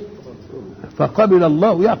وإيه؟ فقبل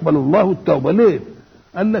الله، يقبل الله التوبة. ليه؟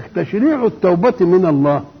 قال لك تشريع التوبة من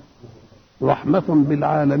الله رحمة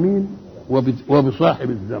بالعالمين وبصاحب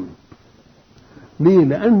الذنب. ليه؟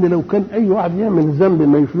 لأن لو كان أي واحد يعمل ذنب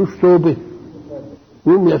ما يفلوش توبة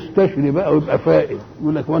يوم يستشري بقى ويبقى فائد،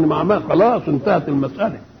 يقول لك وانا مع خلاص انتهت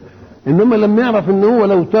المسألة. إنما لما يعرف إن هو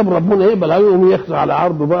لو تاب ربنا يقبل عليه يقوم يخزع على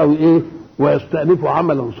عرضه بقى وإيه؟ ويستأنف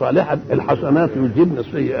عملا صالحا، الحسنات يجيبن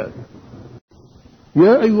السيئات.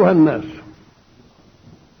 يا أيها الناس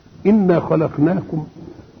إنا خلقناكم،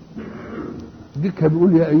 ديك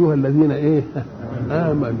بيقول يا أيها الذين إيه؟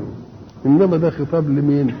 آمنوا، إنما ده خطاب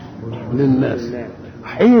لمين؟ للناس.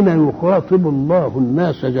 حين يخاطب الله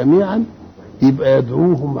الناس جميعا يبقى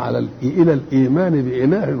يدعوهم إلى الإيمان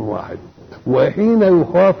بإله واحد، وحين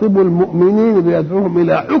يخاطب المؤمنين بيدعوهم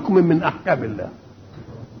إلى حكم من أحكام الله،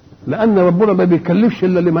 لأن ربنا ما بيكلفش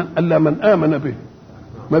إلا من آمن به،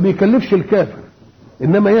 ما بيكلفش الكافر،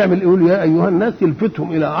 إنما يعمل يقول يا أيها الناس،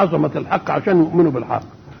 يلفتهم إلى عظمة الحق عشان يؤمنوا بالحق.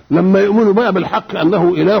 لما يؤمنوا بقى بالحق أنه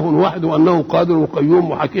إله واحد وأنه قادر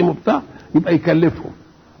وقيوم وحكيم وبتاع يبقى يكلفهم،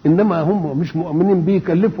 إنما هم مش مؤمنين بيه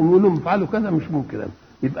يكلفهم يقول لهم افعلوا كذا، مش ممكن.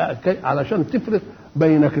 يبقى علشان تفرق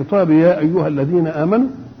بين خطاب يا أيها الذين آمنوا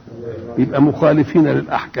يبقى مخالفين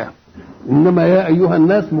للأحكام، إنما يا أيها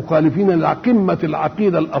الناس مخالفين لقمة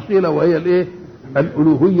العقيدة الأصيلة وهي الإيه؟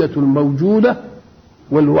 الألوهية الموجودة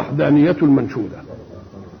والوحدانية المنشودة.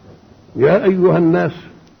 يا أيها الناس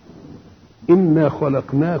إنا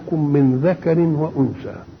خلقناكم من ذكر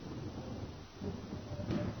وأنثى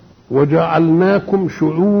وجعلناكم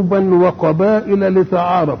شعوبا وقبائل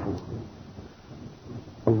لتعارفوا.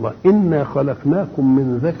 الله، إنا خلقناكم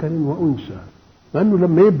من ذكر وأنثى، لأنه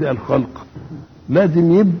لما يبدأ الخلق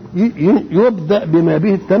لازم يبدأ بما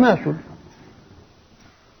به التناسل.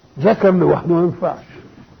 ذكر لوحده ما ينفعش،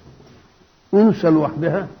 أنثى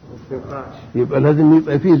لوحدها يبقى لازم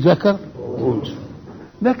يبقى فيه ذكر وأنثى.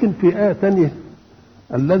 لكن في آية ثانية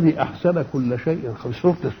الذي أحسن كل شيء، في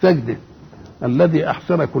سورة السجدة، الذي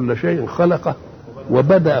أحسن كل شيء خلقه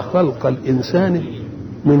وبدأ خلق الإنسان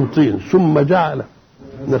من طين ثم جعل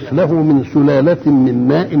نسله من سلالة من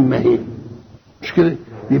ماء مهين. مش كده؟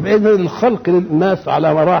 يبقى إذن الخلق للناس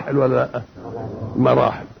على مراحل ولا لا؟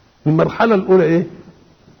 مراحل. المرحلة الأولى إيه؟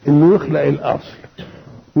 إنه يخلق الأصل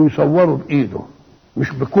ويصوره بإيده،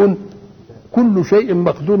 مش بكون كل شيء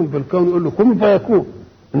مقدور في الكون يقول له كن فيكون.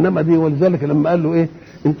 إنما دي، ولذلك لما قال له إيه؟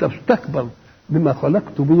 أنت بتستكبر بما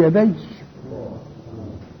خلقت بيدي.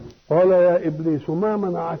 قال يا إبليس ما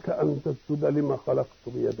منعك أن تسجد لما خلقت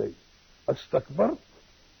بيدي؟ استكبرت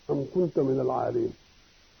أم كنت من العالين؟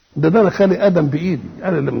 ده أنا خالق آدم بإيدي،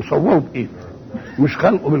 أنا اللي مصوره بإيدي، مش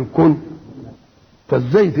خلقه بالكون.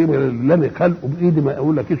 فازاي تقول اللي أنا خلقه بإيدي ما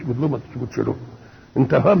أقول لك اسجد له ما تسجدش له؟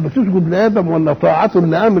 أنت فاهم بتسجد لآدم ولا طاعة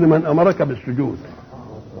لأمر من أمرك بالسجود؟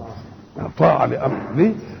 طاعة لأمر.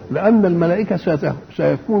 ليه؟ لأن الملائكة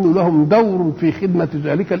سيكون لهم دور في خدمة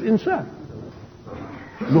ذلك الإنسان،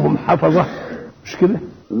 لهم حفظة، مش كده؟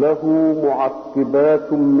 له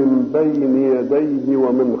معقبات من بين يديه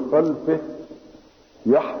ومن خلفه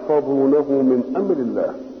يحفظونه من أمر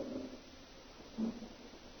الله.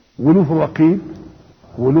 وله رقيب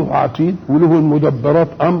وله عتيد وله المدبرات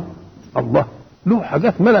أمر الله، له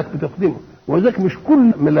حاجات ملك بتخدمه. وذلك مش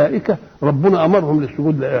كل ملائكة ربنا أمرهم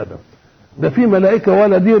للسجود لآدم، ده في ملائكة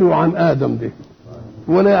ولا ديروا عن آدم دي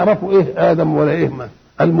ولا يعرفوا إيه آدم ولا إيه ما،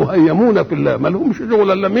 المهيمون في الله ما لهمش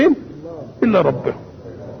شغل إلا مين؟ إلا ربهم.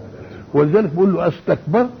 ولذلك بيقول له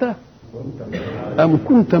استكبرت ام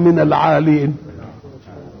كنت من العالين؟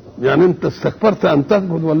 يعني انت استكبرت ان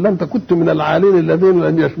تسجد ولا انت كنت من العالين الذين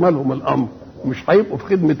لن يشملهم الامر؟ مش هيبقوا في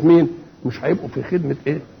خدمه مين؟ مش هيبقوا في خدمه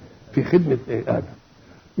ايه؟ في خدمه ايه؟ ادم.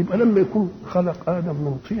 يبقى لما يكون خلق ادم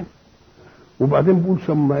من طين وبعدين بيقول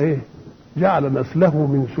ثم ايه؟ جعل نسله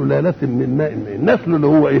من سلاله من ماء مهين. نسله اللي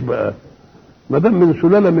هو ايه بقى؟ ما دام من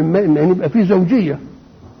سلاله من ماء مهين يبقى في زوجيه.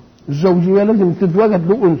 الزوجيه لازم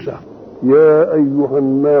تتوجد له انثى. يا أيها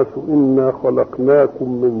الناس إنا خلقناكم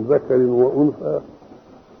من ذكر وأنثى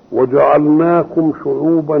وجعلناكم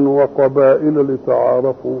شعوبا وقبائل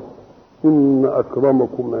لتعارفوا إن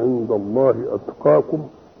أكرمكم عند الله أتقاكم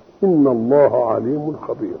إن الله عليم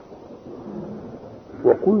خبير.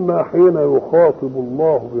 وقلنا حين يخاطب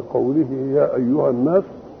الله بقوله يا أيها الناس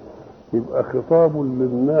يبقى خطاب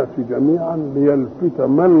للناس جميعا ليلفت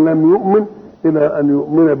من لم يؤمن إلى أن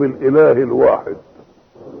يؤمن بالإله الواحد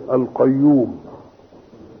القيوم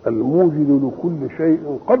الموجد لكل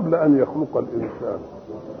شيء قبل أن يخلق الإنسان.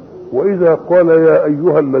 وإذا قال يا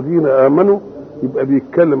أيها الذين آمنوا يبقى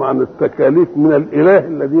بيتكلم عن التكاليف من الإله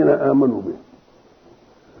الذين آمنوا به.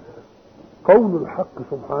 قول الحق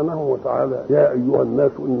سبحانه وتعالى يا أيها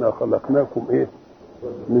الناس إنا خلقناكم إيه؟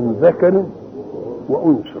 من ذكر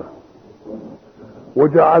وأنثى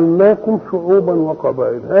وجعلناكم شعوبا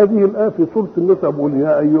وقبائل. هذه الآية في سورة النساء بيقول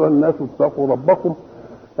يا أيها الناس اتقوا ربكم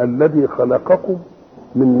الذي خلقكم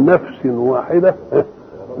من نفس واحدة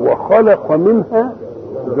وخلق منها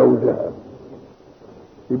زوجها.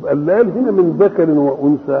 يبقى اللي قال هنا من ذكر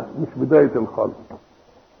وأنثى مش بداية الخلق،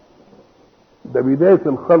 ده بداية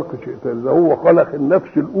الخلق شيء ثاني. ده هو خلق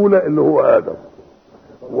النفس الأولى اللي هو آدم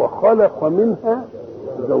وخلق منها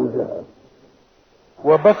زوجها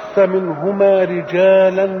وبث منهما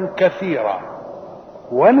رجالا كثيرا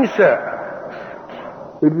ونساء.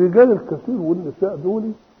 الرجال الكثير والنساء دول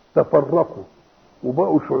تفرقوا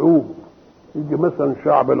وبقوا شعوب. يجي مثلا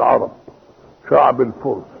شعب العرب، شعب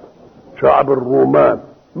الفرس، شعب الرومان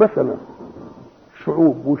مثلا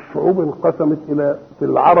شعوب، والشعوب انقسمت الى في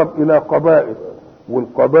العرب الى قبائل،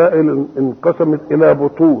 والقبائل انقسمت الى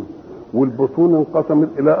بطون، والبطون انقسمت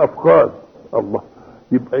الى افخاذ. الله،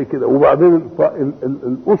 يبقى كده. وبعدين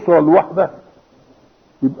الاسره الواحده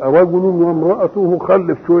يبقى رجل وامراته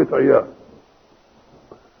خلف شويه عيال.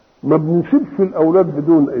 ما بنسيبش الاولاد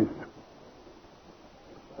بدون اسم،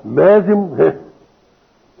 لازم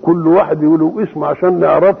كل واحد يقولوا اسم عشان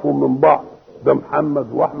نعرفهم من بعض. ده محمد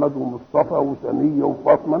واحمد ومصطفى وثنيه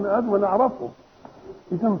وفاطمه لازم نعرفهم.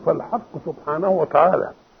 اذا فالحق سبحانه وتعالى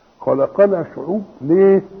خلقنا شعوب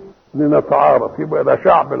ليه؟ لنتعارف. يبقى ده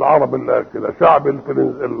شعب العرب اللي كده، شعب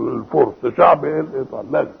الفرس، شعب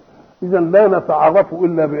الايطال. لازم اذا لا نتعارف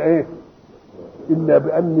الا بايه؟ الا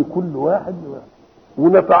بان كل واحد.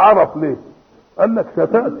 ونتعارف ليه؟ قال لك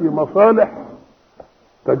ستاتي مصالح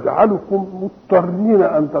تجعلكم مضطرين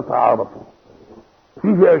ان تتعارفوا.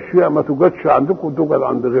 في اشياء ما توجدش عندكم توجد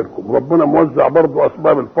عند غيركم. ربنا موزع برضو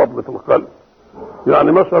اسباب الفضل في الخلق.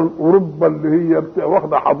 يعني مثلا اوروبا اللي هي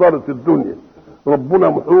واخده حضاره الدنيا، ربنا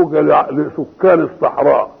محوجه لسكان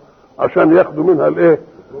الصحراء عشان ياخدوا منها الايه؟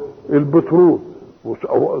 البترول،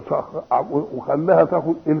 وخلاها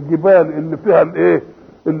تاخد الجبال اللي فيها الايه؟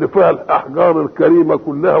 اللي فيها الاحجار الكريمه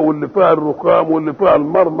كلها، واللي فيها الرخام، واللي فيها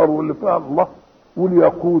المرمر، واللي فيها الله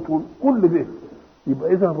والياقوت وكل ده.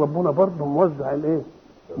 يبقى اذا ربنا برضه موزع الايه؟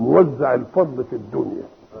 موزع الفضل في الدنيا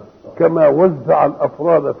كما وزع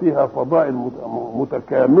الافراد فيها فضائل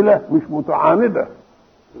متكامله مش متعانده.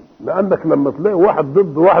 لانك لما تلاقي واحد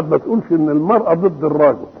ضد واحد ما تقولش ان المراه ضد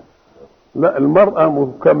الرجل، لا، المراه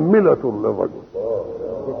مكمله للرجل.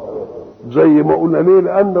 زي ما قلنا ليه؟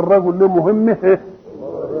 لان الرجل له مهمه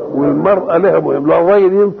والمراه لها مهمه. لا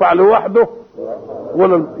الرجل ينفع لوحده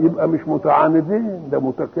ولا يبقى مش متعاندين، ده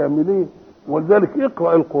متكاملين. ولذلك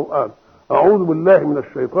اقرأ القرآن. أعوذ بالله من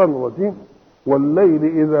الشيطان الرجيم والليل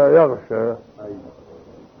إذا يغشى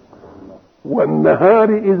والنهار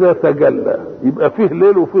إذا تجلى. يبقى فيه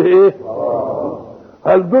ليل وفيه إيه؟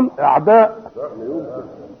 هل دول أعداء؟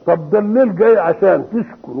 طب ده الليل جاي عشان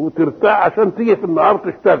تسكن وترتاح عشان تيجي في النهار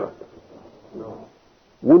تشتغل،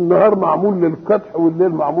 والنهار معمول للكدح والليل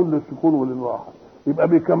معمول للسكون وللراحة. يبقى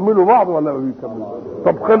بيكملوا بعض ولا ما بيكملوا؟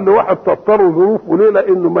 طب خلي واحد تضطر ظروف وليله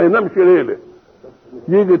انه ما ينامش ليله،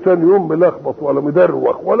 يجي تاني يوم ملخبط ولا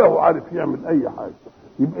مدروخ ولا هو عارف يعمل اي حاجه.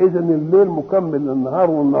 يبقى اذا الليل مكمل للنهار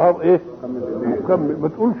والنهار ايه؟ مكمل. ما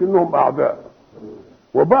تقولش انهم اعداء.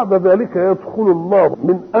 وبعد ذلك يدخل الله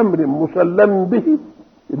من امر مسلم به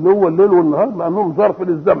اللي هو الليل والنهار لانهم ظرف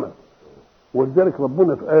للزمن. ولذلك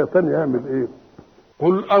ربنا في ايه ثانيه يعمل ايه؟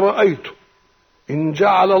 قل ارايتم إن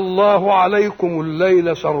جعل الله عليكم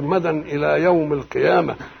الليل سرمدا إلى يوم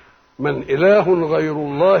القيامة من إله غير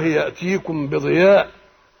الله يأتيكم بضياء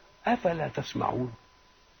أفلا تسمعون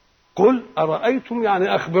قل أرأيتم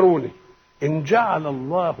يعني أخبروني إن جعل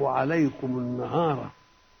الله عليكم النهار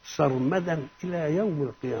سرمدا إلى يوم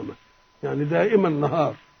القيامة يعني دائما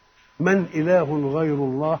نهار من إله غير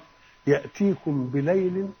الله يأتيكم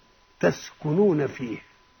بليل تسكنون فيه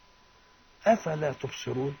أفلا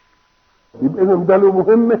تبصرون. يبقى إذن ده له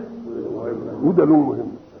مهمة وده له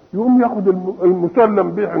مهمة. يقوم ياخد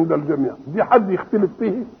المسلم به عند الجميع دي حد يختلف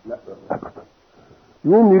فيه؟ لا أبدا.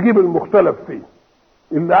 يقوم يجيب المختلف فيه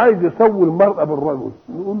اللي عايز يسوي المرأة بالرجل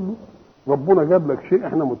نقول له ربنا جاب لك شيء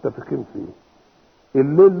احنا متفقين فيه.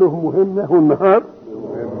 الليل له مهمة والنهار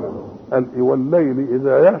قال إيه والليل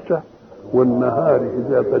إذا يغشى والنهار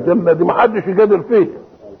إذا تجلى دي محدش يجادل فيه.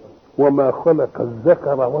 وما خلق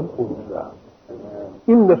الذكر والأنثى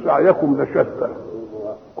إن سعيكم لشتى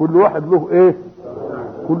كل واحد له إيه؟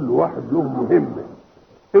 كل واحد له مهمة.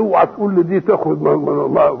 اوعى تقول لي دي تاخد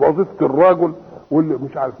وظيفة الراجل واللي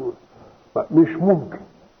مش عارف مش ممكن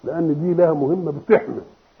لأن دي لها مهمة بتحمل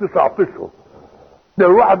 9 أشهر. ده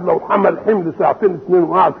الواحد لو حمل حمل 2 2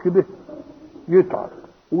 وقعد كده يتعب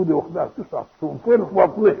ودي واخدها 9 أشهر فين في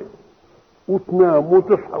بطنها وتنام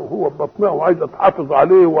وتصحى وهو بطنها وعايزة تحافظ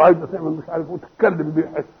عليه وعايزة تعمل مش عارف وتتكلم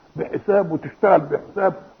بحساب وتشتغل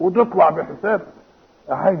بحساب وتطلع بحساب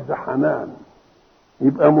عايزة حنان.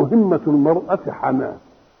 يبقى مهمة المرأة حنان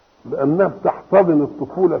لأنها بتحتضن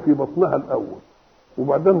الطفولة في بطنها الأول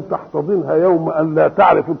وبعدين تحتضنها يوم أن لا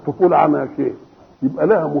تعرف الطفولة عنها شيء. يبقى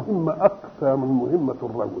لها مهمة أكثر من مهمة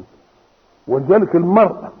الرجل. ولذلك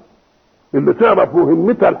المرأة اللي تعرف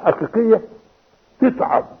مهمتها الحقيقية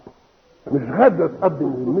تتعب مش غادة تقدم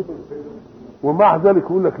مهمتها ومع ذلك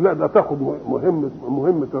يقول لك لا ده تاخد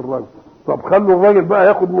مهمة الرجل. طب خلوا الراجل بقى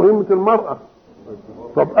ياخد مهمة المرأة.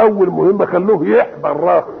 طب أول مهمة خلوه يحبى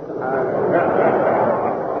الراس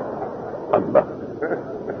الله.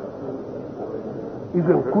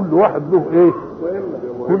 إذا كل واحد له إيه؟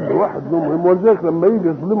 كل واحد له مهم. ولذلك لما يجي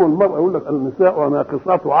يظلموا المرأة يقول لك النساء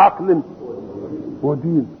ناقصات عقل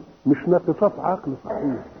ودين. مش ناقصات عقل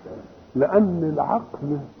صحيح لأن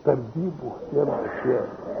العقل ترتيب واختيار الأشياء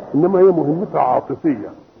إنما هي مهمتها عاطفية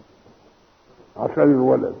عشان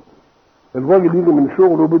الولد. الراجل يجي من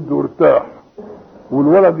شغله بده يرتاح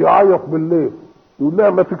والولد يعيط بالليل يقول لها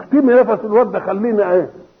ما تكتمي نفس الولد ده خلينا ايه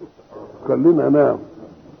خلينا انام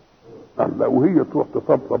الله وهي تروح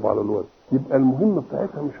تطبطب على الولد. يبقى المهمه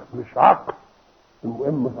بتاعتها مش عقل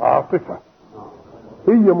المهمه عاطفه.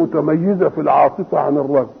 هي متميزه في العاطفه عن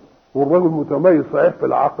الرجل والرجل متميز صحيح في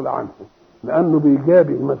العقل عنه لانه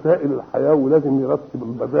بيجابه مسائل الحياه ولازم يرتب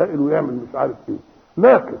البدائل ويعمل مش عارف ايه.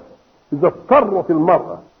 لكن اذا اضطرت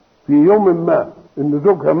المراه في يوم ما ان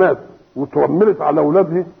زوجها مات وترملت على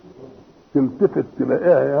اولادها تلتفت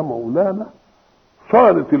تلاقيها يا مولانا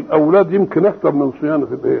صارت الاولاد يمكن اكثر من صيانه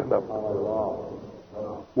الايه.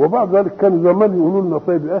 وبعد ذلك كان زمان يقولوا لنا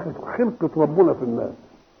طيب يا اخي خلقه ربنا في الناس.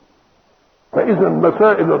 فاذا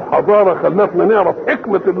مسائل الحضاره خلتنا نعرف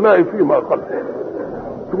حكمه الله فيما خلق.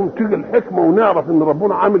 تقوم تيجي الحكمه ونعرف ان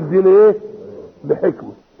ربنا عامل دي ليه؟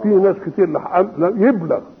 لحكمه. في ناس كتير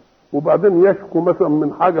يبلغ وبعدين يشكو مثلا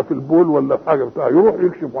من حاجه في البول ولا في حاجه بتاع يروح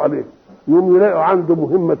يكشف عليه يوم يلاقوا عنده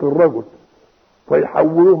مهمه الرجل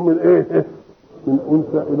فيحولوه من ايه؟ من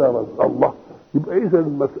انثى الى رجل. الله. يبقى اذا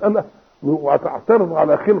المساله وتعترض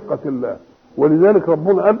على خلقه الله. ولذلك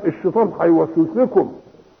ربنا قال الشيطان هيوسوس لكم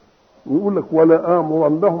يقول لك ولا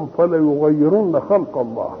امرنهم فلا يغيرن خلق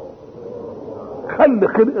الله. خلي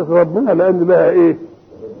خلقه ربنا لان لها ايه؟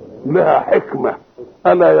 لها حكمه.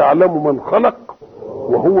 الا يعلم من خلق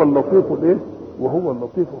وهو اللطيف الايه؟ وهو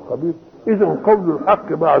اللطيف الخبير. اذا قول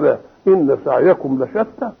الحق بعد ان سعيكم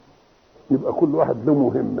لشتى يبقى كل واحد له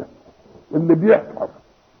مهمه. اللي بيحفظ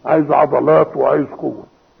عايز عضلات وعايز قوه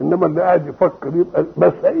انما اللي قاعد يفكر يبقى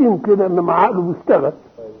مسائين كده انما عقله بيشتغل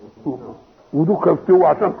ودوكا بتوع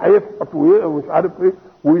عشان هيفحط ومش عارف ايه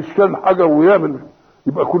ويشتغل حاجه ويعمل.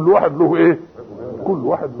 يبقى كل واحد له ايه؟ كل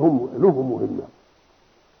واحد له مهمه.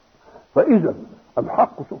 فاذا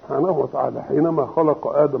الحق سبحانه وتعالى حينما خلق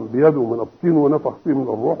ادم بيده من الطين ونفخ فيه من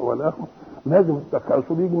الروح والاخر لازم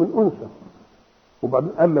التكاثر يجي من انثى. وبعدين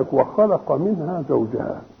قال لك وخلق منها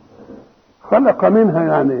زوجها. خلق منها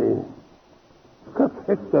يعني ايه؟ كانت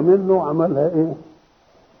حته منه وعملها ايه؟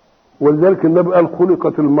 ولذلك النبي قال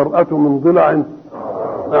خلقت المرأة من ضلع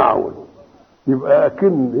اعوج. يبقى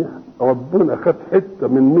اكن ربنا خد حته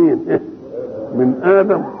من مين؟ ايه؟ من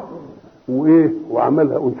ادم وايه؟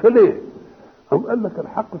 وعملها انثى. ليه؟ قام قال لك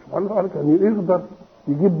الحق سبحانه وتعالى كان يقدر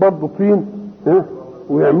يجيب برضه طين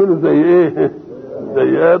ويعمله زي ايه؟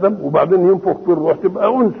 زي ادم وبعدين ينفخ في الروح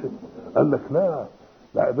تبقى انثى. قال لك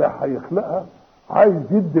لا ده هيخلقها عايز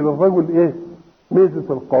يدي للرجل ايه؟ ميزه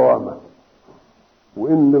القوامه،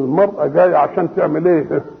 وان المراه جايه عشان تعمل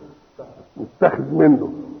ايه؟ تتخذ منه.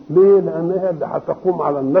 ليه؟ لانها اللي هتقوم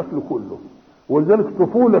على النسل كله. ولذلك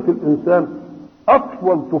طفوله الانسان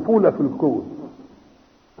اطول طفوله في الكون.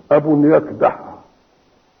 اب يكدح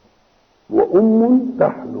وام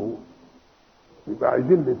تحنو، يبقى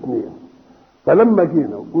عايزين الاثنين. فلما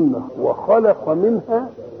جينا وقلنا وخلق منها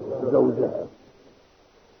زوجها،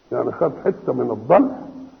 يعني خد حته من الضلع.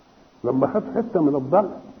 لما خد حته من الضلع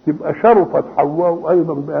تبقى شرفت حواء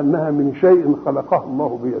ايضا بانها من شيء خلقه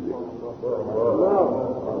الله بيده،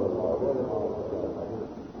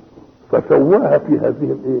 فسواها في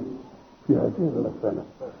هذه الايه؟ في هذه المساله.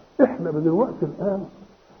 احنا دلوقتي الان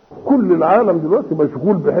كل العالم دلوقتي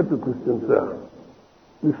مشغول بحته الاستنساخ.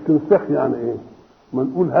 الاستنساخ يعني ايه؟ ما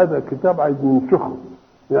نقول هذا كتاب عايز ننسخه،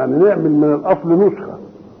 يعني نعمل من الاصل نسخه.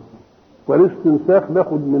 والاستنساخ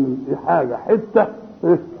ناخد من حاجه حته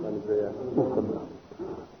ايه؟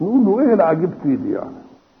 نقول له ايه العجيب فيه دي؟ يعني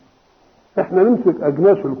احنا نمسك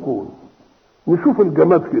اجناس الكون نشوف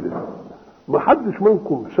الجماد كده. ما حدش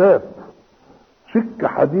منكم شاف سكه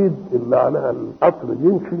حديد اللي عليها القطر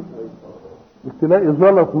يمشي تلاقي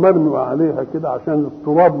زلط مرمي عليها كده عشان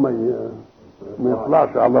التراب ما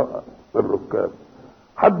يطلعش على الركاب؟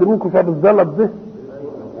 حد منكم شاف الزلط ده؟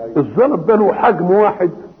 الزلط ده له حجم واحد،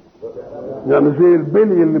 يعني زي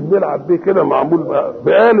البلي اللي بنلعب بيه كده معمول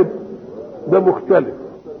بقالب. ده مختلف،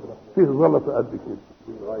 فيه زلطه قد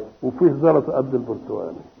كده، وفيه زلطه قد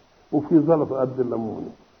البرتقالي، وفيه زلطه قد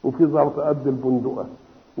الليموني، وفيه زلطه قد البندقه،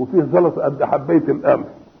 وفيه زلطه قد حبايه القمح،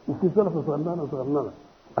 وفيه زلطه صغننه صغننه.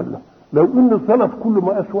 الله، لو ان الزلط كله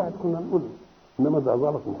مقاس واحد كنا نقول، انما ده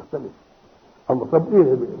زلط مختلف. الله، طب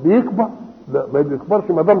ايه بيكبر؟ لا، ما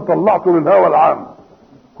بيكبرش ما دام طلعته للهواء العام.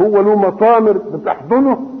 هو له مطامر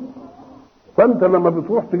بتحضنه، فانت لما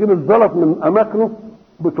بتروح تجيب الزلط من اماكنه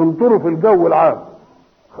بتنطره في الجو العام،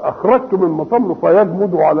 اخرجته من مطامره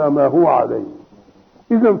فيجمد على ما هو عليه.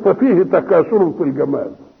 اذا ففيه تكاثر في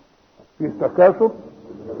الجمال، فيه تكاثر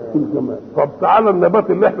في الجمال. طب تعالى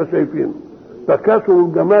النبات اللي احنا شايفينه، تكاثر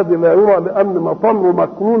الجماد لا يرى لان مطامره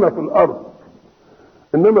مكنونه في الارض.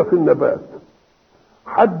 انما في النبات،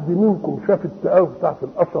 حد منكم شاف التقاوي بتاعت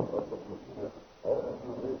القصب؟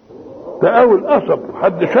 تقاوي القصب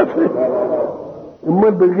حد شافها؟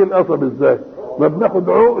 امال بيجي القصب ازاي؟ ما بناخد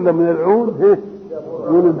عقله من العود ايه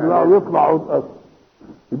ونزرعه يطلع عود قصب.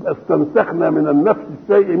 يبقى استنسخنا من النفس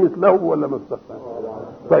الشيء مثله ولا ما استنسخنا؟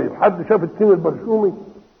 طيب حد شاف التين البرشومي؟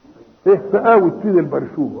 ايه تقاوي التين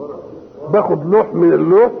البرشومي؟ باخد لوح من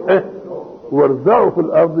اللوح ايه وارزعه في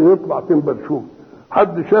الارض يطلع تين برشومي.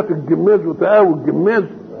 حد شاف الجماز وتقاوي الجماز؟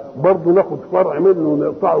 برضه ناخد فرع منه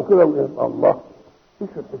ونقطعه كده ويبقى الله. ايش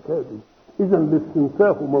الحكايه دي؟ اذا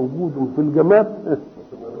الاستنساخ موجود في الجماد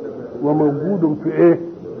وموجود في ايه؟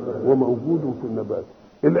 وموجود في النبات.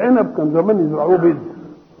 العنب كان زمان يزرعوه بيض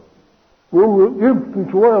يقوم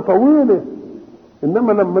يبقى شويه طويله،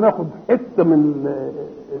 انما لما ناخد حته من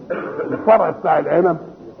الفرع بتاع العنب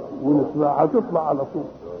ونزرعها هتطلع على طول.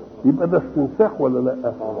 يبقى ده استنساخ ولا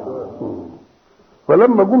لا؟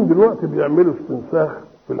 فلما جم دلوقتي بيعملوا استنساخ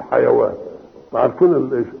في الحيوان،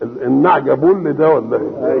 عارفين النعجه بول ده ولا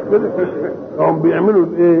ايه كده؟ هم بيعملوا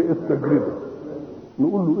الايه؟ التجربه.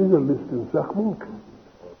 نقول له اذا الاستنساخ ممكن.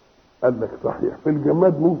 قال لك صحيح، في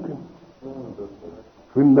الجماد ممكن،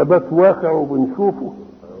 في النبات واقع وبنشوفه،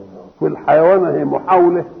 في الحيوان هي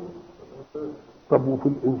محاوله. طب وفي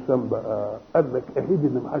الانسان بقى؟ قال لك اهيد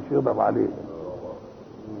اللي ما حدش يقدر عليه.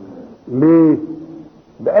 ليه؟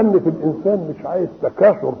 لان في الانسان مش عايز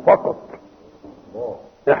تكاثر فقط.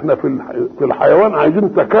 احنا في الحيوان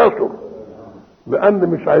عايزين تكاثر، لان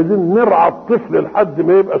مش عايزين نرعى الطفل لحد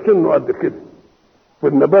ما يبقى سنه قد كده في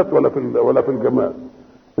النبات ولا في الجماد.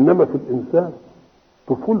 انما في الانسان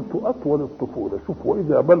طفولته اطول الطفوله. شوف،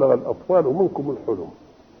 واذا بلغ الاطفال منكم الحلم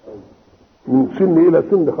من سن الى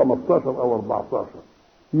سن 15 او 14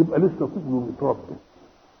 يبقى لسه طفل بيتربى.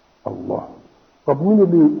 الله، طب مين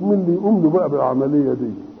اللي يقوم له بقى بالعمليه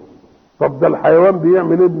دي؟ طب ده الحيوان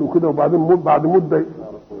بيعمل ابنه كده وبعدين بعد مده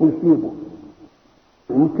يسيبه،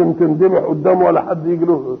 يمكن تندمع قدامه ولا حد يجي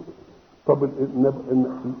له. طب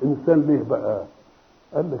الانسان ليه بقى؟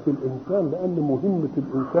 قال لك الانسان لان مهمه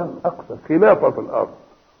الانسان اقصى خلافه في الارض،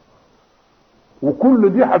 وكل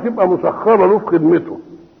دي هتبقى مسخره له في خدمته.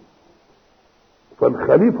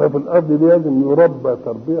 فالخليفه في الارض دي لازم يربى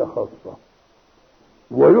تربيه خاصه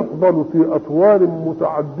ويحضر في اطوار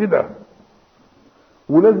متعدده،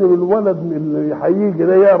 ولازم الولد اللي هيجي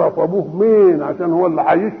ده يعرف ابوه مين عشان هو اللي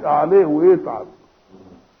هيشقى عليه ويتعب،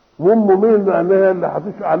 وامه مين لانها اللي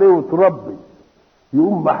هتشقى عليه وتربي.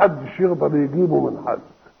 يقوم ما حدش يقدر يجيبه من حد.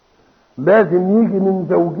 لازم يجي من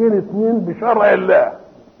زوجين اثنين بشرع الله.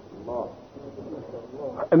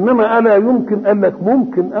 انما الا يمكن؟ قال لك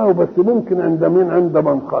ممكن بس ممكن عند مين؟ عند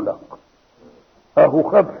من خلق.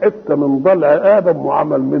 خد حته من ضلع ادم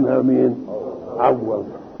وعمل منها مين؟ عوض.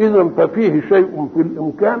 اذا ففيه شيء في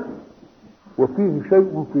الامكان وفيه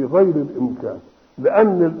شيء في غير الامكان،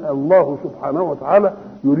 لان الله سبحانه وتعالى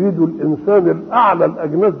يريد الانسان الاعلى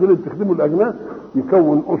الاجناس دول اللي بتخدموا الاجناس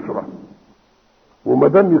يكون اسره، وما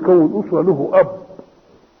دام يكون اسره له اب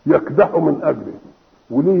يكدح من اجله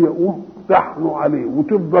وليه يقوم تحنوا عليه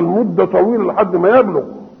وتفضل مده طويله لحد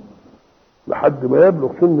ما يبلغ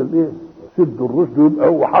سن الايه؟ سد الرشد، يبقى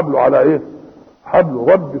هو حبله على ايه؟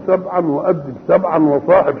 حبله رب سبعا وأدب سبعا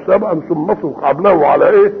وصاحب سبعا ثم اصرف حبله على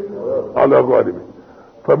ايه؟ على غالبه.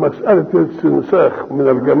 فمسألة الاستنساخ من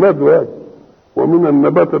الجماد ومن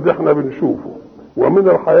النبات دي احنا بنشوفه، ومن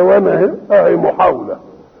الحيوان اهي محاولة.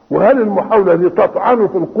 وهل المحاولة دي تطعن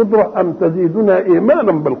في القدرة ام تزيدنا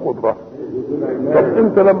ايمانا بالقدرة؟ طب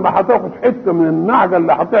انت لما هتاخد حتة من النعجة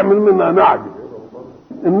اللي هتعمل منها نعجة،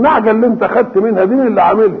 النعجة اللي انت خدت منها دي اللي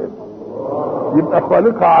عاملها، يبقى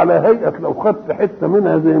خالقها على هيئة لو خدت حتة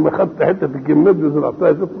منها زي ما خدت حتة الجماد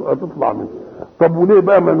وزرعتها هتطلع منها. طب وليه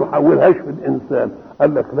بقى ما نحولهاش في الانسان؟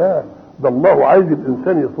 قال لك لا، ده الله عايز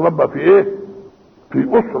الانسان يتربى في ايه؟ في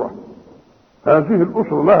اسرة. هذه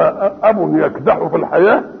الاسرة لها اب يكدح في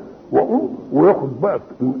الحياة وياخد بقى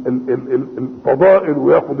الفضائل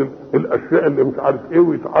وياخد الاشياء اللي مش عارف ايه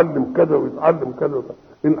ويتعلم كذا ويتعلم كذا.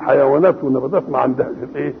 الحيوانات والنباتات ما عندهاش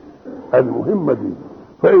الايه؟ المهمة دي.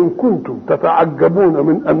 فإن كنتم تتعجبون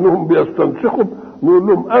من أنهم بيستنسخوا، نقول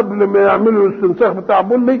لهم قبل ما يعملوا الاستنساخ بتاع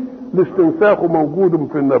بولي، الاستنساخ موجود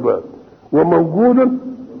في النبات وموجود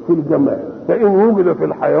في الجماد. فإن وجد في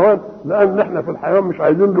الحيوان، لأن احنا في الحيوان مش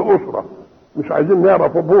عايزين له أسرة، مش عايزين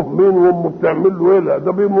نعرف أبوه مين وأمه بتعمل له إيه، لا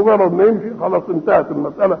ده بمجرد ما يمشي خلاص انتهت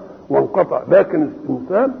المسألة وانقطع. لكن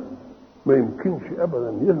الإنسان ما يمكنش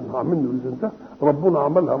أبدا ينهى منه الاستنساخ. ربنا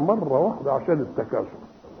عملها مرة واحدة عشان التكاثر،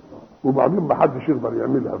 وبعدين ما حدش يقدر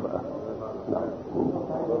يعملها بقى. نعم.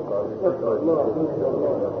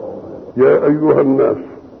 يا ايها الناس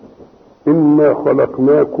انا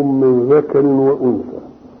خلقناكم من ذكر وانثى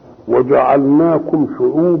وجعلناكم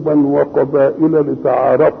شعوبا وقبائل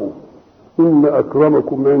لتعارفوا ان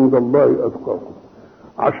اكرمكم عند الله اتقاكم.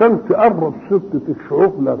 عشان تقرب ستة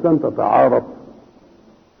الشعوب لكن تتعارف،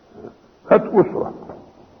 هات اسره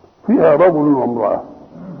فيها رجل وامراه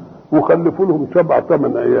وخلفوا لهم 7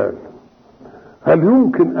 8 عيال، هل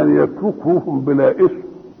يمكن ان يتركوهم بلا اسم؟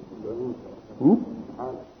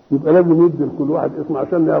 يبقى لازم يدي لكل واحد اسم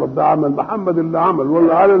عشان يعرف ده عمل محمد اللي عمل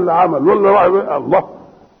ولا علي اللي عمل ولا راعي الله.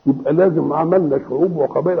 يبقى لازم عملنا شعوب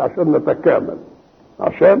وقبائل عشان نتكامل.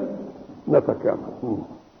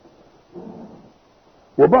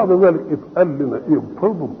 وبعد ذلك اتقال لنا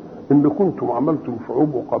افرضوا ان كنتم عملتم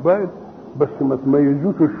شعوب وقبائل بس ما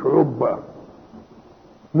تميزوش الشعوب بقى.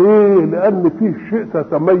 ليه؟ لأن فيه شيء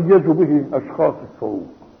تتميز به أشخاص الشعوب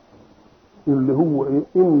اللي هو إيه؟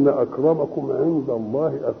 إن أكرمكم عند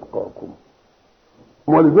الله أتقاكم.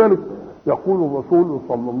 ولذلك يقول الرسول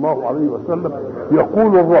صلى الله عليه وسلم،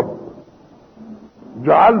 يقول الرب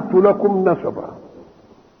جعلت لكم نسبا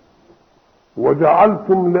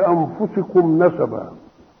وجعلتم لأنفسكم نسبا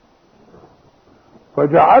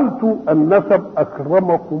فجعلت النسب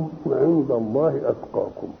أكرمكم عند الله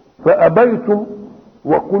أتقاكم فأبيتم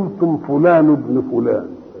وقلتم فلان ابن فلان.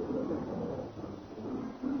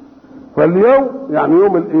 فاليوم يعني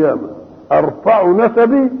يوم القيامة أرفع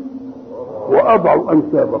نسبي وأضع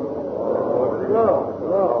أنسابكم.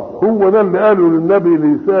 هو ده اللي قاله للنبي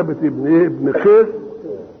لثابت ابن قيس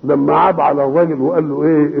لما عاب على الراجل وقال له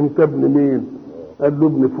ايه انت ابن مين؟ قال له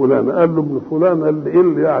ابن فلان. قال له ابن فلان؟ قال له ايه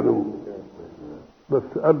اللي يعني؟ بس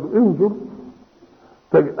قال له انظر،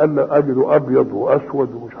 قال له اجد ابيض واسود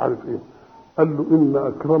ومش عارف ايه. قال له ان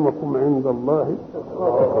اكرمكم عند الله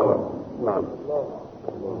أتقاكم. نعم.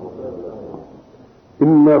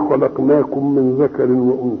 انا خلقناكم من ذكر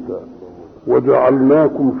وانثى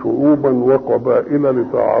وجعلناكم شعوبا وقبائل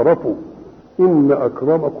لتعارفوا ان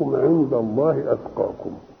اكرمكم عند الله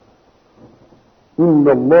اتقاكم ان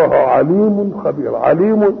الله عليم خبير.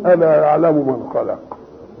 عليم الا يعلم من خلق،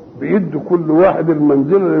 بيد كل واحد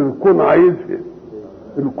المنزله اللي الكون عايزها.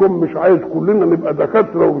 الكون مش عايز كلنا نبقى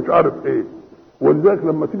دكاتره ومش عارف ايه. ولذلك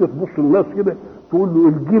لما تيجي تبص الناس كده تقول له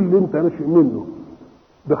الجيل اللي انت ناشئ منه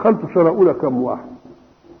دخلت سنه اولى كم واحد؟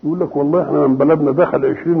 يقول لك والله احنا من بلدنا دخل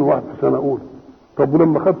 20 واحد في سنه اولى. طب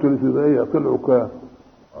ولما خدتوا الابتدائيه طلعوا كام؟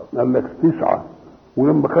 قال لك 9.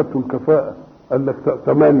 ولما خدتوا الكفاءه قال لك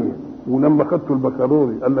 8. ولما خدتوا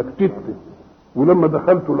البكالوري قال لك 6. ولما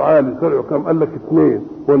دخلتوا العالي طلعوا كام؟ قال لك 2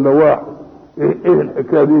 ولا 1. ايه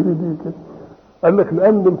الحكايه دي كده؟ قال لك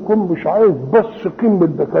لان الكون مش عايز بس قمه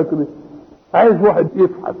الدكاتره، عايز واحد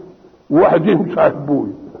يفحص وواحد يمشي على البوي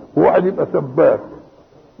وواحد يبقى سباك.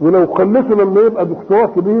 ولو خليته لما يبقى دكتور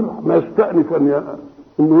كبير ما يستأنف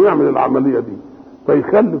انه يعمل العمليه دي،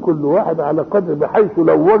 فيخلي كل واحد على قدر، بحيث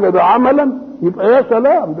لو وجد عملا يبقى يا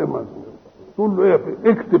سلام. ده ما تقول له ايه،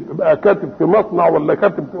 اكتب بقى كاتب في مصنع ولا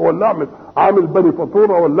كاتب ولا عامل بني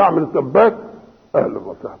فاتوره ولا اعمل سباك. اهلا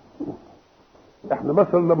وسهلا. احنا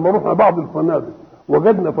مثلا لما رحنا بعض الفنادق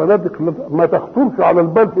وجدنا فنادق ما تخطرش على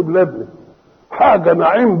البال في بلادنا، حاجه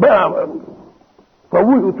نعيم بقى،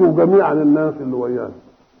 فوهتوا جميعا الناس اللي ويانا.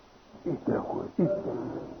 ايه ده يا اخويا؟ ايه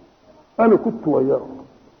ده؟ انا كنت وياهم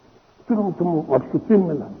قلت لهم انتم مبسوطين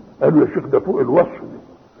منها؟ قالوا يا شيخ ده فوق الوصف.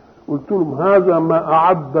 قلت لهم هذا ما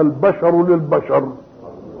اعد البشر للبشر،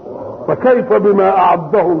 فكيف بما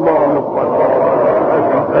اعده الله للبشر؟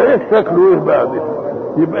 ايه شكله ايه بقى ده؟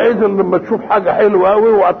 يبقى اذا لما تشوف حاجه حلوه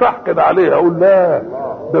قوي وتحقد عليها اقول لا،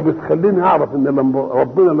 ده بتخليني اعرف ان لما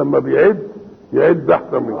ربنا لما يعد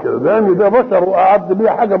احسن من كده، لان ده بشر واعد بيه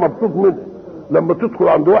حاجه مبسوط منها. لما تدخل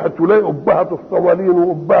عند واحد تلاقي ابهه الصوالين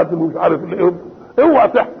وابهه مش عارف ايه، اوعى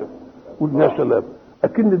تحسب، قول يا سلام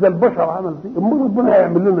اكن ده البشر عمل دي، امال ربنا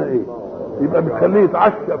هيعمل لنا ايه؟ يبقى بتخليه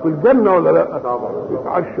يتعشى في الجنه ولا لا؟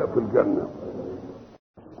 يتعشى في الجنه.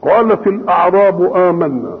 قالت الاعراب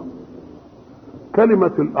امنا.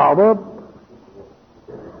 كلمه الاعراب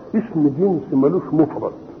اسم جنس ملوش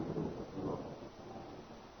مفرد،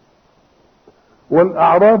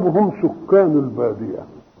 والاعراب هم سكان الباديه،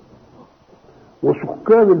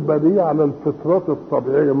 وسكان الباديه على الفطرات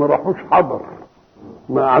الطبيعيه، ما راحوش حضر،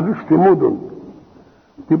 ما قعدوش في مدن،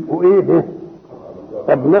 تبقوا ايه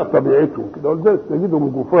ابناء طبيعتهم كده، ولذلك تجدهم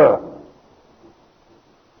جفاه.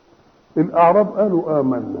 الاعراب قالوا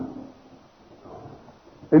امنا.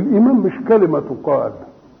 الايمان مش كلمه تقال،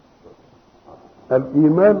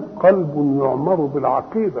 الايمان قلب يعمر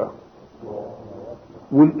بالعقيده،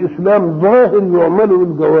 والاسلام ظاهر يعمل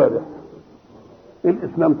بالجوارح.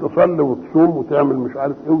 الاسلام تصلي وتصوم وتعمل مش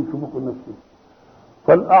عارف ايه ويشوفوك الناس كده.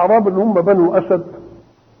 فالاعراب اللي هم بنو اسد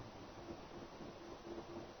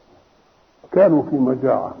كانوا في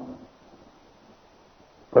مجاعه،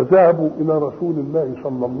 فذهبوا الى رسول الله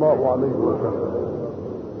صلى الله عليه وسلم،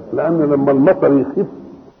 لان لما المطر يخف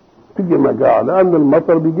تيجي مجاعه، لان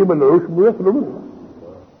المطر بيجيب العشب وياكلوا منها.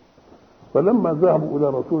 فلما ذهبوا الى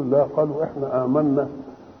رسول الله قالوا احنا امنا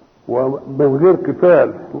ومن غير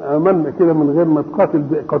قتال، امنا كده من غير ما تقاتل،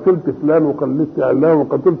 قتلت فلان وقتلت علان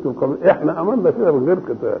وقتلت القبيل، احنا امنا كده من غير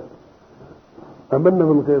قتال، امنا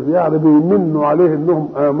من غير، يعني بيمنوا عليه انهم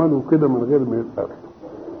امنوا كده من غير ما يتقاتلوا.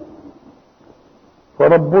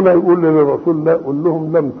 فربنا يقول للرسول الله قل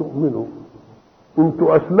لهم لم تؤمنوا،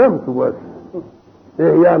 انتوا اسلمتوا بس.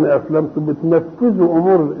 ايه يعني اسلمتوا؟ بتنفذوا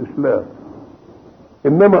امور الاسلام،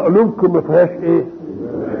 انما قلوبكم ما فيهاش ايه.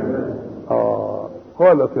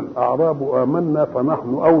 قالت الاعراب امنا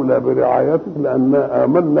فنحن اولى برعايتك لاننا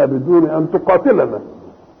امنا بدون ان تقاتلنا،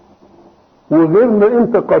 وغيرنا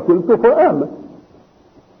انت قاتلت فامن.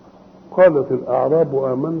 قالت الاعراب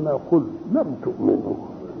امنا قل لم تؤمنوا.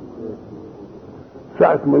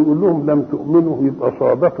 ساعة ما يقول لهم لم تؤمنوا يبقى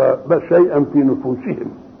صادف شيئا في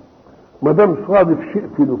نفوسهم، ما دام صادف شيء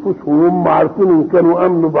في نفوسهم وهم عارفين ان كانوا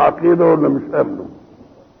امنوا بعقيده ولا مش امنوا،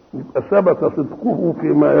 يبقى ثبت صدقه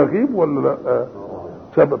فيما يغيب ولا لا؟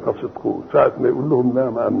 ثبت صدقه. ساعة ما يقول لهم لا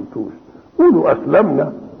ما امنتوش قولوا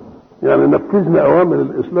اسلمنا، يعني نفذنا اوامر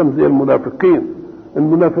الاسلام. زي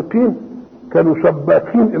المنافقين كانوا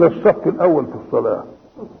سباكين الى الصف الاول في الصلاه،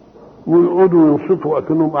 ويقعدوا ينصتوا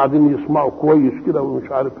اكنهم قاعدين يسمعوا كويس كده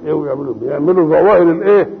ومش عارف ايه، ويعملوا ظواهر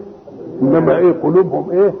الايه، انما ايه قلوبهم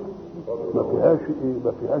ايه ما فيهاش ايه،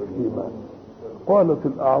 ما فيهاش ايمان. قالت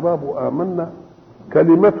الاعراب امنا،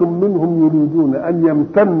 كلمة منهم يريدون ان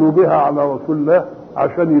يمتنوا بها على رسول الله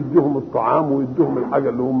عشان يديهم الطعام ويديهم الحاجة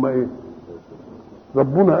اللي هم ايه.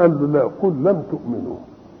 ربنا قال له لا، قل لم تؤمنوا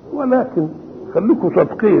ولكن خليكم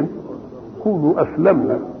صادقين، قولوا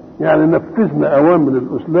اسلمنا، يعني نفذنا اوامر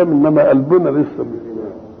الاسلام انما قلبنا لسه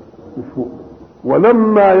مش فوق.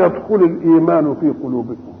 ولما يدخل الايمان في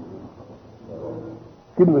قلوبكم،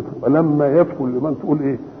 كلمة ولما يدخل الايمان تقول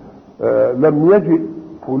ايه؟ لم يجئ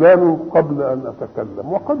فلان قبل ان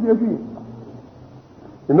اتكلم، وقد يجيء،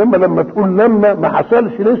 انما لما تقول لما ما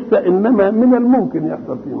حصلش لسه، انما من الممكن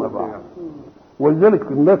يحصل فيما بعد.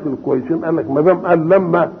 ولذلك الناس الكويسين قال لك ما دام قال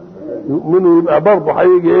لما يؤمنوا يبقى برضه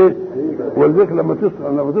هيجي ايه. ولذلك لما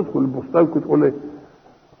تدخل البستان كنت تقول ايه؟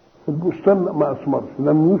 البستان ما اثمرش،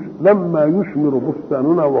 لما يثمر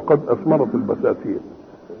بستاننا وقد اثمرت البساتين،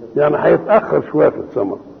 يعني هيتاخر شويه في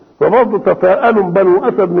الثمر. فبرضه تفاءلوا بنو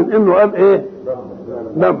اسد من انه قال ايه؟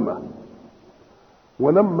 لما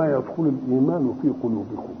ولما يدخل الايمان في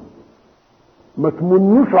قلوبكم. ما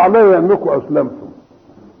تمنوش علي انكم اسلمتم،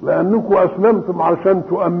 لانكم اسلمتم عشان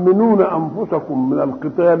تؤمنون انفسكم من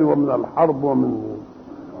القتال ومن الحرب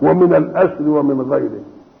ومن الاسر ومن غيره،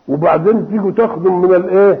 وبعدين تيجوا تاخذوا من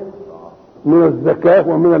الايه؟ من الزكاه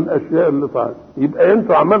ومن الاشياء اللي طالعه. يبقى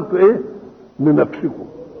انتوا عملتوا ايه؟ لنفسكم.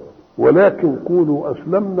 ولكن قولوا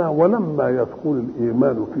اسلمنا ولما يدخل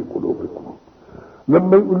الايمان في قلوبكم.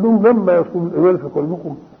 لما يقول لهم لما يدخل الايمان في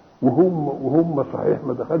قلوبكم وهم صحيح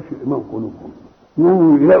ما دخلش الايمان قلوبهم،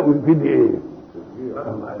 يقولوا يلاقوا في دي ايه؟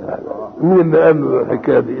 مين اللي قال له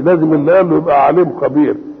الحكايه دي؟ لازم اللي قال له يبقى عليم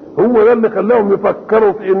خبير. هو ده اللي خلاهم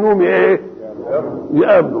يفكروا في انهم ايه؟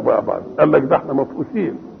 يامنوا بقى بعض. قال لك ده احنا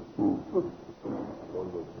مفقوسين.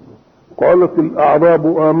 قالت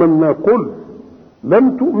الاعراب امنا قل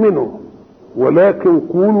لم تؤمنوا ولكن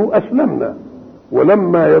قولوا اسلمنا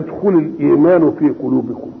ولما يدخل الايمان في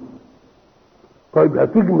قلوبكم. طيب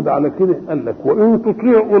هتجمد على كده؟ قال لك وان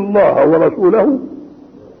تطيعوا الله ورسوله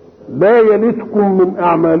لا يلتكم من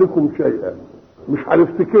اعمالكم شيئا. مش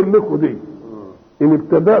هنفتكر لكم دي. ان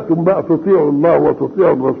ابتدأتم بقى تطيعوا الله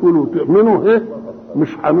وتطيعوا الرسول وتؤمنوا ايه؟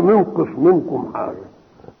 مش هننقص منكم حاجه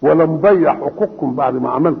ولا نضيع حقوقكم بعد ما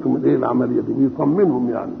عملتم الايه العمليه دي. بيطمنهم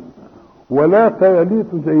يعني. ولا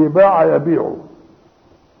تيليتوا زي باع يبيعوا،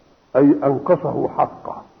 اي انقصه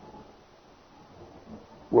حقه.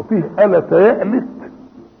 وفيه ألت يألت،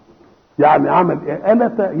 يعني عمل ايه؟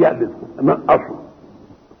 ألت يألت، نقصه،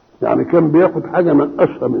 يعني كان بياخد حاجه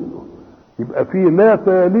نقصها منه. يبقى فيه لا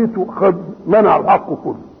تيليتوا خد منع الحق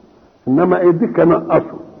كله، انما ايه دي كان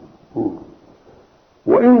نقصه.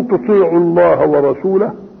 وان تطيعوا الله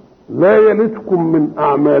ورسوله لا يلتكم من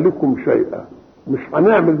اعمالكم شيئا. مش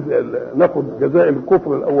هنعمل ناخد جزاء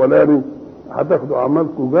الكفر الاولاني، هتاخدوا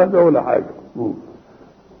اعمالكم جاهزه ولا حاجه.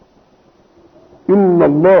 ان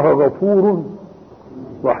الله غفور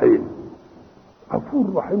رحيم. غفور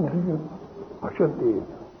رحيم دي عشان ايه؟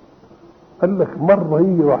 قال لك مره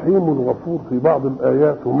يجي رحيم غفور في بعض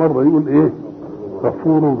الايات، ومره يقول ايه؟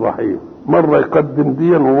 غفور رحيم. مره يقدم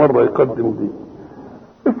دي ومره يقدم دي.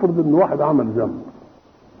 افرض ان واحد عمل ذنب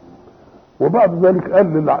وبعد ذلك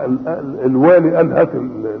قال الوالي قال هات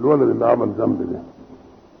الولد اللي عمل ذنب ده،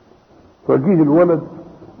 فجيه الولد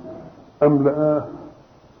قام لقاه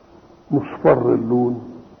مصفر اللون،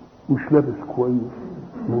 مش لابس كويس،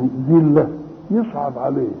 من ذله يصعب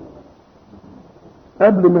عليه.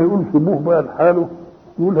 قبل ما يقول سيبوه بقى لحاله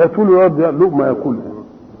يقول هاتوا له يد لقمه ياكلها،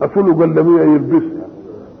 هاتوا له جلابيه يلبسها.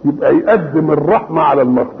 يبقى يقدم الرحمه على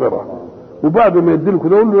المغفره. وبعد ما يديله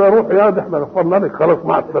كده يقول له يا روح يا ده احنا غفرنا لك خلاص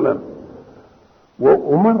مع السلامه.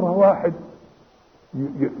 ومره واحد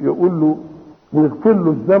يقول له يغفر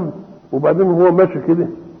له الذنب وبعدين هو ماشي كده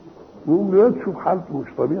يقول له يا تشوف حالته مش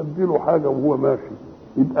طبيعي اديله حاجه وهو ماشي.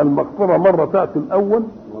 يبقى المغفره مره تاتي الاول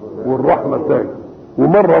والرحمه تاتي،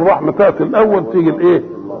 ومره الرحمه تاتي الاول تيجي الايه؟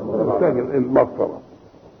 تيجي المغفره.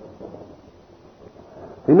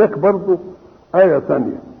 هناك برضه ايه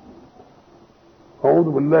ثانيه اعوذ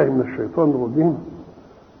بالله من الشيطان الرجيم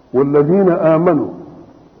والذين امنوا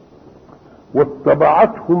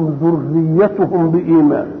واتبعتهم ذريتهم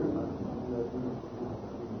بايمان.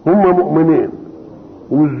 هم مؤمنين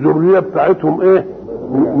والذريه بتاعتهم ايه؟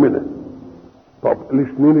 مؤمنه. طب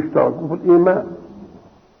الاثنين اشتركوا في الايمان.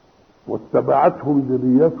 واتبعتهم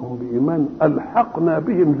ذريتهم بايمان الحقنا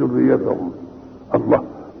بهم ذريتهم. الله،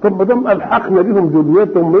 طب ما دام الحقنا بهم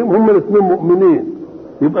ذريتهم هم الاثنين مؤمنين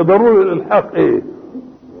يبقى ضروري الالحاق ايه؟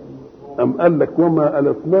 ام قال لك وما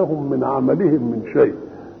التناهم من عملهم من شيء.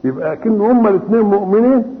 يبقى كأن هم الاثنين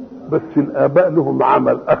مؤمنين بس الاباء لهم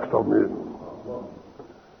عمل اكثر منهم.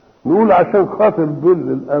 نقول عشان خاطر بر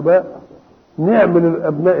الاباء نعمل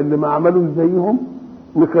الابناء اللي ما عملوش زيهم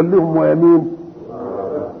نخليهم ويمين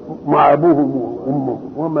مع ابوهم وامهم.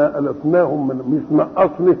 وما التناهم من مش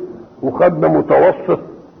نقصني وخدنا متوسط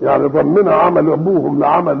يعني ضمنا عمل ابوهم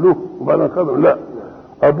لعمل له وبعدين خدوا، لا،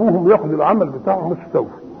 ابوهم ياخد العمل بتاعه مستوفي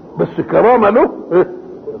بس كرامه له ايه؟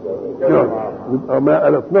 يبقى ما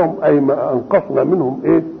التناهم اي ما انقصنا منهم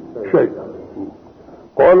ايه؟ شيئا.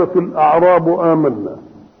 قالت الاعراب امنا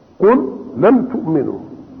قل لم تؤمنوا،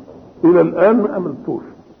 الى الان ما امنتوش،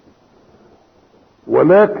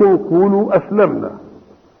 ولكن قولوا اسلمنا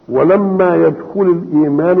ولما يدخل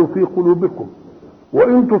الايمان في قلوبكم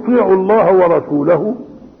وان تطيعوا الله ورسوله.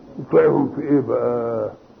 تطيعهم في ايه بقى؟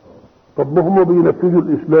 طب ما هم بينفذوا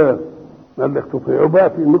الاسلام. قال لك تطيعوا بقى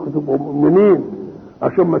في انكم تبقوا مؤمنين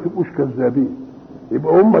عشان ما تبقوش كذابين.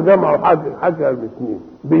 يبقى هم جمعوا حاجه الاثنين،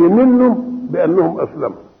 بيمنوا بانهم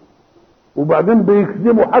اسلموا وبعدين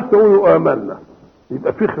بيكذبوا حتى يقولوا امنا.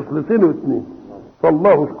 يبقى في خصلتين واثنين.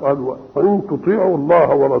 فالله قال وان تطيعوا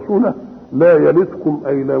الله ورسوله لا يلدكم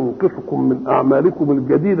أي لا ينقصكم من أعمالكم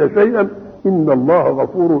الجديدة شيئا، إن الله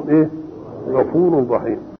غفور غفور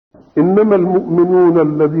رحيم. إنما المؤمنون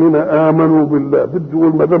الذين آمنوا بالله، بده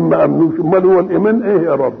يقول ما دام ما آمنوش امال هو الإيمان إيه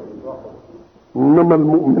يا رب؟ إنما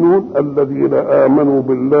المؤمنون الذين آمنوا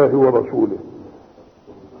بالله ورسوله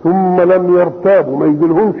ثم لم يرتابوا، ما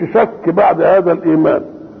يجيلهمش شك بعد هذا الإيمان.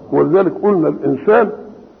 ولذلك قلنا الإنسان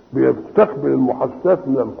بيستقبل المحسات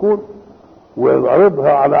من الكون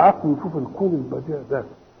ويعرضها على عقله، يشوف الكون البديع ده،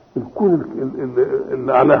 الكون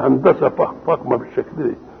اللي على هندسة فخمة بالشكل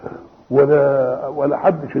ده، ولا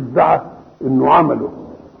حدش ادعى انه عمله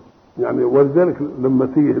يعني. ولذلك لما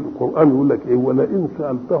تيجي القرآن يقول لك ايه، ولئن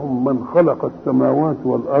سألتهم من خلق السماوات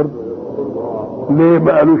والأرض، ليه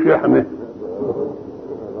ما قالوش احنا؟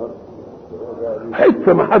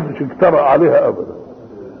 حتى ما حدش اجترأ عليها ابدا.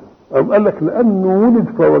 أم قال لك لأنه ولد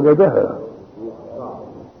فوجدها،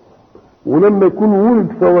 ولما يكون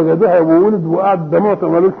ولد فوجدها وولد وقعد ده موت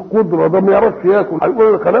مالوش قدرة، ده ما يعرفش ياكل، هيقول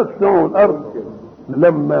انا خلقت السماء والأرض.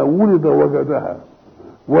 لما ولد وجدها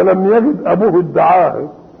ولم يجد أبوه ادعاه،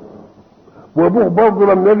 وأبوه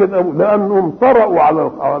برضه لم يجد أبوه، لأنهم طرأوا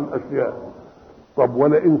على الأشياء. طب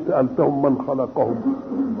ولئن سألتهم من خلقهم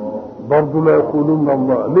برضه لا يقولون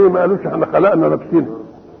الله، ليه ما قالوش احنا خلقنا نفسنا؟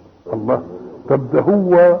 الله. طب ده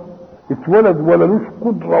هو اتولد ولا لوش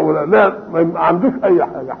قدرة ولا لا، ما عندوش أي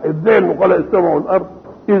حاجة، يدعي إنه خلق السماء والأرض.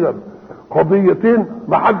 إذا قضيتين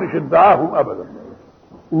ما حدش ادعاهم أبدا.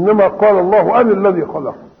 إنما قال الله أنا الذي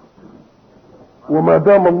خلقت، وما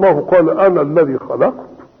دام الله قال أنا الذي خلقت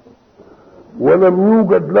ولم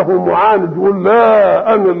يوجد له معاند يقول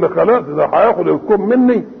لا أنا اللي خلقت، ده هياخد الكون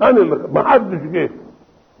مني، أنا اللي ما حدش جه،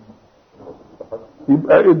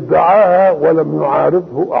 يبقى ادعاها ولم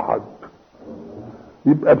يعارضه أحد،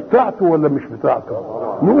 يبقى بتاعته ولا مش بتاعته؟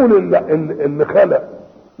 نقول اللي خلق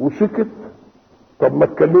وسكت، طب ما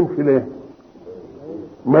اتكلمش ليه؟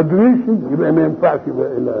 ما ادريش، يبقى ما ينفعش يبقى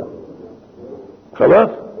اله. خلاص.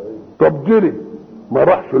 طب جري ما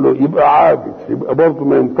راحش له، يبقى عاجز، يبقى برضه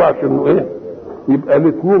ما ينفعش انه ايه؟ يبقى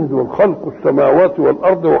الاثنين دول خلق السماوات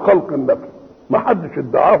والارض وخلق النفس، ما حدش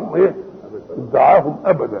ادعاهم ايه؟ ادعاهم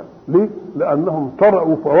ابدا. ليه؟ لانهم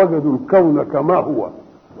طرأوا فوجدوا الكون كما هو،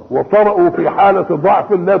 وطرأوا في حالة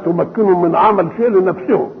ضعف لا تمكنهم من عمل شيء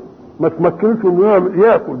لنفسهم، ما تمكنش انه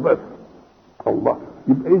ياكل بس. الله.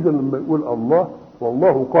 يبقى اذا لما يقول الله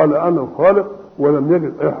والله قال انا الخالق ولم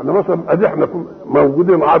يجد، احنا مثلا ادي احنا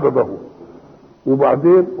موجودين عدده،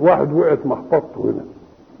 وبعدين واحد وقعت محفظته هنا،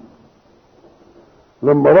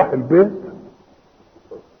 لما راح البيت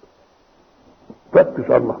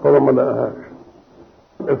فتش على المحفظه ما لقاهاش.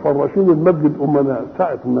 الفراشين المسجد امنا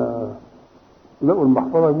ساعه ما لقوا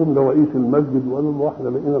المحفظه جم لرئيس المسجد وقالوا له احنا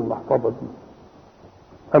لقينا المحفظه دي.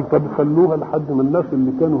 قال طب خلوها لحد ما الناس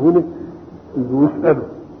اللي كانوا هنا يسالوا.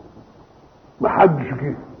 ما حدش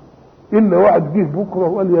جه الا واحد جه بكره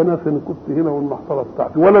وقال يا ناس انا كنت هنا والمحفظه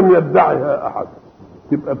بتاعتي، ولم يدعها احد.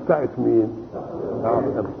 تبقى بتاعت مين؟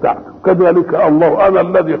 بتاعته. كذلك الله انا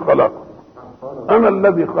الذي خلق، انا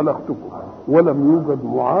الذي خلقتكم ولم يوجد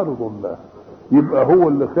معارض له، يبقى هو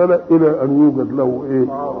اللي خلق الى ان يوجد له ايه؟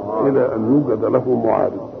 الى ان يوجد له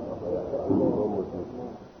معارض.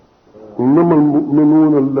 انما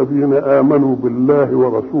المؤمنون الذين امنوا بالله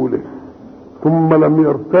ورسوله ثم لم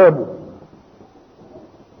يرتابوا،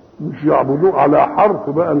 مش يعبدوه على حرف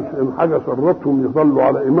بقى، ان حاجه سرتهم يظلوا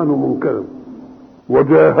على ايمانهم منكرا،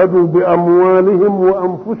 وجاهدوا باموالهم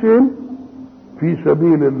وانفسهم في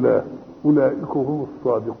سبيل الله، اولئك هم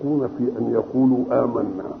الصادقون في ان يقولوا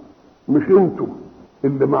امنا. مش انتم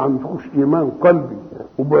اللي ما عندكوش ايمان قلبي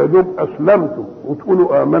وبعدين اسلمتم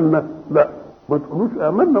وتقولوا امنا، لا ما تقولوش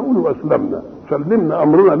امنا، قولوا اسلمنا، سلمنا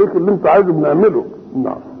امرنا ليك اللي انت عايزه بنعمله.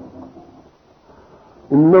 نعم.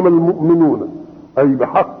 انما المؤمنون اي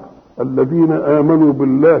بحق الذين امنوا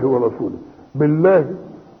بالله ورسوله، بالله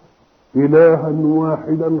الها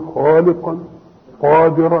واحدا خالقا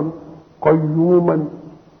قادرا قيوما،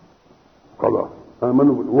 خلاص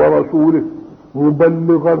امنوا بالله، ورسوله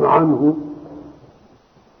مبلغا عنه،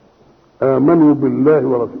 آمنوا بالله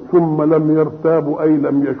ورسوله ثم لم يرتابوا أي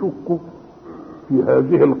لم يشكوا في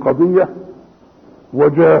هذه القضية،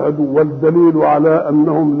 وجاهدوا. والدليل على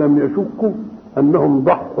أنهم لم يشكوا أنهم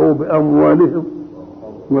ضحوا بأموالهم،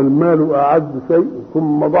 والمال أعز شيء،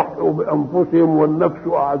 ثم ضحوا بأنفسهم والنفس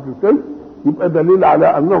أعز شيء، يبقى دليل على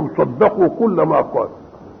أنهم صدقوا كل ما قال.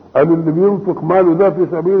 قالوا اللي بينفق ماله ده في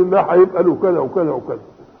سبيل الله هيبقى له كذا وكذا وكذا.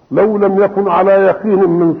 لو لم يكن على يقين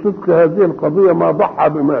من صدق هذه القضية ما ضحى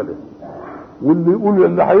بماله. واللي يقول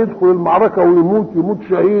اللي هيدخل المعركة ويموت يموت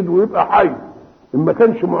شهيد ويبقى حي، إن ما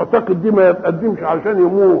كانش معتقد دي ما يتقدمش عشان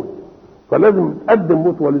يموت، فلازم يتقدم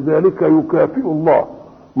موت. ولذلك يكافئ الله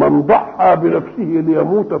من ضحى بنفسه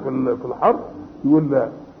ليموت في الحرب يقول لا،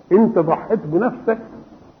 انت ضحيت بنفسك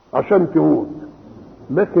عشان تموت،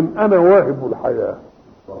 لكن انا واهب الحياة،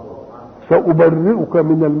 سأبرئك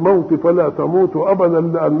من الموت فلا تموت ابدا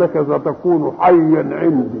لانك ستكون حيا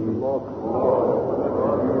عندي.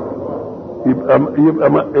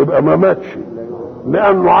 يبقى ما ماتش،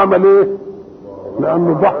 لانه عمل ايه؟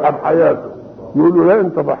 لانه ضحى بحياته. يقول له لا،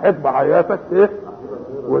 انت ضحيت بحياتك ايه،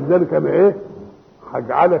 ولذلك انا ايه،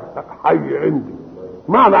 هجعلك حي عندي.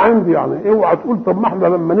 معنى عندي يعني اوعى تقول طب ما احنا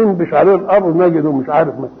لما ننبش عليه الارض نجده مش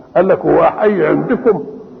عارف ما. قال لك هو حي عندكم؟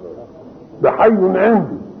 ده حي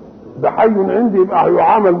عندي، ده حي عندي، يبقى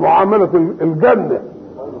هيعامل معامله الجنه.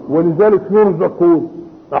 ولذلك يرزقون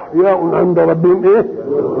احياء عند ربهم ايه؟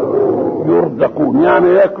 يرزقون، يعني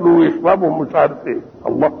ياكلوا ويشربوا مش عارف ايه.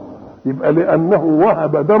 الله، يبقى لانه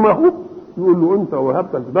وهب دمه يقول له انت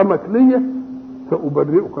وهبت دمك ليا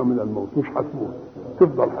سأبرئك من الموت، مش هتموت،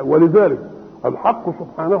 تفضل حي. ولذلك الحق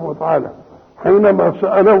سبحانه وتعالى حينما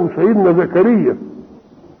سأله سيدنا زكريا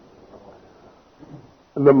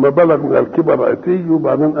لما بلغ من الكبر عتي،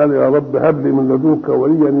 وبعدين قال يا رب هب لي من لدنك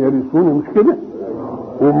وليا يرثني، مش كده؟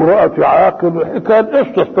 وامرأتي عاقر، حكاية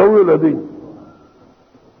قصة طويلة دي.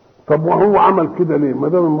 طب وهو عمل كده ليه؟ ما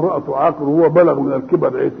دام امرأته عاقر وهو بلغ من الكبر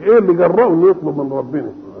عتي، ايه اللي جرأه انه يطلب من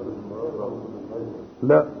ربنا؟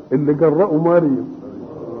 لا، اللي جرأه مريم،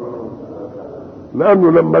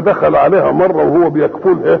 لانه لما دخل عليها مره وهو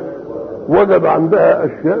بيكفلها وجد عندها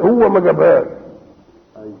اشياء هو ما جابهاش.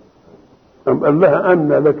 قام قال لها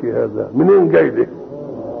ان لك هذا، منين جاي ده؟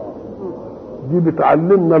 دي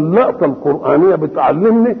بتعلمنا اللقطه القرانيه،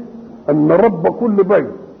 بتعلمني ان رب كل بيت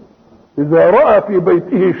اذا راى في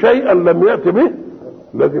بيته شيئا لم يات به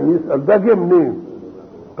لازم يسال ده جه منين؟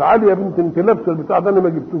 تعالي يا بنت انت لابسه البتاع ده انا ما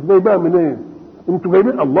جبتوش، جايبها منين؟ انتوا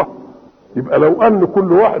جايبين الله. يبقى لو ان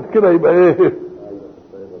كل واحد كده يبقى ايه؟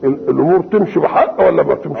 الامور تمشي بحق ولا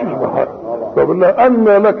ما تمشيش بحق؟ طب لا، ان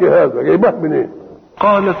لك هذا، جايبه منين؟ إيه؟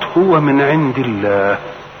 قالت هو من عند الله.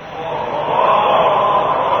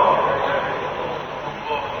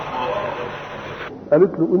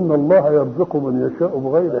 قالت له ان الله يرزق من يشاء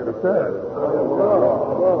بغير حساب.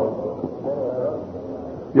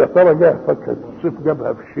 يا ترى جاه فاكهه الصيف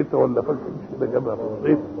جابها في الشتاء ولا فاكهه الشتاء جابها في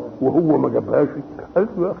الصيف وهو ما جابهاش؟ قالت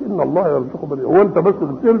له يا اخي ان الله يرزق من، هو انت بس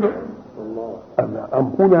بترزق؟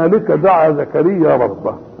 أم هنالك دعا زكريا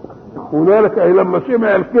ربه. هنالك اي لما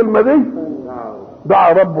سمع الكلمه دي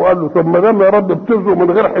دعا ربه، قال له طب ما دام يا رب بترزق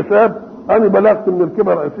من غير حساب، انا بلغت من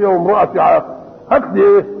الكبر اسيه وامراتي عاقر، هات لي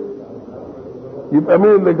ايه؟ يبقى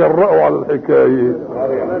مين اللي جرأه على الحكايه؟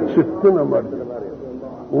 ستنا مريم.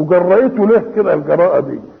 وجرأته ليه كده الجراءه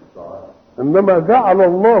دي؟ انما جعل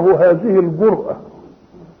الله هذه الجرأه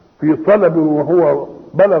في طلب وهو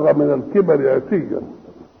بلغ من الكبر عتيا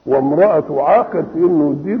وامرأته عاقر في انه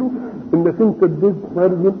يديله، انك انت اديت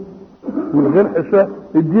مريم من غير حساب،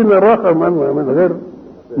 ادينا رقم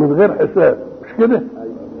من غير حساب، مش كده؟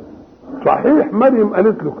 صحيح مريم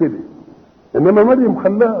قالت له كده، انما مريم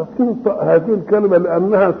خلاها تنطق هذه الكلمه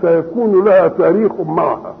لانها سيكون لها تاريخ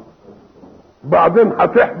معها، بعدين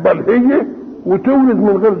هتحبل هي وتولد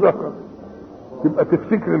من غير ذكر، تبقى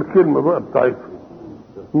تفتكر الكلمه بقى بتاعتها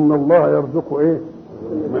ان الله يرزق ايه؟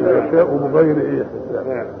 من يشاء بغير ايه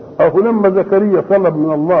حساب. اهو لما زكريا طلب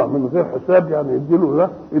من الله من غير حساب، يعني اديله ده،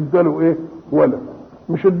 اداله ايه؟ ولد.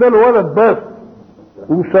 مش اداله ولد بس،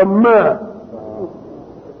 وسماه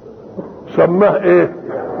ايه؟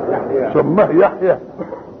 سماه يحيى.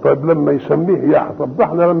 طيب لما يسميه يحيى، طب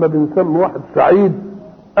احنا لما بنسمي واحد سعيد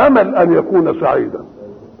امل ان يكون سعيدا،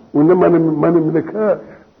 وانما ما نملكهاش.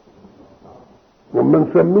 وما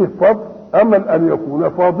نسميه فضل امل ان يكون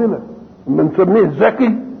فاضلا، لما نسميه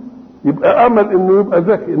ذكي يبقى امل انه يبقى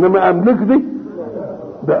ذكي، انما املك دي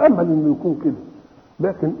ده امل انه يكون كده.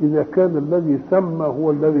 لكن اذا كان الذي سمى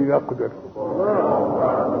هو الذي يقدر،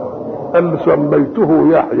 قال سميته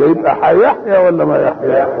يحيى، يبقى هيحيى ولا ما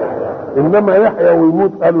يحيى؟ انما يحيى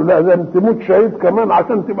ويموت، قالوا لا لازم تموت شهيد كمان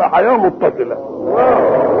عشان تبقى حياه متصله.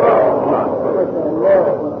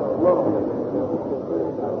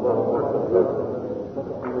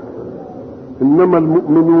 انما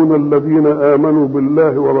المؤمنون الذين امنوا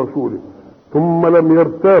بالله ورسوله ثم لم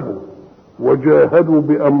يرتابوا وجاهدوا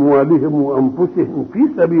باموالهم وانفسهم في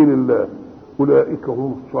سبيل الله اولئك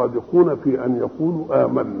هم الصادقون في ان يقولوا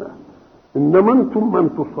امنا. انما انتم ما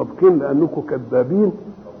انتم صادقين لانكم كذابين،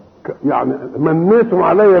 يعني منيتم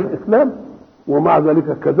علي الاسلام ومع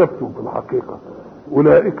ذلك كذبتم في الحقيقه.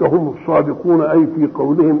 اولئك هم الصادقون اي في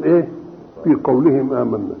قولهم ايه؟ في قولهم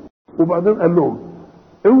امنا. وبعدين قال لهم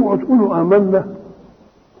اوعوا تقولوا امنا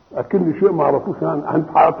اكن شيء ما عرفوش، يعني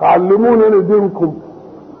هتعلمونا دينكم.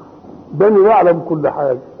 ده أنا يعلم كل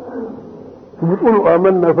حاجة. بتقولوا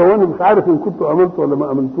آمنا، فوانا مش عارف إن كنتوا آمنتوا ولا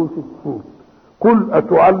ما آمنتوش. قل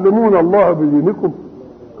أتعلمون الله بدينكم.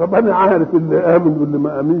 طب أنا عارف اللي آمن واللي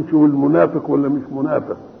ما آمنش والمنافق ولا مش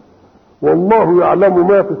منافق. والله يعلم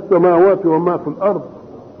ما في السماوات وما في الأرض.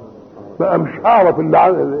 بقى مش هعرف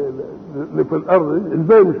اللي في الأرض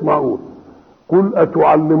إزاي؟ مش معقول. قل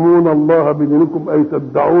أتعلمون الله بدينكم أي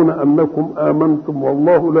تدعون أنكم آمنتم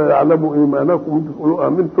والله لا يعلم إيمانكم، تقولوا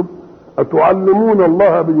آمنتم. أتعلمون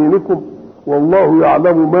الله بدينكم والله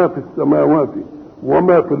يعلم ما في السماوات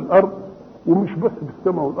وما في الأرض. ومش بس في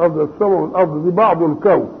السماء والأرض، السماء والأرض دي بعض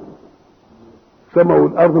الكون. السماء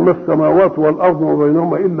والأرض ما السماوات والأرض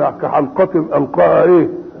وبينهما إلا كحلقة ألقاها إيه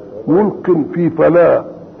ملق في فلاة.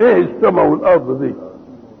 إيه السماء والأرض دي؟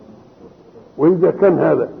 وإذا كان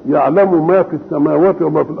هذا يعلم ما في السماوات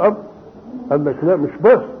وما في الأرض، قال لك لا، مش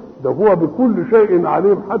بس ده، هو بكل شيء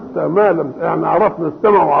عليم، حتى ما لم يعني عرفنا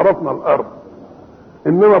السماء وعرفنا الأرض،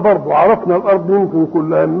 إنما برضو عرفنا الأرض يمكن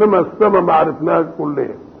كلها، إنما السماء ما عرفناهاش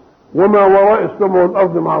كلها، وما وراء السماء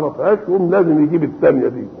والأرض ما عرفهاش، هم لازم يجيب الثانية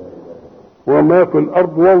دي. وما في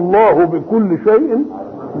الأرض والله بكل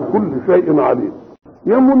شيء عليم.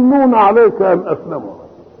 يمنون عليك أن أسلموا.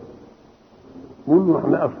 قولوا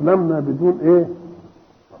احنا أسلمنا بدون إيه؟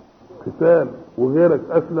 قتال، وغيرك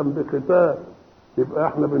أسلم بقتال، يبقى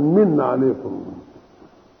احنا بنمن عليكم.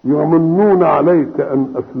 يمنون عليك أن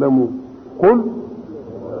أسلموا. قل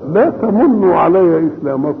لا تمنوا علي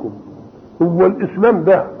إسلامكم. هو الإسلام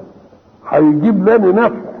ده هيجيب لنا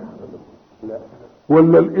نفع،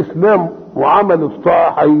 ولا الإسلام وعمل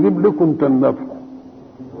الطاعة هيجيب لكم انت النفع؟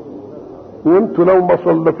 وانتوا لو ما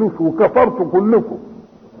صلتوش وكفرتوا كلكم،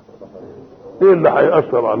 ايه اللي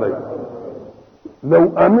هيأثر عليكم؟ لو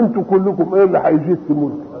امنتوا كلكم ايه اللي هيزيد في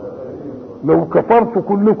ملك؟ لو كفرتوا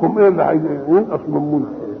كلكم ايه اللي هينقص من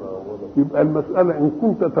ملك؟ يبقى المسألة ان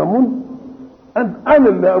كنت تمن، انا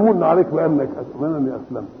اللي امن عليك بانك انني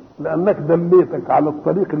اسلمت، لانك دليتك على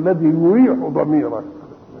الطريق الذي يريح ضميرك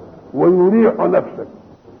ويريح نفسك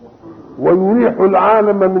ويريح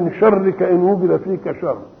العالم من شرك ان وجد فيك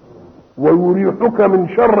شر، ويريحك من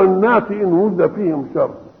شر الناس ان وجد فيهم شر.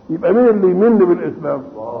 يبقى مين اللي يمن بالاسلام؟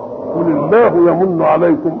 قل الله يمن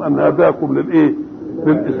عليكم ان هداكم للايه؟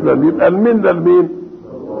 للاسلام. يبقى المن للمين؟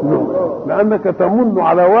 لانك تمن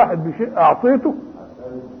على واحد بشيء اعطيته؟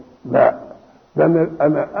 لا، ده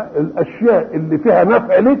انا الاشياء اللي فيها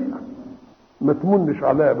نفع لك ما تمنش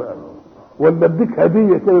عليها بقى، ولا اديك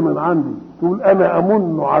هديه كده من عندي تقول انا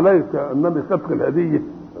امن عليك انني خدت الهديه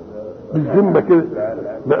بالذمه كده؟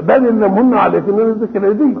 لا، ده اللي امن عليك ان انا اديك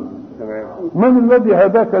الهديه. من الذي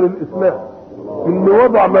هداك للاسلام؟ اللي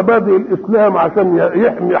وضع مبادئ الاسلام عشان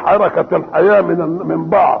يحمي حركه الحياه من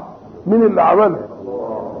بعض. مين اللي عملها؟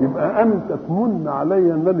 يبقى انت تمن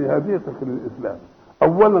علي انني هديتك للاسلام.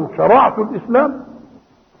 اولا شرعت الاسلام،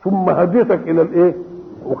 ثم هديتك الى الايه؟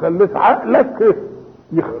 وخليت عقلك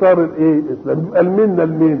يختار الايه؟ الاسلام. يبقى المنه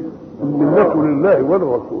لمين؟ المنه لله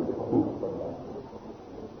ولرسوله.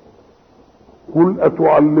 قل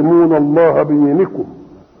اتعلمون الله بدينكم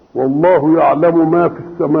والله يعلم ما في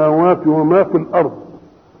السماوات وما في الارض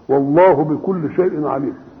والله بكل شيء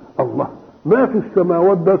عليم. الله، ما في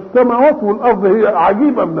السماوات، ده السماوات والارض هي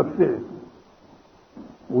عجيبه من نفسها،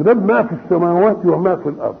 وده ما في السماوات وما في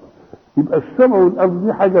الارض. يبقى السماء والارض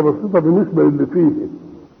دي حاجه بسيطه بالنسبه للي فيه.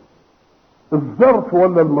 الظرف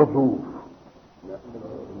ولا المظروف؟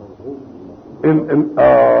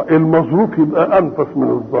 المظروف يبقى انفس من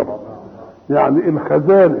الظرف. يعني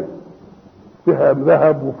الخزانه فيها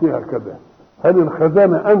ذهب وفيها كذا، هل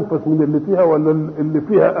الخزانه انفس من اللي فيها ولا اللي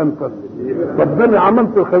فيها انفس؟ طب ده انا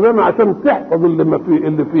عملت الخزانه عشان تحفظ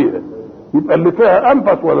اللي فيها، يبقى اللي فيها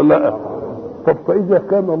انفس ولا لا؟ طب فاذا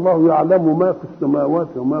كان الله يعلم ما في السماوات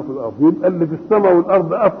وما في الارض، يبقى اللي في السماء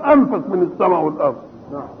والارض انفس من السماء والارض.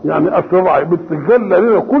 يعني اسرع بتتجلى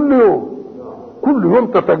لنا كل يوم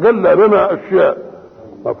تتجلى لنا اشياء.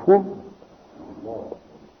 مفهوم؟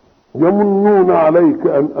 يمنون عليك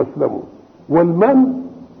ان اسلموا. والمن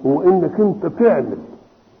هو انك انت تعمل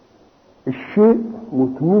الشيء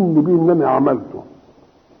وتمن بيه ان انا عملته،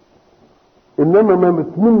 انما ما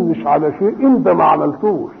متمنش على شيء انت ما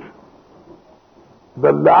عملتوش. ده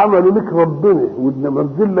اللي عمله لك ربنا، واللي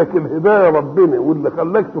منزل لك الهدايه ربنا، واللي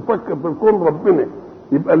خلاك تفكر في الكون ربنا.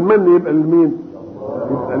 يبقى المن يبقى لمين؟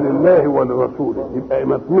 يبقى لله ولرسوله. يبقى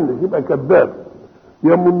ما تمنش، يبقى كذاب.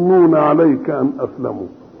 يمنون عليك ان اسلموا.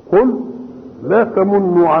 قل لا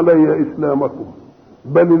تمنوا علي اسلامكم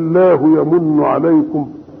بل الله يمن عليكم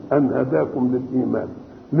ان هداكم للايمان.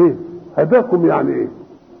 ليه هداكم؟ يعني ايه؟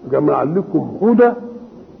 جمع لكم هدى.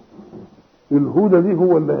 الهدى دي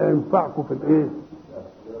هو اللي هينفعكم في الايه؟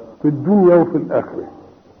 في الدنيا وفي الاخره.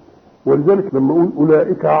 ولذلك لما اقول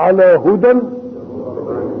اولئك على هدى،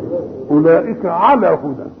 اولئك على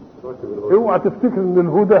هدى، اوعى تفتكر ان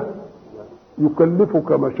الهدى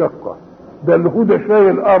يكلفك مشقه، ده الهدى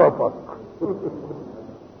شايل قرفك،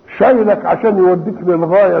 شايلك عشان يوديك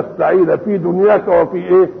للغايه السعيده في دنياك وفي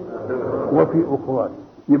ايه؟ وفي اخراك.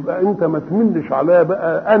 يبقى انت ما تمنش عليا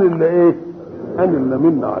بقى، انا اللي ايه؟ انا اللي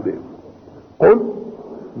من عليك. قل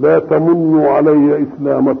لا تمنوا علي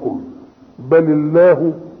اسلامكم بل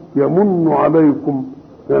الله يمن عليكم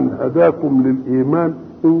ان هداكم للايمان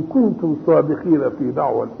ان كنتم صادقين في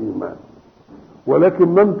دعوى الايمان. ولكن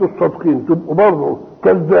ما انتم الصادقين تبقوا برضه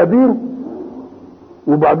كذابين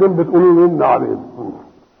وبعدين بتقولوا لنا عليهم.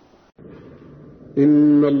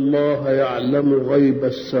 إن الله يعلم غيب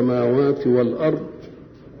السماوات والأرض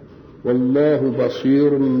والله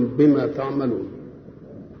بصير بما تعملون.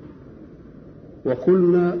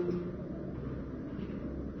 وقلنا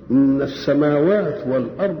إن السماوات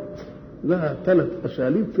والأرض لها 3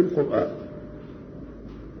 أساليب في القرآن.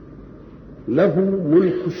 له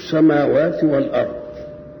ملك السماوات والأرض،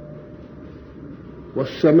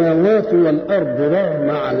 والسماوات والأرض رغم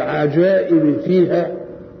العجائب فيها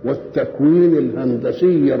والتكوين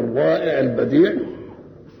الهندسي الرائع البديع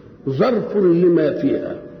ظرف لما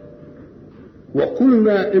فيها.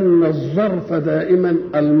 وقلنا إن الظرف دائما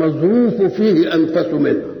المظروف فيه أنفس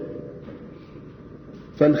منه.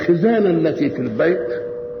 فالخزانة التي في البيت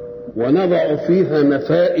ونضع فيها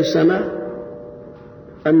نفائسنا،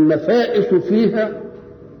 النفائس فيها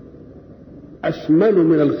أشمل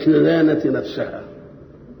من الخزانة نفسها.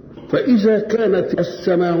 فإذا كانت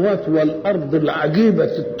السماوات والأرض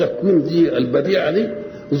العجيبة التكوين دي البديعة دي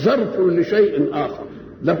ظرف لشيء آخر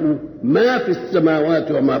له ما في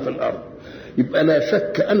السماوات وما في الأرض، يبقى لا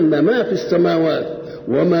شك أن ما في السماوات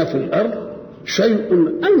وما في الأرض شيء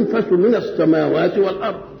أنفس من السماوات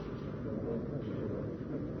والأرض.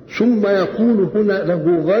 ثم يقول هنا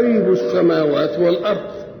له غيب السماوات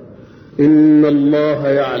والأرض. إن الله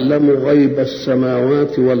يعلم غيب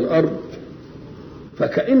السماوات والأرض،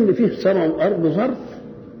 فكأن فيه سماء وأرض ظرف،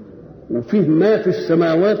 وفيه ما في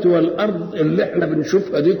السماوات والأرض اللي احنا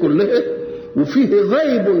بنشوفها دي كلها، وفيه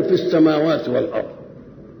غيب في السماوات والأرض.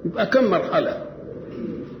 يبقى كم مرحلة؟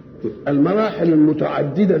 المراحل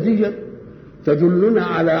المتعددة دي تدلنا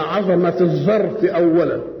على عظمة الظرف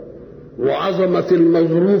أولا، وعظمة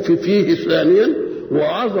المظروف فيه ثانيا،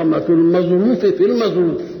 وعظمة المظروف في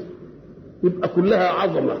المظروف. يبقى كلها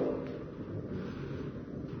عظمة.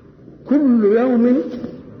 كل يوم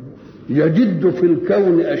يجد في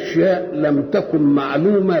الكون أشياء لم تكن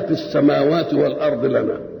معلومة في السماوات والأرض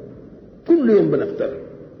لنا. كل يوم بنخترع.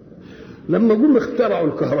 لما قلنا اخترعوا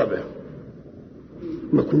الكهرباء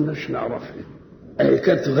ما كناش نعرفها، أي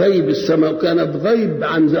كانت غيب السماء، وكانت غيب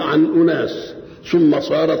عن أناس، ثم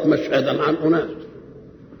صارت مشهدا عن أناس.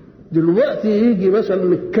 دلوقتي يجي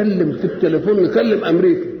مثلا نتكلم في التليفون، نكلم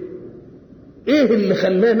أمريكا، إيه اللي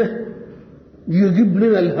خلانا يجيب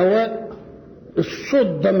لنا الهواء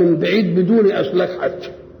الصوت ده من بعيد بدون أسلاك حتى،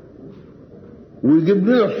 ويجيب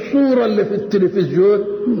لنا الصورة اللي في التلفزيون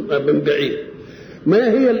من بعيد؟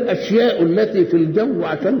 ما هي الأشياء التي في الجو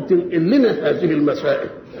عشان تنقل لنا هذه المسائل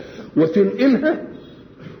وتنقلها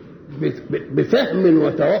بفهم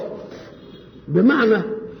وتوقف؟ بمعنى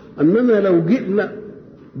أننا لو جئنا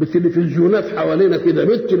بتلفزيونات حوالينا كده،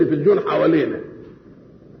 بالتلفزيون حوالينا،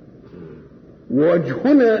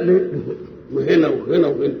 ووجهنا هنا وهنا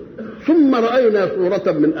وهنا، ثم رأينا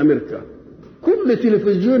صورة من أمريكا، كل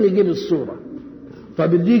تلفزيون يجيب الصورة.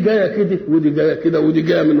 طب دي جاية كده ودي جاية كده ودي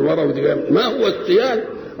جاية من ورا ودي جاية من... ما هو السياق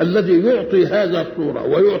الذي يعطي هذا صورة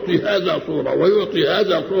ويعطي هذا صورة ويعطي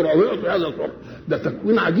هذا صورة ويعطي هذا صورة؟ ده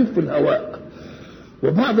تكوين عجيب في الهواء.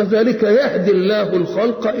 وبعد ذلك يهدي الله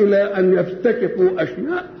الخلق إلى أن يفتكفوا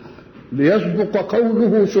أشياء ليسبق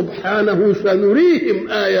قوله سبحانه سنريهم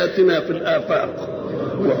آياتنا في الآفاق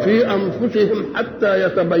وفي أنفسهم حتى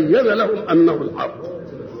يتبين لهم أنه الحق.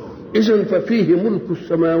 إذن ففيه ملك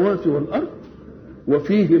السماوات والأرض،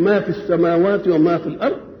 وفيه ما في السماوات وما في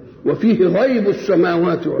الأرض، وفيه غيب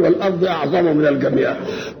السماوات والأرض أعظم من الجميع.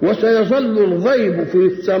 وسيظل الغيب في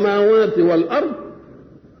السماوات والأرض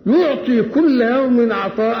يعطي كل يوم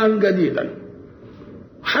عطاء جديدا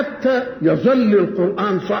حتى يظل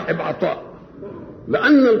القرآن صاحب عطاء.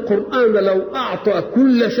 لأن القرآن لو أعطى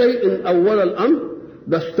كل شيء أول الأمر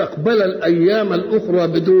لاستقبل الأيام الأخرى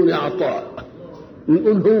بدون عطاء.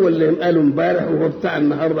 نقول هو اللي قالوا امبارح وهو بتاع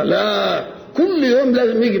النهارده، لا، كل يوم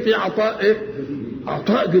لازم يجي فيه عطاء، ايه؟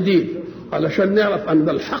 عطاء جديد، علشان نعرف ان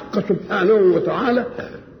الحق سبحانه وتعالى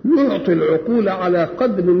يعطي العقول على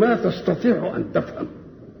قدر ما تستطيع ان تفهم.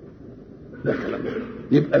 ده كلام.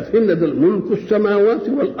 يبقى فين ده ملك السماوات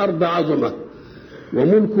والارض عظمه،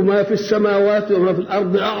 وملك ما في السماوات وما في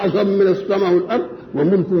الأرض أعظم من السماء والأرض،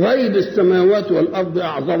 وملك غيب السماوات والأرض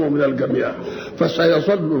أعظم من الجميع.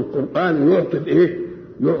 فسيظل القرآن يعطي الإيه؟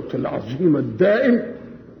 يعطي العظيم الدائم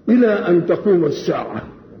إلى أن تقوم الساعة.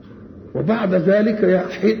 وبعد ذلك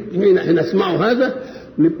حين نسمع هذا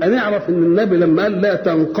نبقى نعرف ان النبي لما قال لا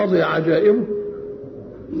تنقضي عجائبه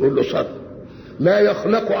نقول له صدق. لا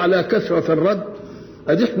يخلق على كثرة الرد.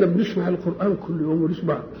 ادي احنا بنسمع القرآن كل يوم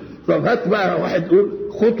ونسمع. طب هات بقى واحد يقول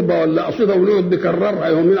خطبة ولا قصيدة ونقعد نكررها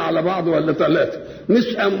يومين على بعض ولا ثلاثة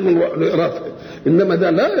نسأم من نقراها. انما ده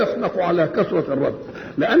لا يخلق على كثرة الرد،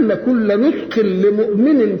 لان كل نطق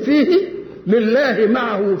لمؤمن فيه لله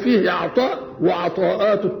معه فيه عطاء،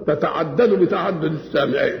 وعطاءاته تتعدد بتعدد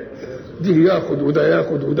السامعين. دي ياخد وده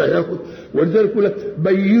ياخد وده ياخد. ولذلك يقول لك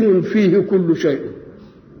بين فيه كل شيء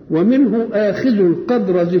ومنه آخذ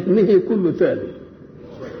قدر ذهنه كل تالي.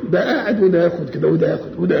 ده قاعد وده ياخد كده وده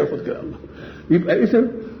ياخد وده ياخد كده. الله يبقى إذن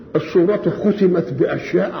السورة ختمت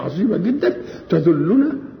بأشياء عظيمة جدا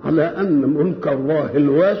تدلنا على أن ملك الله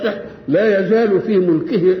الواسع لا يزال في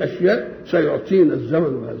ملكه أشياء سيعطينا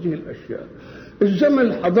الزمن هذه الأشياء. الزمن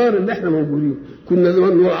الحضاري اللي احنا موجودين كنا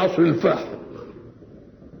زمان نقول عصر الفحم،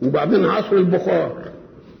 وبعدين عصر البخار،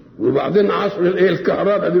 وبعدين عصر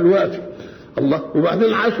الكهرباء دلوقتي الله،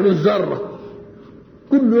 وبعدين عصر الذرة.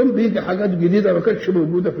 كل يوم بيجي حاجات جديدة ما كانتش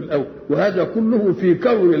موجودة في الأول، وهذا كله في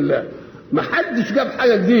كون الله. ما حدش جاب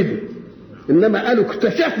حاجة جديدة، إنما قالوا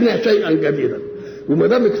اكتشفنا شيئا جديدا. وما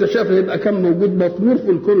دام اكتشفنا يبقى كان موجود مطمور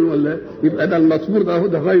في الكون ولا يبقى ده المطمور ده هو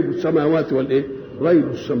ده غيب السماوات والإيه؟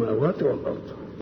 غيب السماوات والأرض.